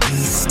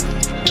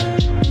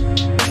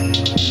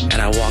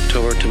 And I walked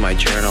over to my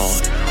journal,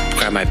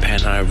 grabbed my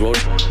pen, and I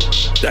wrote.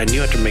 I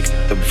knew I had to make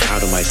a vow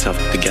to myself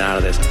to get out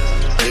of this.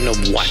 I didn't know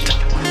what.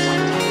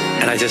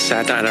 And I just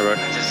sat down and I wrote,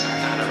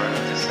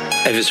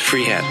 it was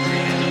freehand.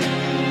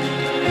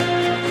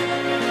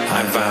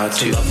 I vow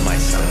to love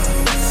myself.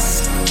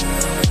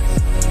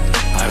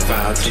 I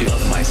vow to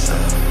love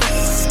myself.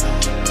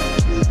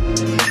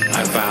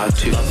 I vow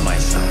to love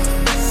myself.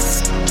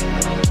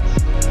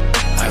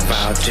 I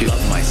vow to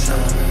love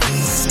myself.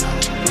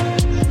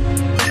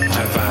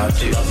 I vow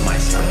to love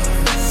myself.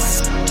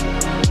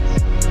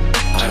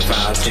 I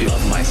vow to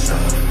love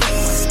myself.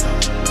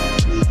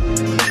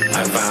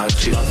 I vow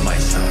to love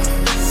myself.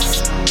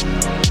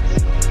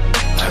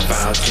 I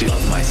vow to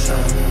love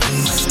myself.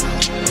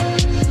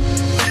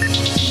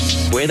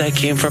 Where that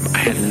came from, I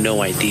had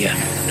no idea.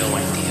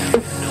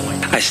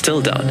 I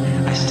still don't.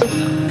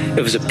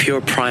 It was a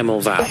pure primal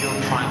vow.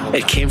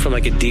 It came from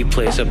like a deep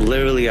place of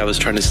literally I was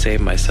trying to save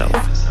myself.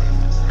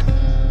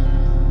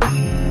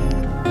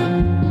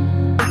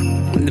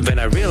 When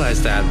I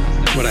realized that,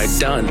 what I'd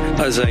done,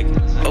 I was like,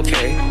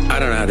 okay, I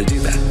don't know how to do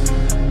that.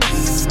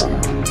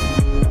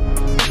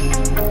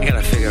 I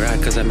gotta figure out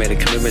because I made a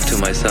commitment to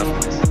myself.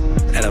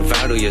 And a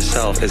vow to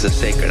yourself is a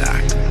sacred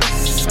act.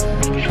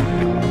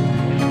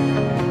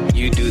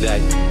 You do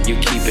that, you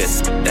keep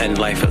it, and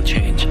life will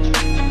change.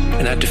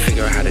 And I had to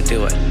figure out how to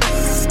do it.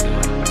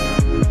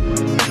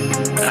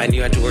 I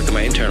knew I had to work on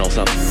my internal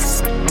self.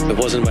 It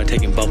wasn't about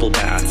taking bubble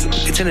baths.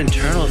 It's an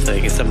internal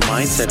thing. It's a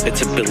mindset.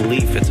 It's a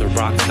belief. It's a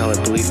rock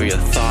solid belief where your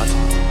thoughts,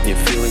 your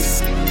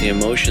feelings, your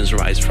emotions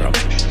rise from.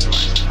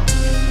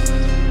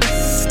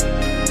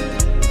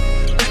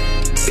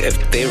 If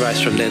they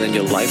rise from there, then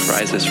your life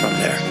rises from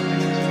there.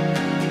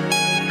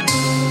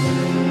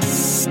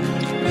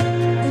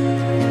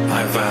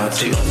 I vow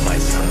to love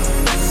myself.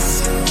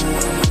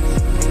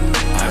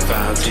 I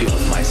vow to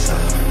love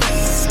myself.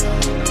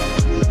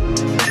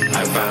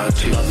 I vow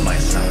to love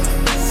myself.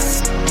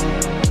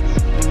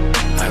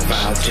 I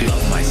vow to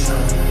love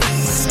myself.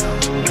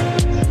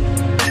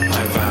 I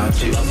vow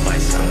to love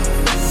myself.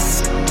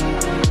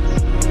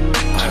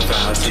 I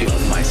vow to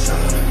love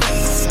myself.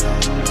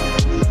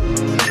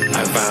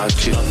 I vow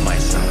to love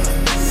myself.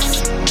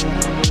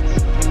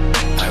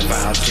 I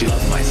vow to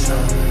love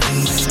myself.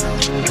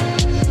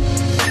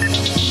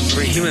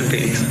 We're human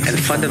beings, and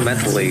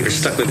fundamentally, we're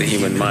stuck with the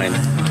human mind.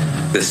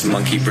 This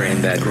monkey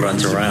brain that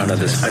runs around on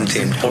this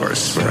untamed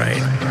horse,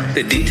 right?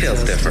 The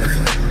details differ.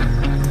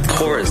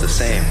 Core is the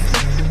same.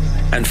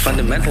 And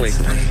fundamentally,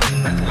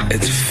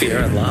 it's fear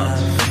and love.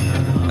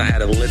 I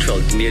had a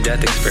literal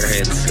near-death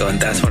experience, and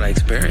that's what I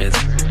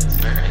experienced.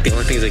 The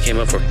only things that came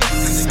up were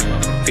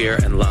fear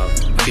and love,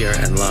 fear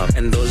and love.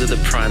 And those are the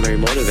primary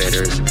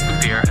motivators.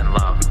 Fear and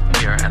love,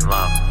 fear and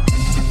love.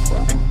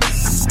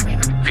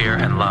 Fear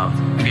and love,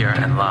 fear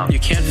and love. You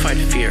can't fight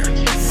fear.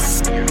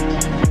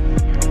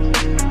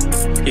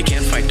 You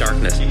can't fight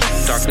darkness.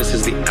 Darkness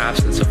is the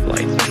absence of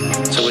light.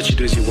 So what you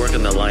do is you work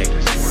on the light.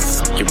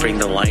 You bring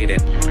the light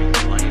in.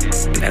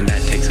 And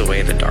that takes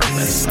away the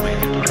darkness.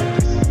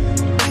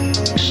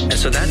 And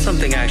so that's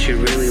something I actually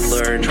really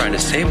learned trying to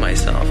save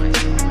myself.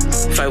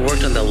 If I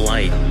worked on the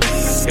light,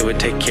 it would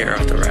take care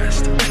of the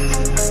rest.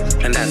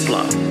 And that's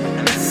love.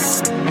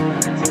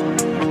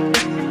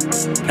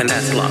 And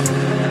that's love.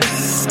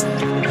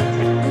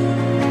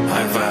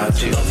 I vow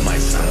to love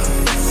myself.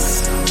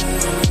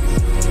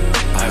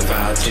 I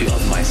vow to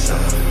love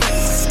myself.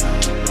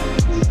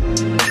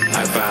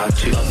 I vow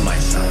to love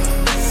myself.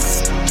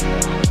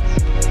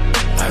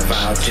 I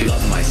vow to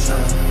love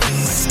myself.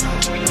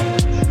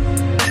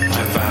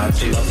 I vow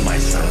to love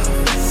myself.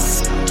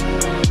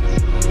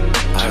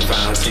 I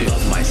vow to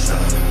love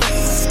myself.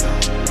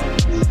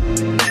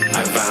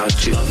 I vow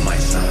to love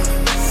myself.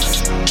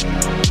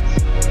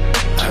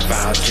 I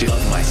vow to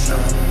love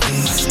myself.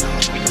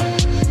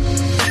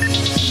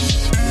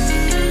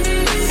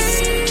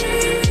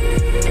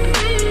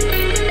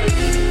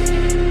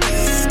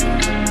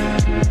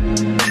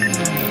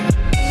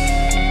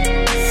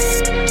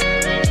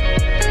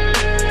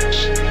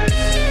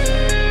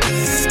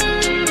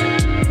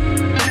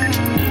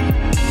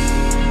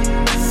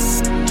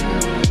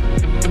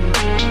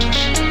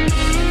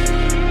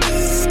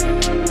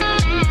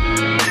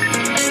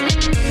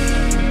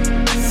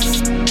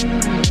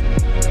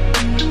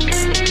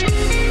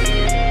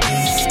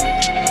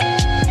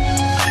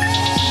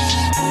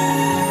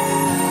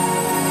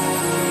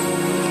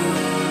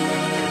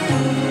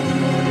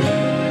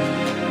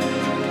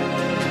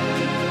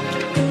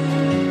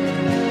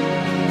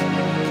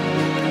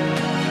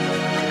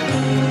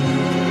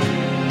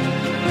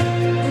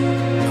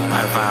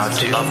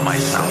 To love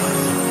myself.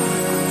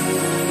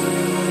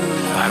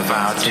 I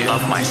vow to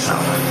love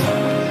myself.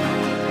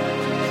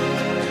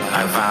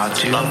 I vow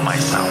to love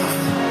myself.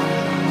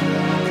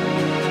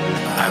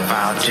 I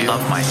vow to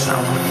love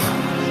myself.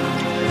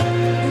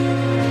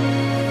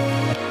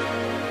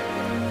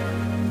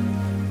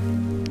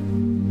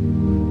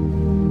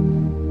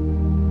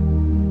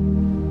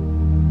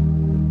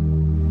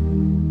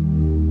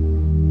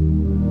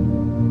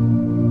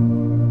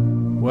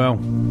 well,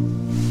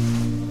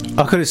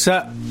 I could have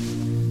sat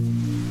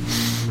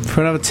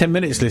for another 10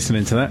 minutes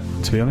listening to that,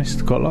 to be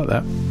honest. Quite like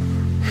that.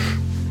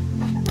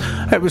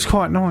 It was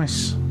quite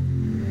nice.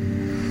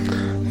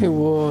 It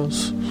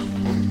was.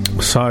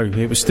 So,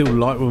 it was still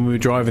light when we were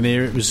driving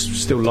here. It was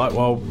still light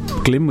while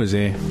Glyn was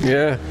here.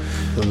 Yeah,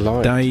 the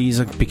light. Days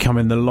are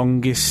becoming the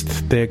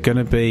longest they're going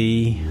to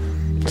be.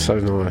 So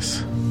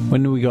nice.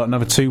 When have we got?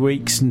 Another 2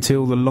 weeks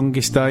until the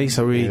longest day,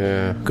 so we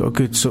got a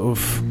good sort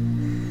of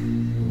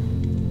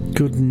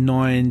good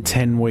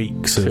 9-10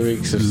 weeks 2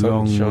 weeks of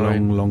long,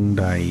 sunshine. long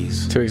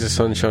days. 2 weeks of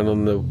sunshine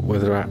on the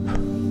weather app.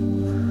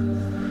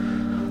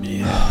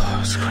 Yeah.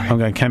 That's great. I'm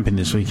going camping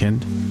this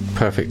weekend.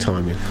 Perfect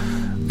timing.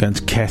 Going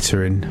to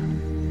Kettering.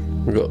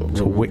 We've got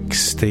to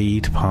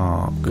Wicksteed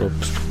Park.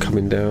 Rob's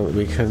coming down at the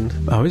weekend.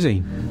 Oh, is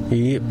he?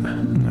 Yep.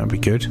 That'll be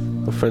good.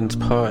 A friend's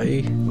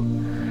party.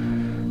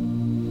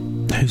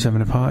 Who's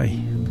having a party?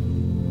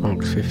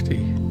 Mark's 50.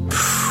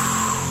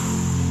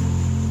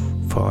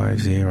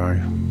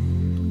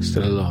 5-0.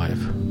 Still alive.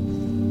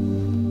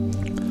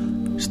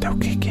 Still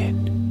kicking.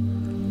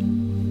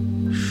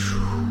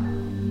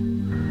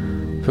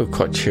 Feel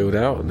quite chilled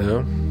out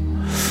now.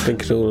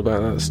 Thinking all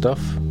about that stuff.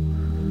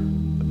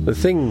 The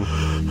thing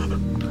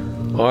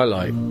I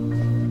like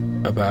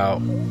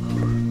about,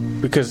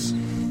 because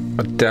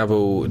I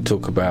dabble and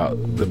talk about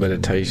the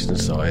meditation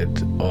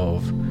side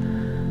of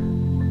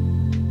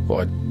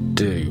what I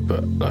do,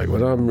 but like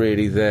when I'm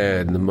really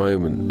there in the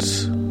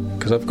moments,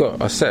 because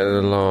I set an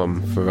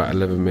alarm for about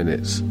 11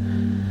 minutes,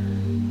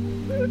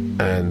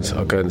 and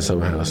I'll go into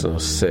some house and I'll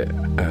sit,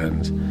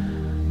 and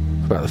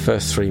about the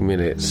first 3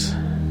 minutes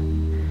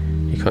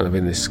you're kind of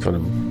in this kind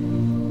of,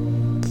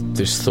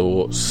 there's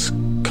thoughts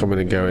coming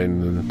and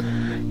going, and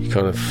you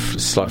kind of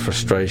slight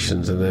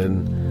frustrations, and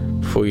then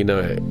before you know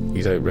it,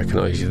 you don't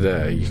recognise you're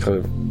there. You're kind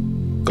of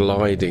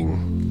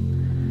gliding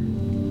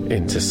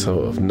into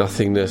sort of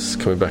nothingness,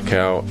 coming back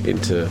out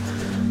into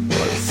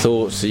like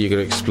thoughts that you're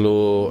going to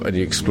explore, and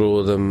you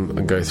explore them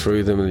and go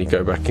through them, and you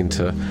go back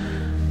into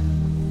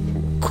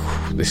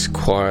this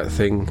quiet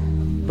thing.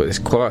 But this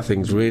quiet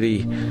thing's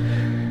really,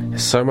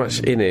 there's so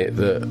much in it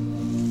that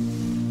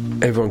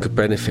everyone could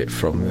benefit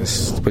from.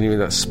 This, when you're in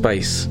that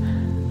space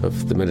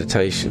of the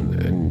meditation,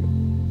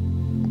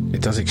 and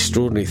it does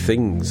extraordinary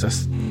things.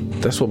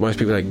 That's what most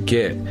people don't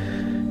get,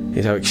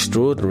 is how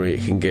extraordinary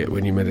it can get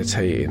when you're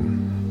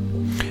meditating.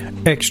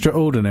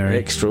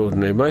 Extraordinary.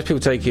 Most people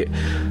take it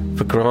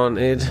for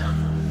granted,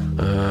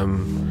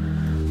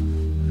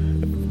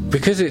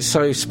 because it's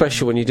so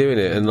special when you're doing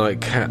it, and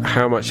like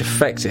how much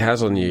effect it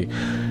has on you.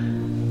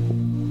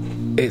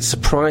 It's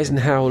surprising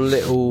how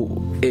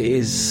little it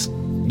is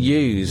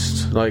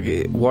used.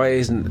 Like, why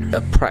isn't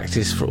a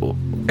practice for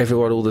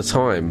everyone all the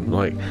time?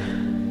 Like,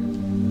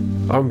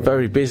 I'm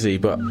very busy,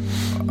 but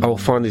I'll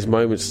find these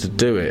moments to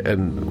do it,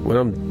 and when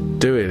I'm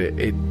doing it,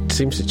 it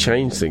seems to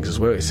change things as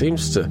well. It's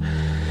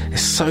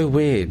so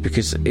weird,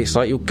 because it's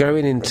like you're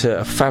going into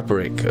a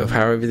fabric of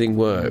how everything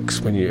works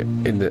when you're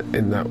in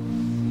that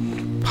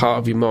part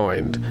of your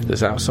mind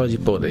that's outside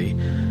your body.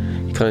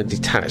 You're kind of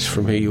detached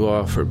from who you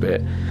are for a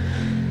bit,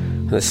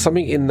 and there's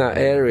something in that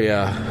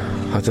area,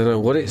 I don't know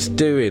what it's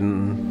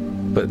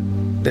doing, but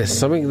there's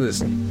something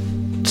that's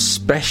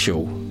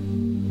special,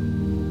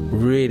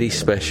 really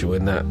special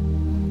in that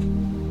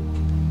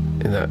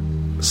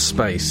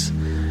space,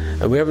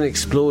 and we haven't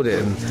explored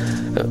it,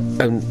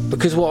 and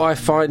because what I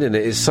find in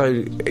it is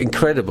so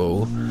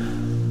incredible,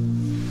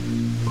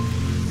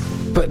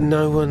 but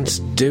no one's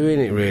doing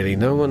it really.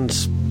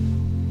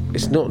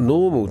 It's not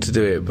normal to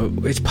do it, but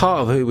it's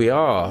part of who we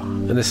are,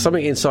 and there's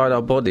something inside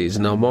our bodies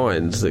and our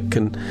minds that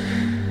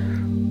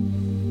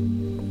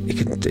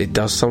it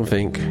does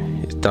something,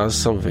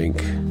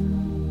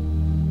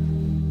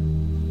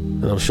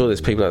 and I'm sure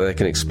there's people out there that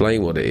can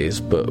explain what it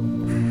is, but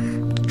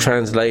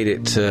translate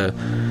it to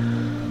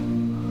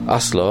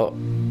us lot,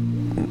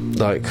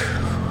 like,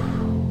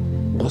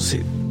 what's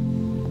it?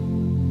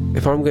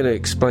 If I'm going to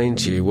explain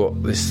to you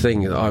what this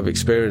thing that I've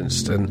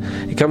experienced, and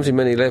it comes in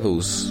many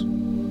levels,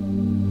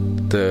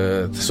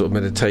 the sort of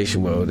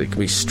meditation world, it can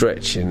be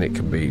stretching, it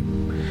can be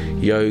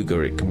yoga,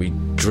 it can be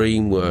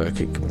dream work,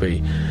 it can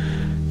be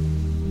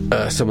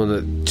someone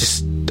that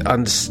just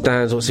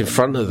understands what's in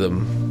front of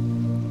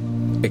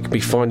them, it can be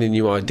finding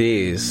new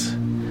ideas.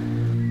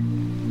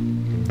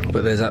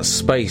 But there's that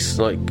space,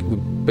 like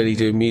with Billy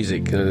doing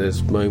music, you know,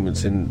 there's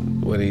moments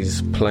when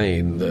he's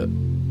playing that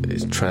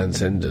is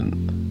transcendent.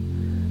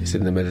 It's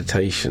in the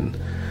meditation,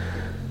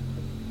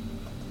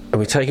 and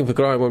we take them for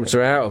granted when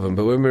we're out of them,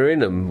 but when we're in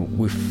them,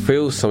 we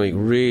feel something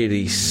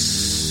really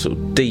sort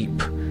of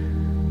deep,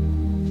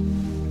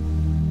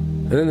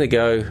 and then they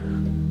go,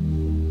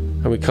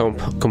 and we can't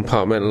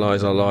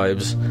compartmentalise our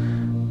lives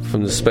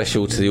from the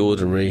special to the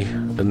ordinary,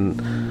 and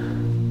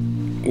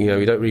you know,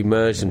 we don't really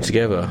merge them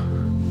together.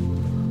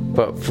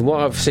 But from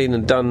what I've seen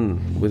and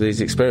done with these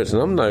experiences,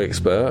 and I'm no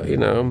expert, you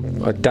know,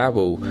 I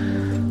dabble,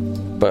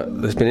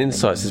 but there's been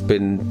insights, there's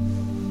been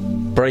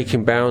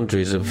breaking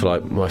boundaries of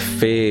like my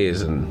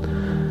fears and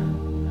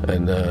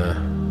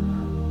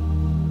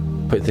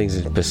putting things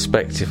into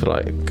perspective,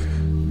 like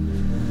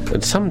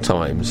And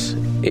sometimes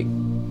it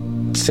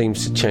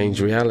seems to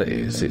change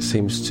realities. It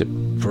seems to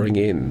bring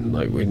in,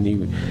 like when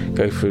you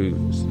go through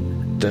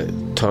the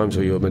times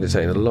where you're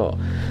meditating a lot,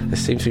 there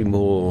seems to be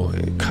more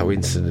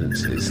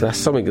coincidences. That's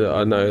something that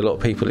I know a lot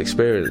of people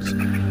experience.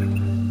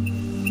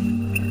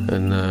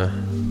 And I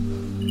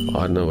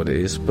don't know what it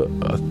is, but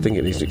I think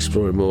it needs to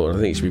explore more, and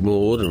I think it should be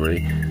more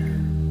ordinary.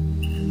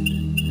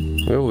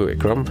 We're all a bit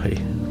grumpy,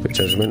 a bit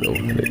judgmental,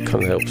 and it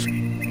kind of helps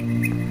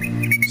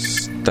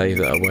stave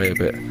that away a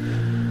bit.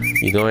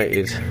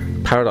 United,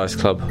 Paradise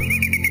Club.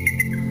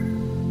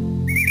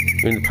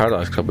 You're in the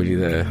Paradise Club with you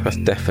there. That's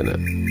definite.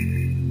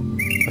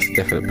 That's a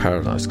definite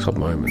Paradise Club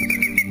moment.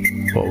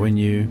 What, when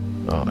you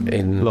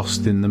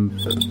lost in them?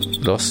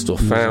 Lost or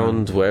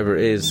found, wherever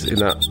it is, in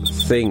that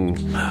thing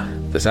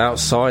that's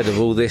outside of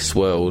all this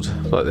world.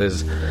 Like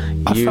there's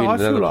you in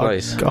another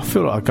place. I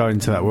feel like I go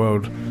into that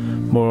world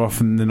more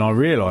often than I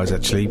realise,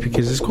 actually,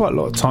 because there's quite a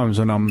lot of times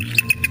when I'm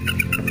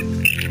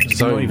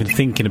not even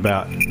thinking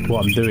about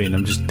what I'm doing.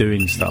 I'm just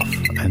doing stuff,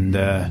 and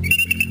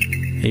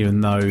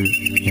even though,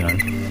 you know,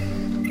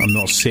 I'm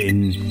not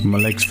sitting with my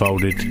legs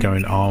folded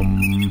going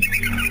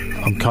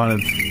I'm kind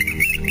of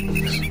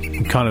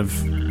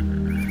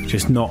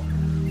just not,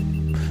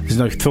 there's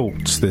no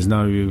thoughts,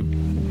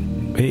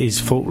 it is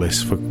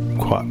thoughtless for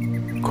quite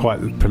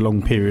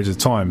prolonged periods of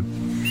time.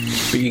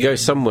 But you go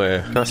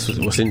somewhere, that's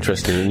what's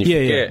interesting, and you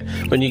forget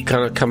when you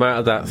kind of come out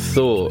of that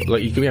thought.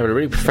 Like you could be having a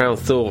really profound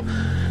thought,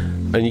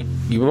 and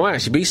you might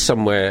actually be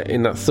somewhere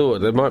in that thought.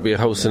 There might be a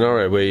whole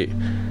scenario where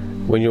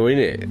when you're in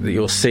it, that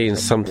you're seeing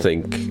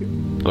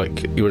something,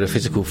 like you're in a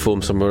physical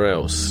form somewhere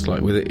else,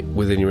 like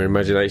within your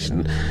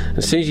imagination. And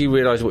as soon as you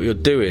realise what you're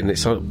doing, it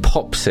sort of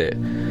pops it.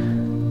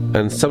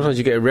 And sometimes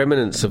you get a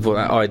remnants of what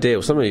that idea,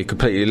 or sometimes you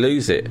completely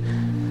lose it.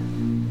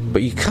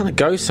 But you kind of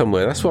go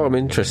somewhere. That's what I'm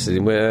interested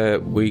in, where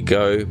we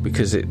go,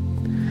 because you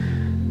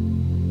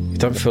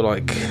don't feel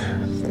like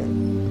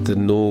the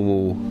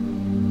normal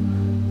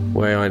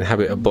way I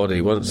inhabit a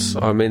body. Once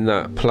I'm in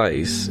that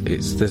place,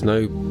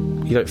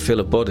 you don't feel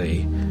a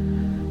body.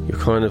 You're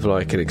kind of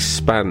like an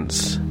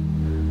expanse.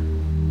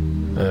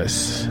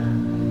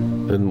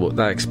 And what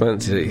that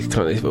expanse is,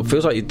 it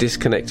feels like you're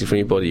disconnected from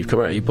your body. You've come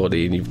out of your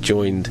body and you've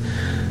joined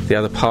the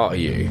other part of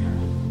you.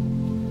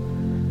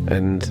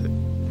 And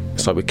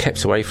it's like we're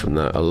kept away from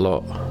that a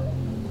lot.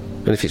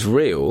 And if it's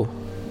real,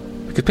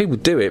 because people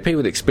do it,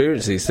 people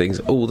experience these things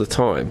all the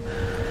time,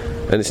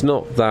 and it's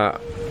not that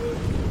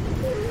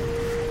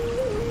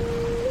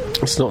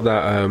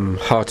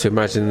hard to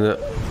imagine that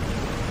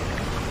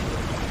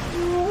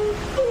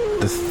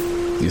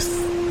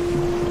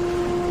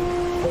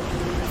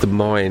the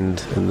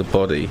mind and the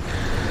body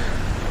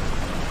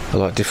are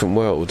like different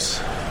worlds.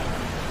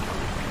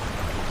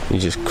 You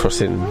just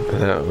cross in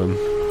and out of them.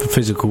 The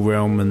physical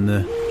realm and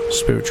the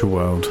spiritual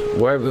world.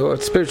 Well,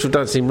 spiritual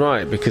doesn't seem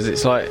right, because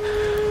it's like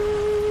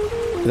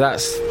the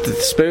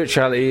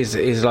spirituality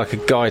is like a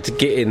guide to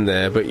get in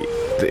there, but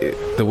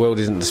the world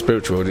isn't the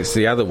spiritual world, it's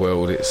the other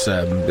world, it's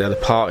the other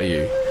part of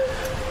you.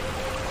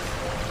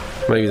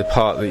 Maybe the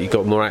part that you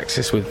got more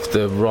access with,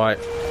 the right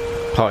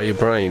part of your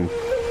brain,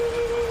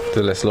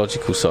 the less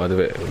logical side of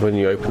it. When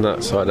you open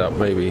that side up,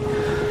 maybe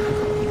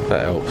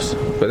that helps.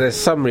 But there's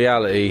some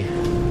reality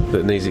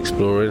that needs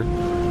exploring,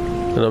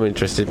 and I'm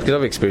interested because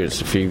I've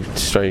experienced a few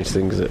strange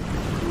things that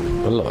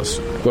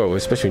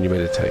especially when you're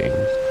meditating,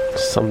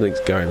 something's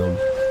going on.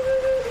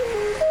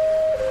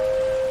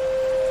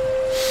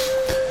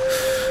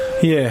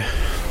 Yeah,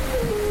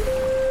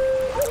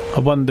 I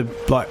wonder,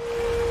 like,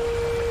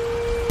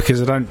 because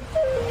I don't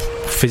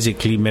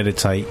physically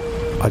meditate,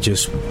 I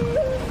just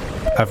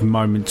have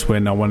moments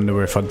when I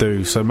wonder if I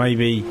do. So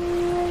maybe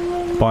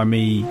by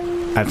me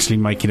actually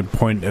making a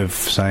point of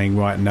saying,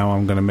 right, now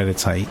I'm going to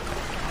meditate,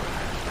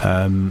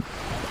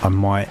 I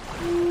might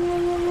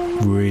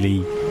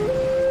really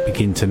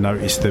begin to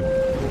notice the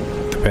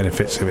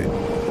benefits of it.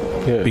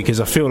 Yeah.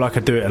 Because I feel like I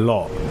do it a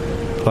lot.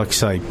 Like I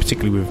say,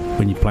 particularly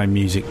when you're playing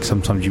music,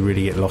 sometimes you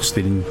really get lost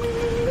in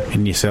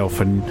yourself,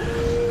 and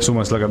it's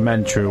almost like a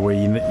mantra where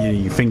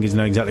your fingers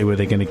know exactly where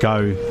they're going to go.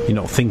 You're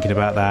not thinking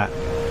about that,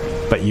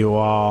 but you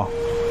are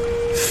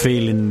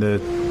feeling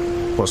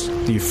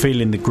you're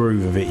feeling the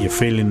groove of it. You're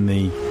feeling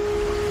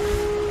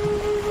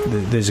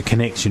there's a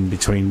connection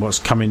between what's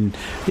coming.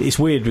 It's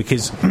weird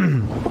because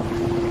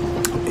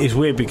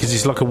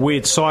it's like a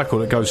weird cycle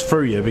that goes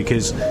through you,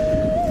 because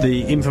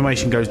the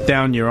information goes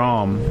down your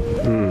arm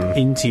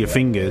into your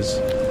fingers,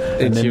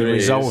 and then the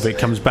result of it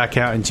comes back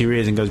out into your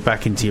ears and goes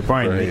back into your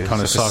brain. Right, and it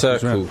kind of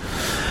cycles around.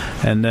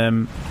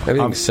 And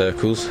everything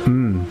circles.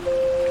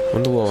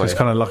 Wonder why. So it's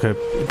kind of like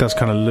it does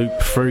kind of loop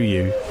through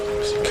you.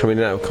 It's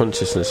coming out of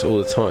consciousness all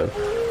the time.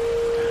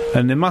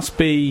 And there must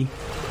be,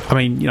 I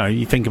mean, you know,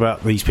 you think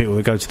about these people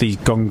that go to these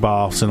gong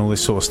baths and all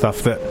this sort of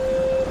stuff, that,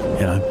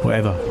 you know,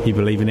 whatever, you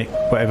believe in it,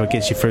 whatever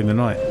gets you through the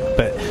night.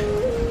 But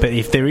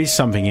if there is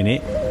something in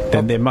it,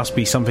 then there must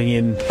be something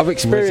in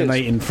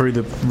resonating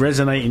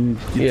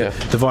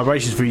the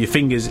vibrations through your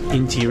fingers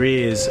into your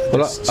ears.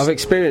 Well, I've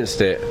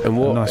experienced it, and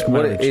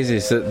what it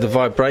is that the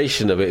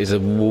vibration of it is a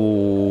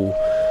wall,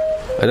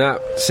 and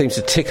that seems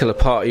to tickle a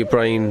part of your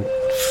brain,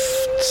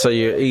 so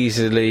you're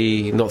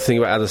easily not thinking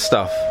about other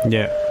stuff.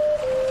 Yeah.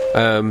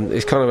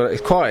 It's kind of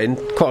it's quite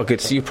a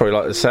good. You probably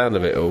like the sound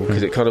of it all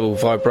because it kind of all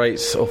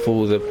vibrates off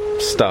all the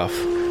stuff,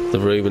 the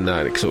room and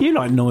that. You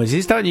like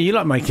noises, don't you? You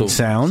like making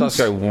sounds. Starts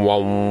going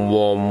wom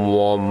wom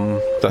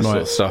wom, that sort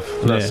of stuff.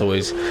 That's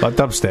always like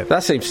dubstep.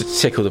 That seems to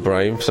tickle the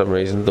brain for some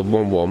reason. The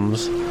wom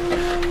woms.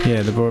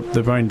 Yeah,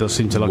 the brain does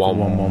seem to like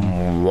wom, a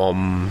wom wom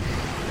wom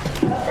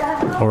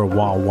or a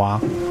wah wah.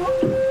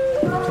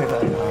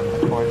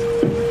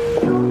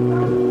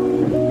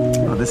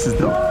 Oh, this is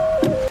dope.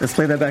 Let's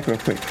play that back real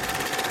quick.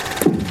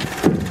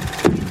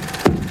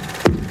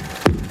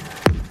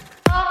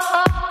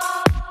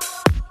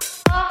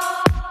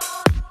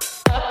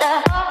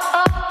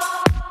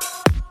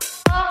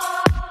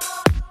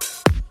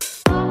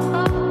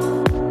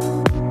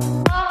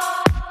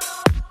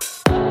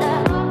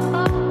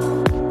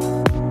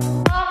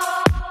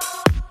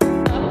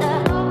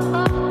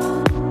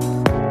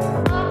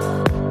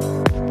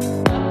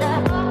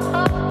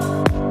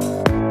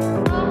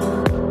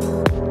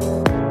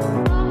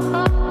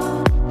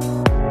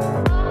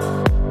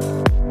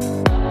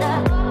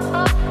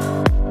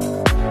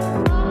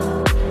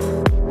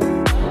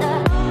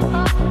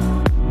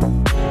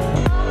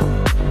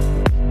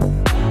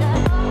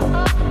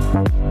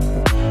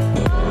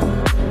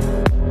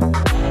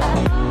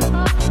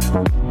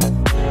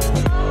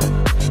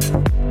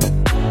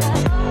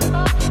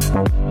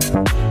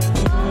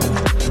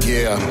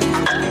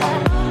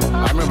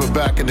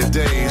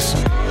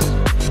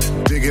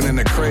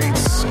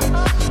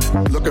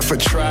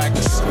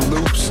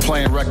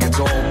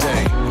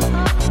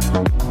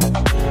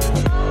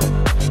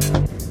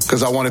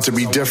 I want it to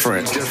be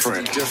different.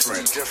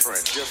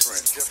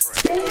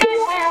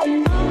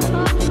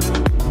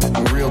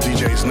 Real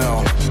DJs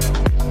know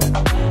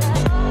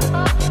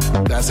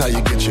that's how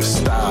you get your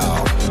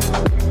style.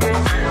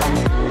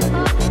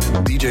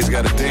 DJs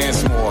gotta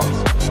dance more,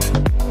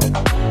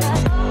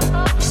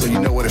 so you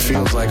know what it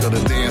feels like on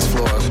the dance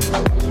floor.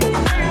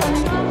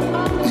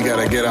 You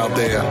gotta get out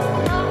there,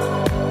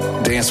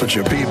 dance with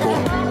your people.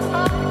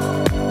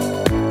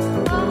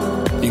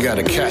 You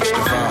gotta catch the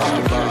vibe.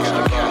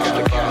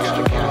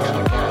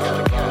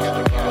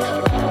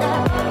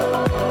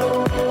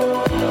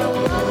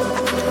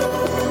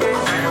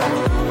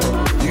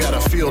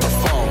 Feel the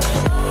funk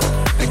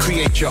and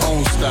create your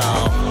own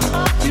style.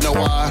 You know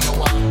why?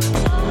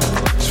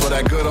 It's for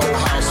that good old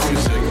house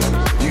music.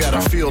 You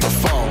gotta feel the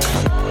funk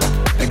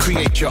and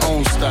create your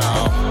own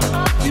style.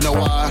 You know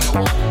why?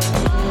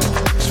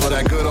 It's for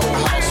that good old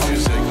house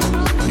music.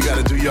 You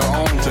gotta do your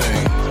own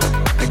thing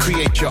and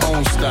create your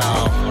own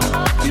style.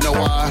 You know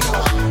why?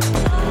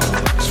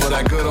 It's for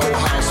that good old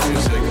house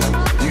music.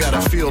 You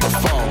gotta feel the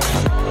funk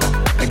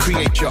and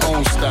create your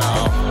own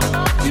style.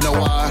 You know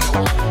why?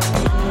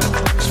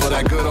 For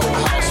that good old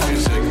house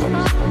music.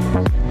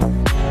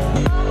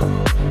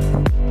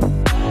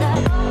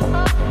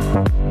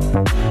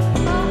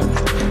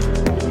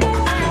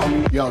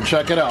 Yo,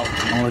 check it out.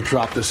 I want to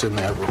drop this in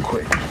there real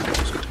quick.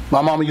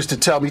 My mama used to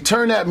tell me,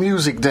 turn that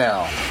music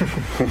down.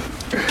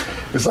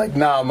 It's like,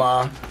 nah,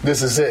 Ma,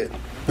 this is it.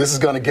 This is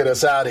going to get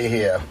us out of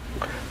here.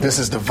 This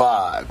is the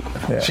vibe.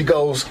 Yeah. She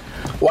goes,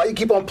 why you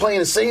keep on playing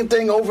the same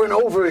thing over and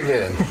over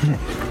again?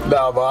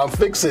 Nah, Ma, I'm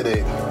fixing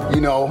it. You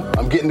know,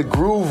 I'm getting the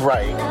groove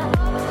right.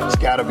 It's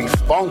gotta be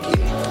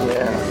funky.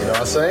 Yeah. You know what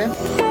I'm saying?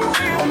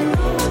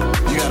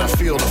 You gotta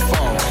feel the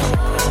funk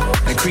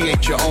and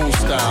create your own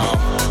style.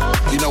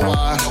 You know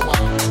why?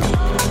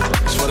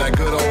 It's for that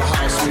good old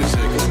house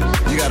music.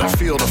 You gotta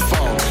feel the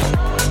funk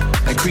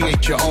and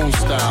create your own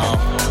style.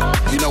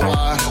 You know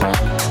why?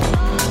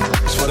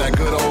 It's for that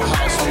good old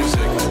house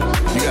music.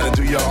 You gotta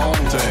do your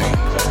own thing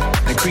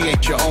and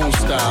create your own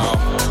style.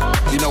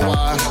 You know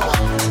why?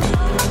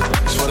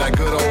 It's for that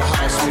good old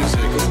house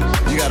music.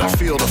 You gotta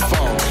feel the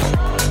funk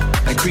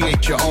and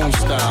create your own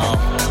style.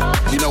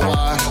 You know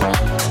why?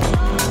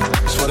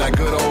 It's for that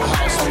good old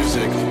house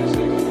music.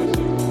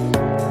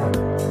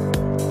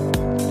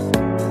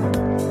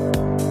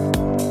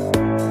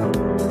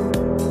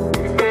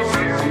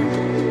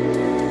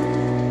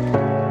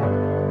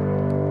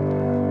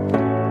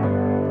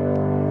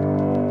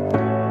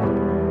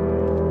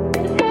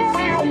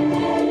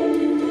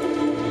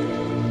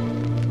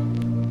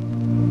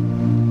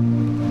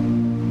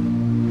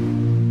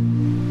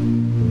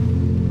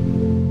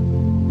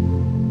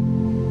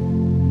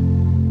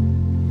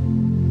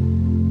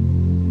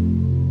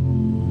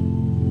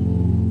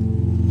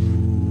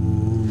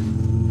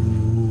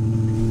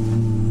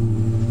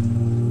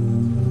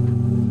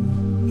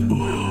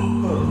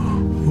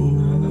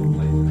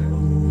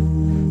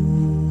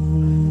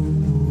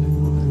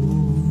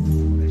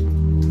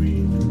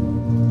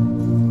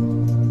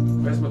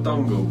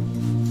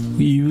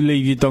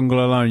 Your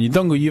dongle alone. Your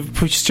dongle, you've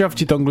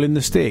shoved your dongle in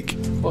the stick.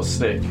 What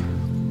stick?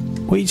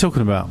 What are you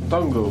talking about?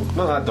 Dongle.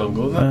 Not that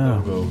dongle, that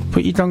dongle.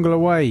 Put your dongle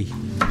away.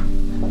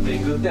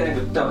 Dingle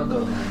dangle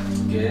dongle.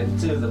 Get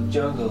into the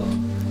jungle.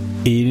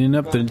 Eating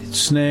up the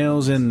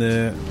snails and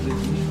the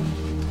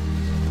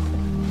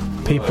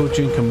people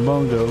drinking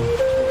bongo.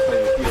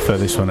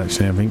 prefer this one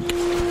actually, I think.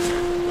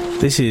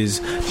 This is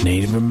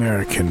Native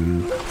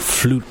American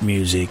flute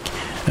music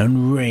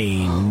and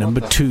rain.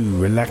 Number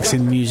 2,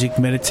 relaxing music,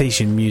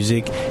 meditation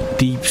music,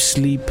 deep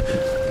sleep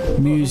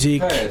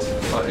music,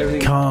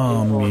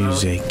 calm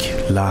music,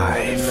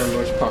 live.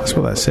 That's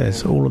what that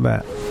says, all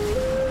about.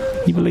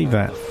 You believe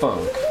that?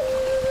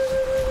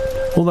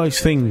 All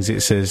those things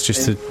it says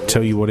just to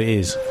tell you what it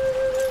is.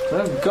 I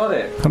haven't got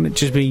it. Can't it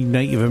just be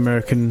Native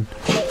American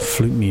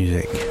flute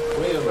music?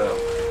 What are you about?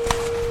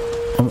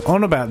 I'm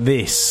on about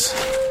this.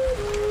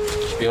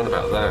 You should be on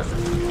about that.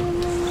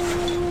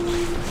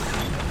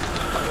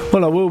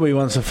 Well, I will be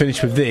once I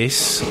finish with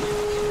this.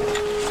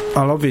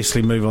 I'll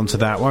obviously move on to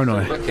that, won't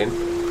I?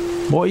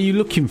 What are you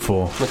looking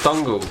for? My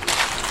dongle.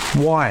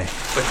 Why?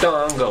 My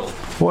dongle.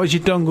 What has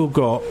your dongle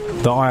got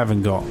that I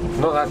haven't got?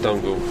 Not that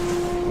dongle.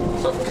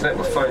 So I can connect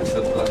my phone to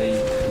the bloody...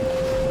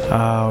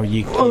 Oh,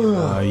 you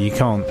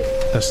can't.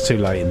 That's too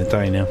late in the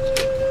day now.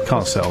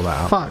 Can't settle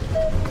that up. Fuck.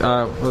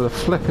 Well, the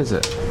flip is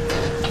it?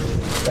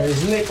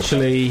 There's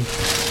literally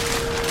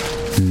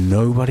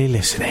nobody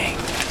listening.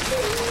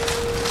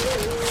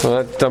 Well,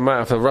 that doesn't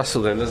matter for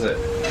Russell then, does it?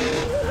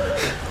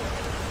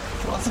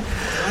 What's a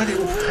bloody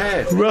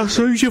head?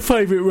 Russell, who's your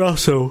favourite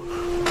Russell?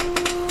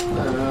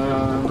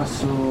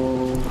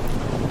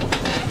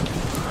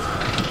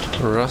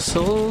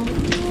 Russell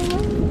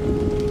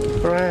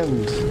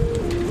Brand.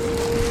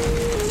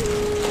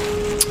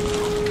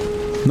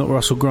 Not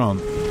Russell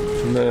Grant?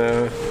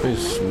 No,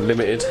 he's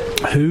limited.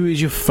 Who is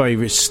your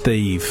favourite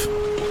Steve?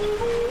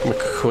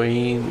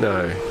 McQueen?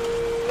 No.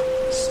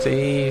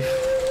 Steve?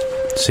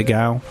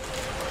 Seagal?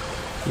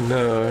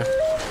 No.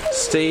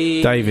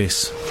 Steve?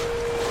 Davis?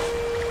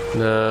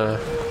 No.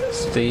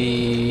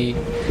 Steve?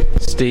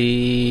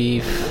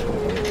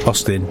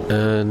 Austin?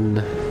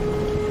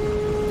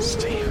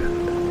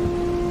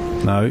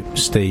 Stephen? No,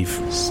 Steve.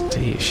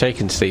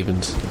 Shakin'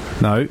 Stevens?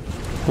 No.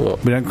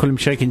 What? We don't call him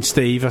Shakin'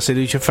 Steve. I said,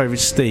 who's your favourite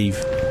Steve?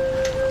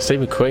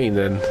 Steve McQueen,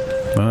 then.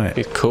 Right.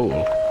 He's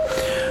cool.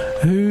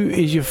 Who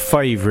is your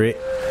favourite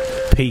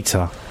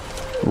Peter?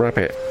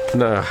 Rabbit.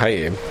 No, I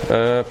hate him.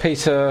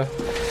 Peter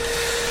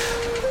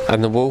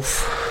and the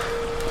Wolf.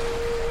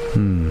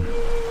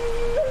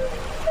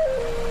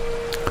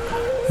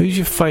 Who's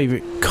your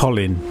favourite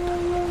Colin?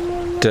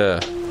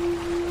 They're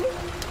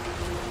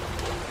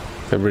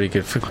really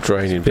good for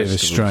draining Bit vegetables. of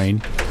a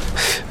strain.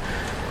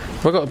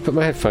 Have I got to put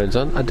my headphones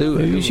on? I do.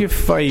 Who's your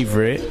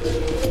favourite?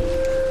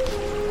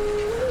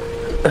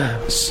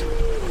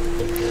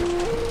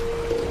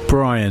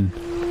 Brian.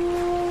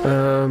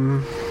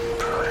 Brian.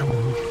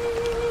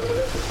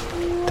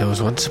 There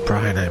was once a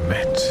Brian I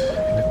met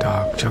in a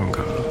dark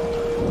jungle.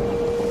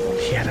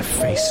 He had a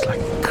face like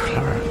a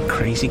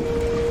crazy,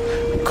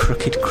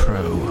 crooked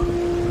crow.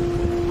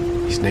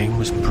 His name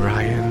was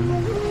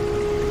Brian.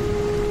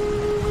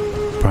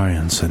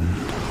 Brianson.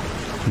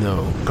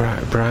 No,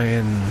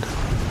 Brian.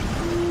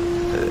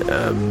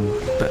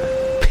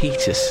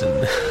 Peterson.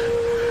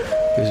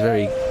 He was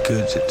very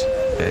good at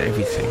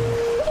everything.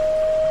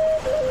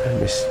 I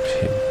missed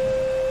him.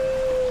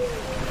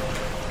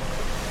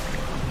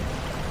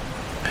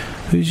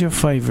 Who's your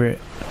favourite?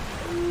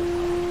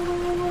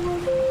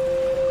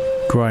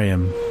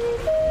 Graham.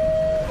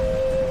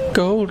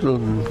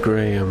 Golden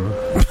Graham.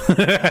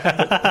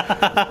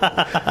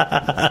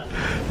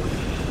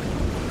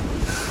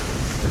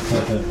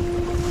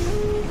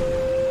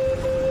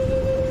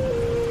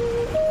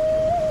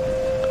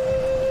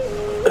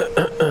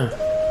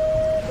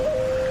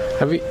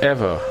 Have you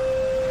ever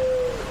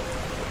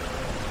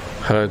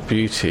heard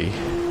Beauty?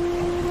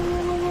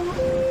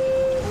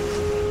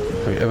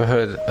 Have you ever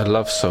heard a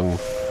love song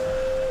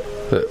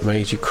that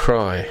made you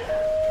cry?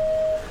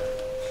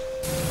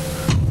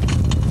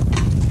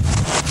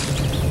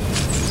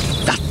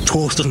 That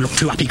toast doesn't look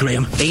too happy,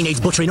 Graham. He needs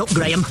buttering up,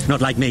 Graham.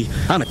 Not like me.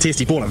 I'm a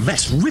tasty ball of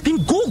vest,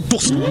 ripping gold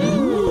dust.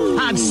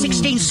 And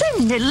 16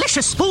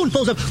 delicious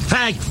spoonfuls of...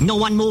 Hey, no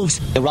one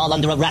moves. You're all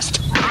under arrest.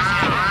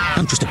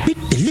 I'm just a big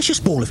delicious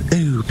ball of...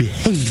 Oh,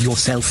 behave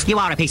yourself. You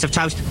are a piece of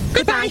toast.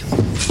 Goodbye.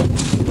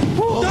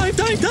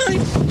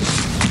 Dive.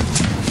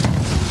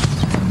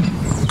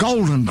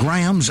 Golden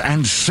Grahams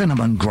and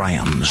Cinnamon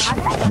Grahams.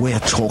 We're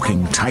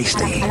talking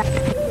tasty.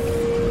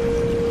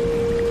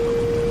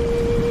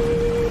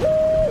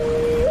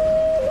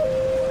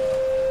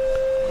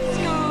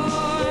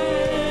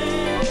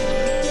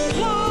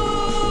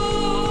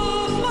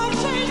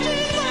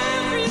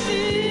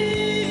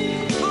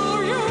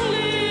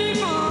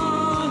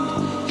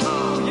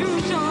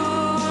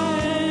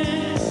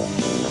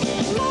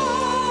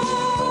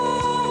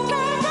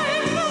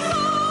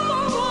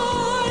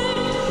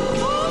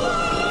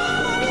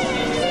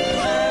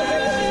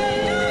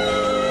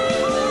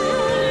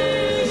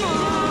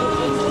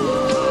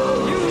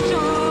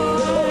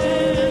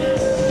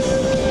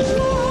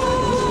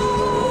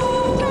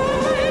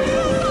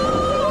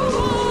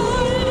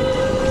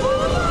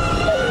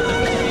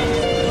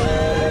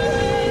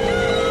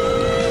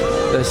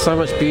 There's so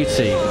much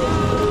beauty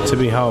to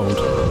behold.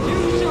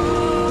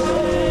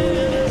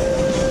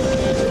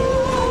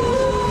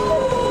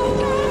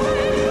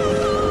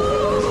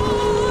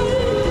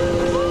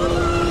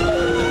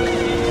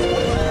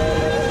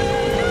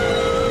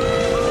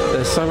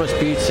 so much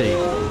beauty.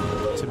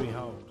 To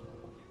behold.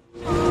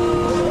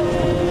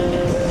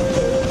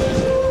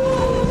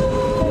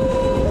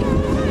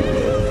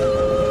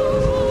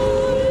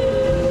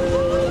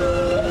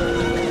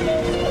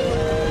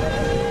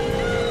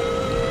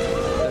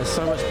 There's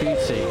so much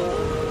beauty.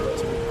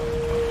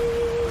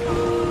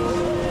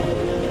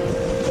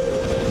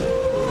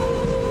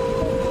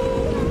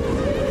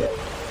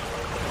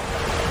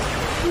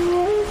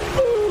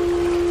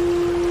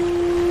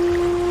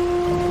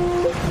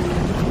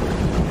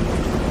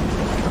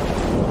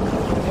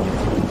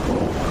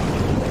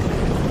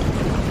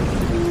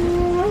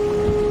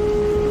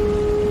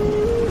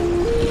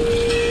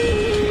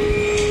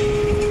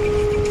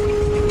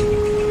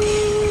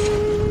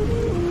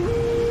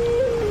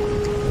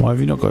 Why have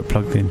you not got it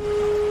plugged in?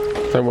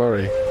 Don't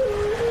worry.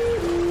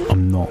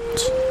 I'm not.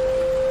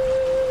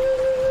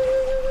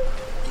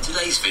 In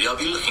today's video, I'll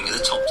be looking at the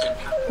top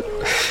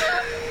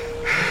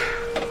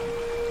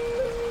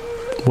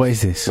 10. What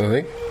is this?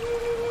 Nothing.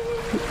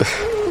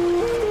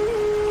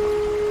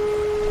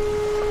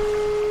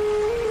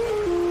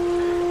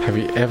 Have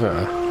you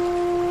ever?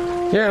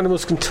 Yeah,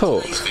 animals can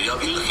talk. In today's video, I'll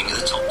be looking at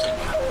the top 10.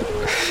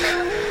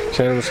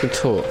 Yeah, animals can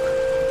talk.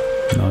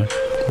 No.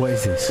 What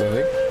is this?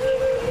 Nothing.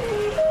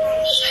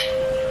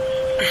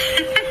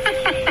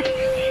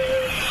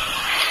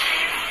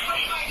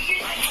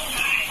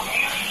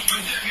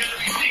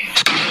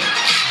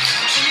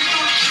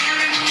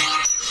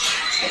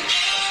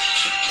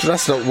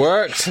 That's not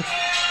worked. That's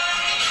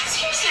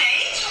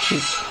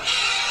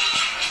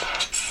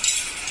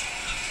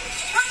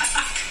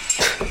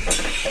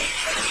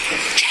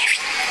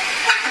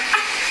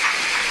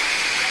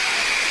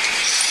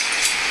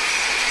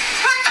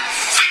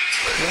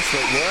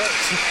not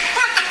worked.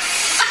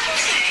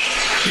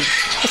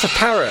 That's a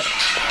parrot.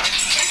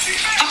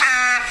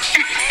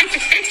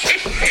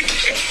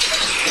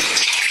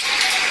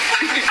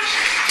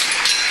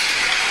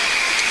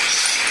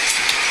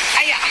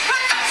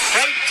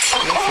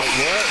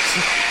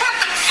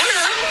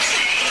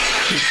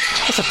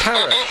 That's a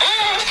parrot.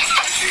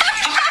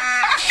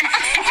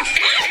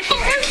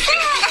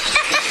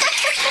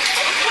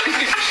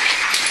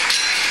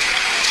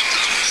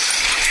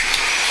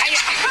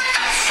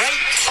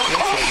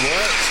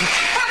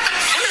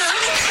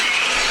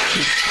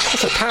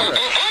 That's a parrot.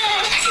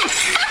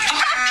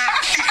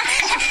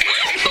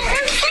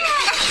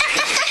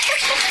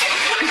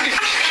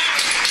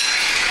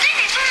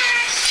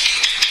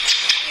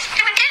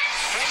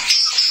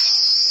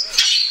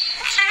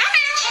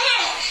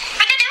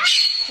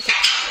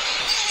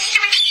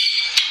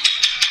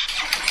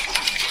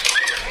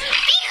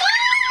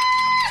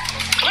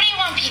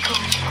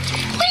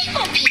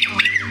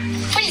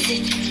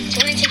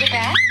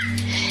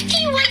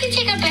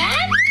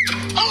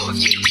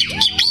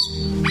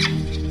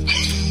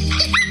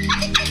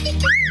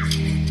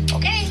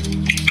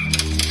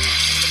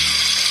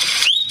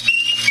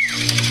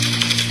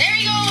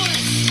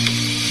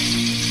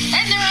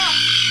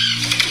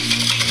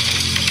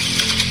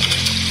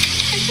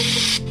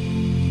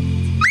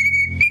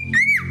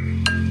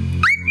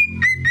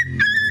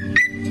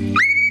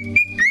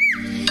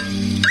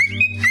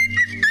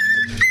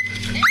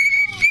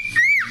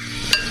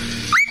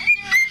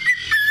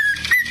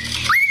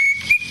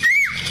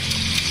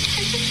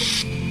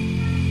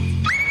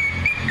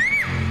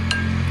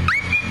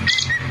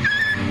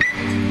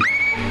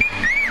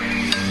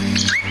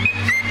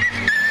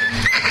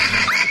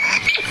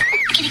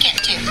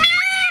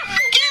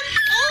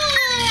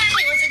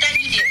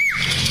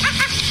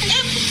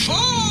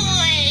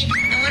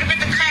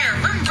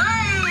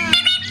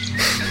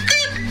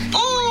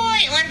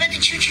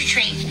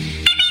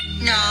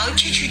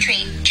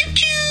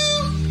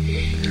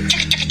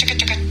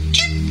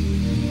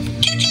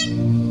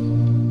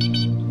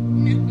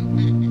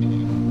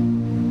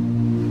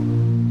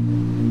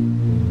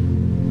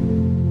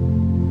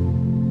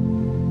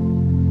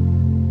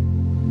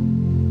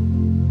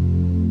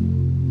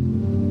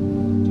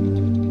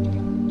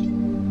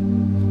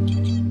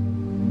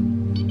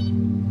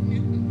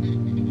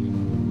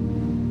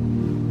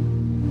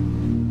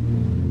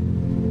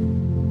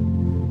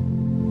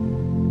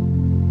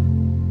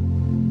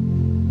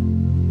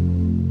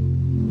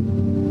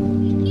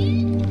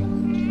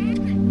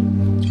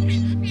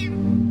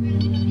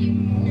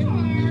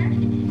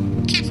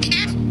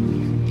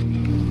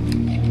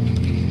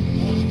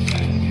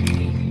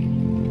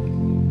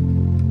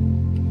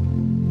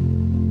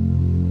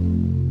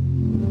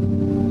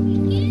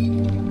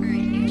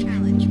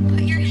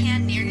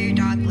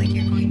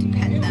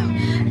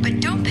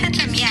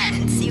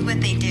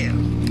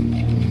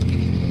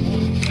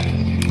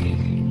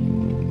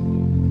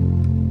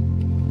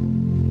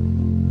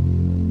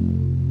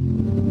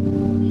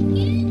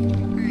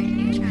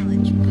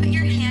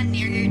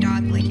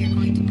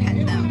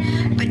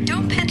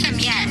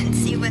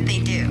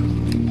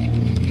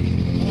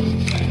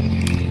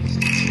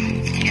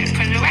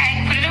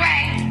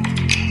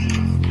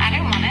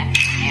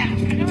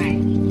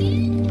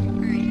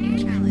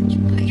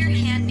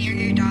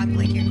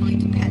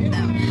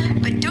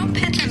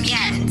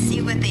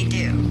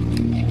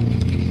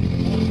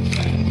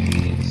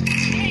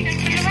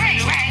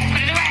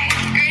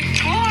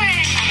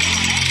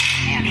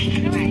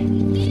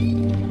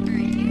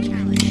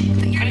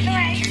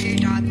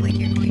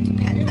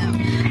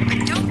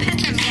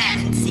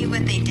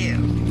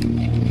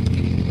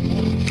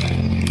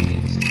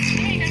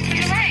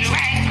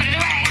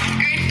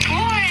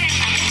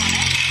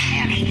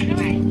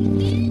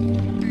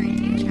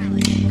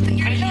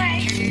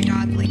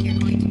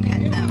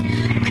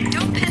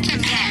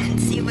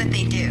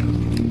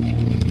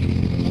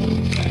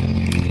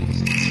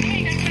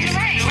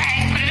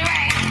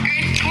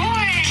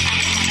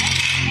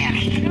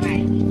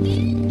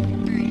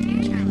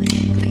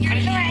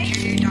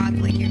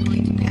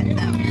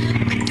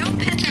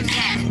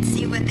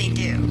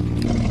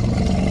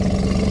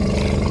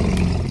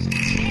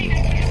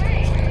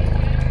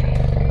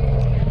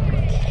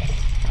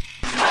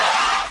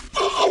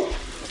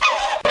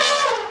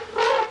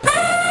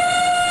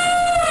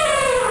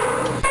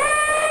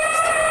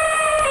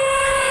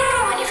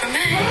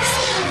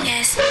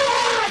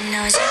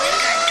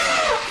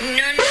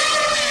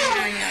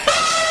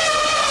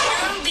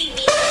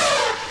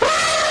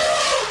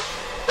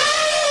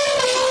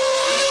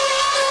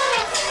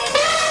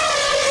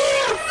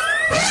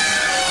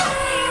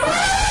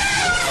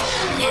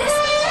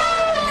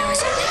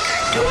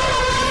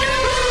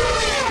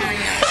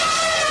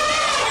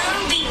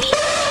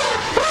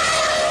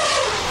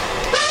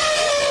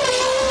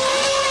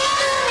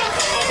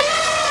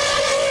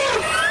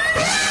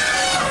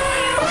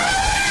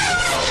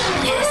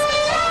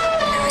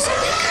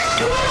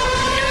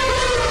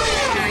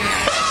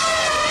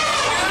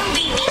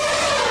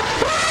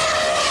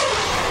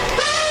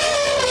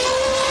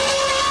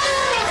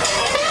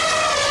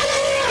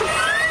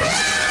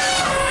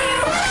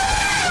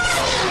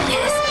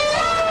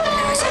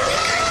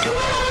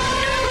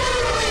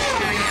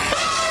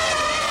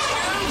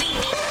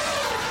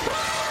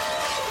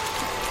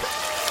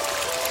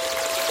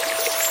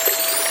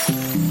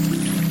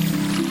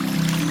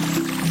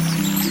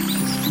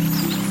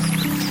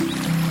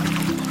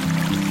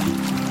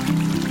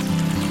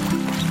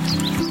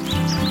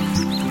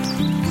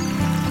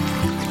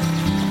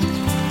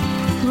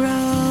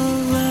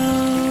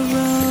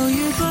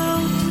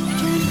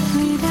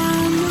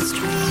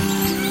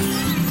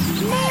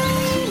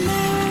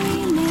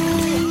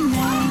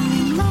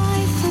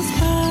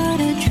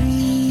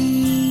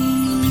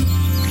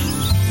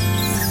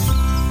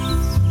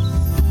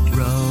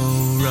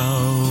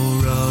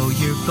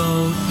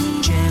 boat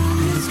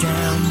gently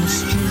down the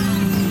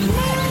stream.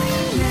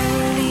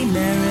 Merrily,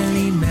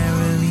 merrily,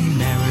 merrily,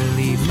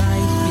 merrily,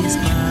 life is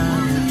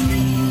but a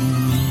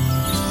dream.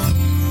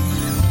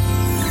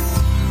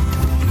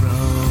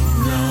 Row,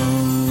 row,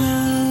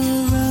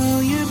 row, row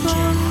your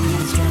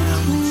boat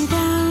gently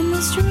down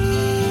the stream.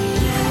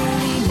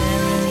 Merrily,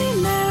 merrily,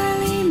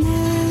 merrily,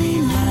 merrily,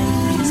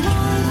 life is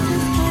but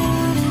a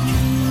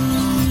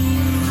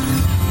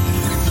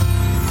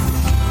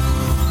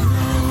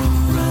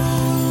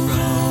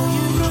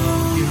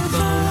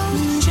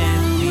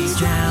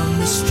down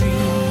the stream.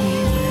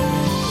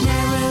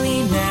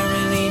 Merrily,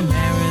 merrily,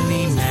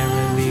 merrily,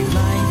 merrily,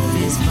 life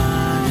is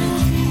but a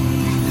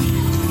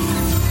dream.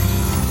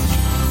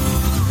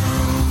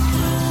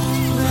 Row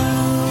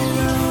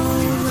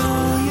your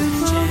boat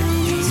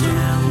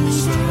down the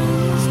stream.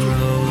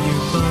 Row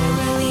your boat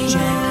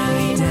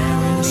gently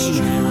down the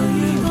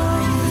stream.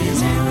 Life is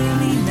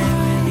merrily,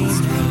 merrily,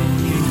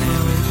 merrily,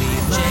 merrily,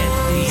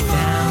 gently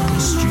down the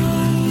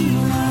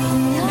stream.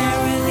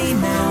 Merrily,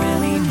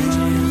 merrily,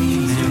 merrily,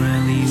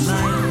 merrily,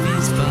 life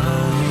is but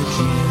a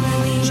dream.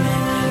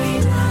 Gently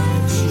down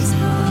the stream.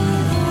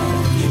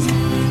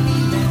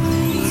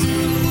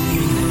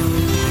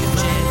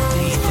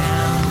 Gently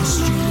down the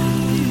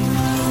stream.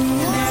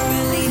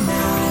 Merrily,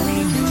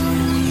 merrily,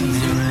 merrily,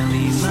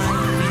 merrily,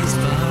 life is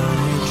but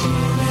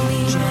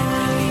a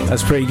dream.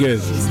 That's pretty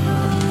good.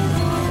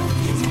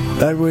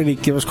 That really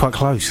was quite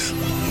close.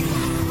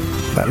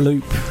 That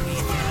loop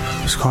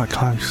was quite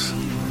close.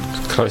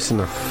 Close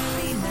enough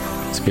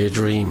to be a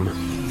dream.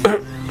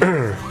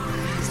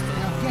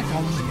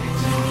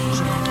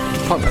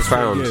 Quite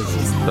profound,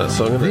 that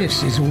song, isn't it?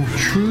 This is all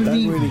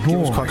truly That really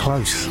boring. was quite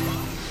close.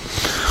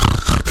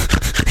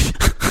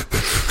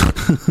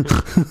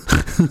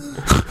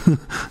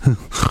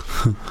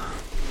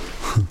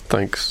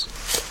 Thanks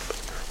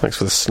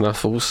for the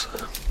snuffles.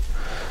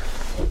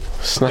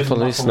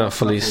 Snuffly,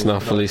 snuffly,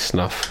 snuffly,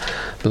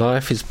 snuff.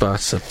 Life is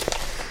but a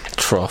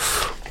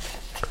trough.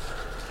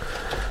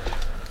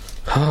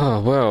 Ah,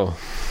 well.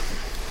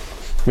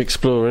 We're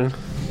exploring.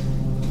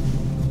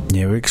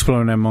 Yeah, we're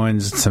exploring our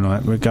minds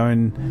tonight. We're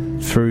going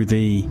through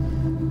the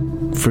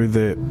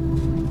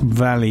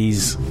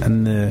valleys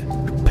and the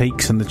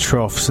peaks and the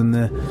troughs and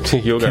the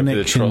You're going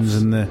through the connections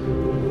troughs.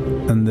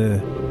 and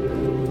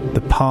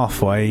the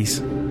pathways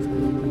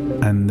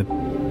and the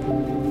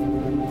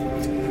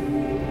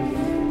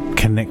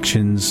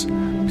connections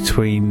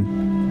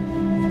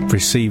between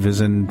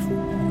receivers and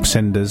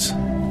senders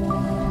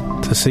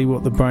to see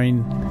what the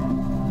brain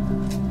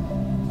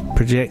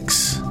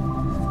projects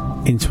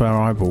into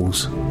our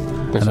eyeballs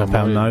and up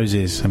our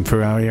noses and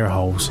through our ear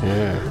holes,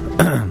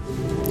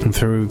 and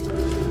through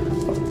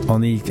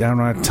on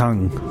our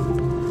tongue,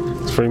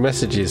 through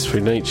messages,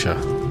 through nature,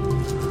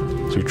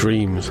 through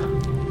dreams,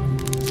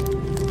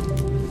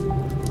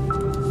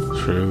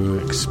 through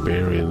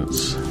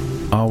experience.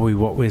 Are we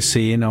what we're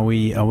seeing? Are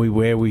we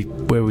where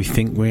we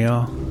think we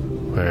are?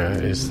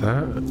 Where is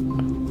that?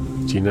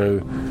 Do you know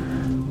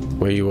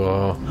where you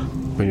are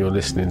when you're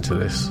listening to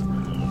this?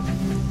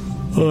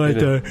 I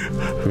don't.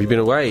 Have you been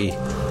away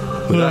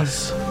with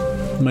us?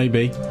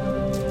 Maybe.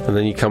 And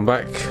then you come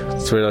back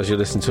to realise you're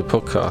listening to a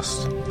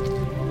podcast.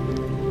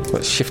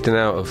 Like shifting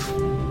out of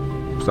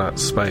that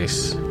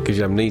space gives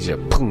you amnesia.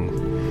 Pung.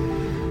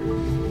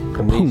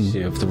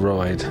 Amnesia of the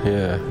ride,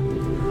 yeah.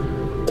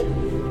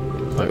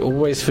 Like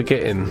always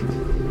forgetting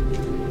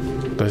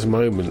those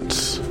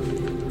moments.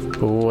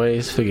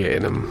 Always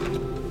forgetting them.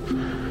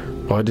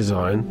 By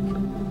design.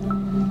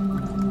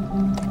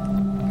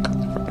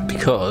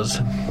 Because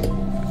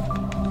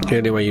the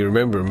only way you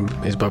remember them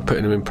is by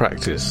putting them in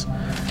practice.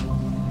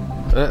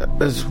 I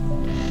was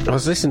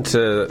listening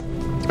to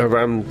a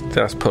Ram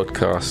Dass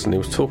podcast, and he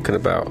was talking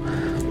about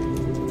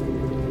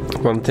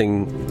one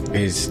thing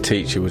his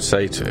teacher would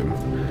say to him.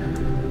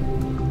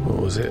 What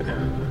was it?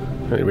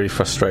 And it really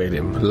frustrated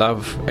him.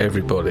 Love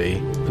everybody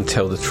and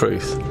tell the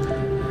truth.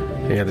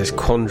 And he had this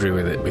quandary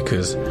with it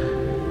because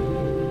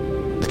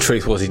the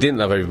truth was he didn't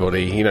love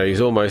everybody. You know, he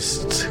was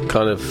almost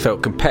kind of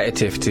felt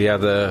competitive to the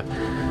other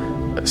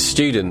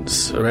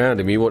students around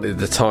him. He wanted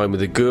the time with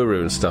the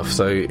guru and stuff,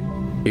 so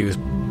he was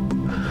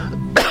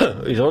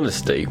his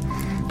honesty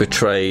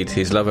betrayed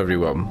his love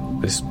everyone,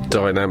 this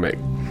dynamic.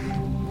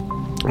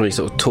 And he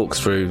sort of talks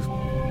through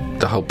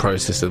the whole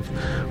process of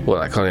what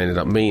that kind of ended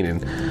up meaning.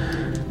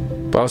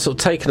 But I was sort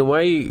of taken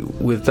away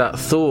with that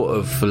thought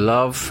of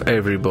love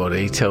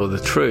everybody, tell the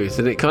truth,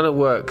 and it kind of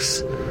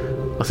works.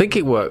 I think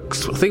it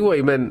works. I think what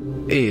he meant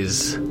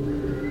is,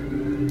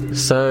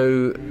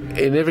 so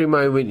in every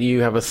moment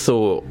you have a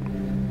thought,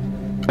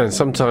 and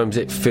sometimes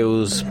it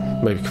feels,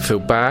 maybe it can feel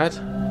bad,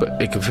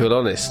 but it can feel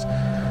honest.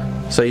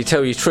 So you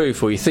tell your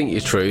truth, or you think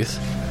your truth,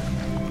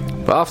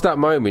 but after that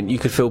moment you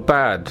could feel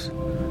bad.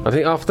 I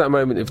think after that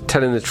moment of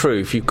telling the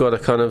truth, you've got to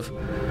kind of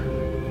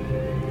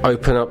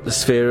open up the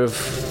sphere of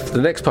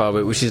the next part of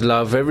it, which is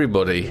love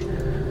everybody.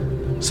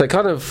 So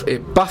kind of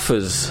it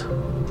buffers.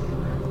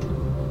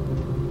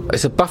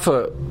 It's a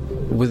buffer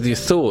with your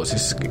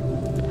thoughts.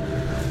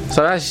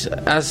 So as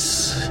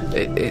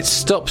it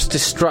stops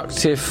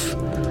destructive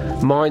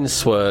mind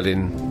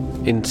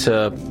swirling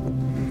into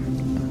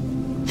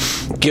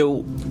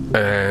guilt,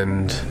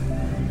 and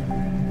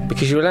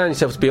because you're allowing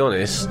yourself to be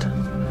honest,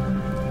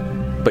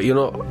 but you're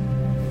not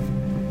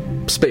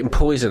spitting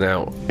poison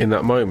out in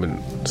that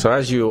moment. So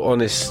as you're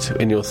honest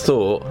in your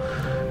thought,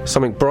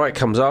 something bright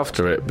comes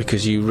after it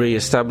because you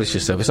re-establish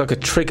yourself. It's like a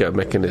trigger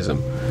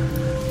mechanism,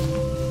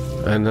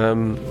 and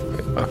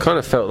I kind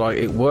of felt like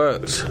it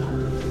worked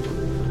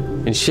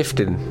in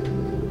shifting.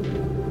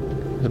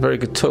 It's a very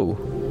good tool.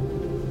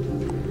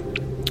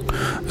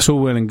 It's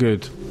all well and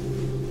good,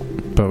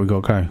 but we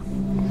got to go.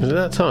 Is it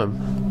that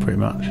time? Pretty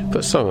much. Put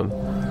a song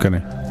on.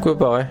 Gonna.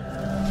 Goodbye.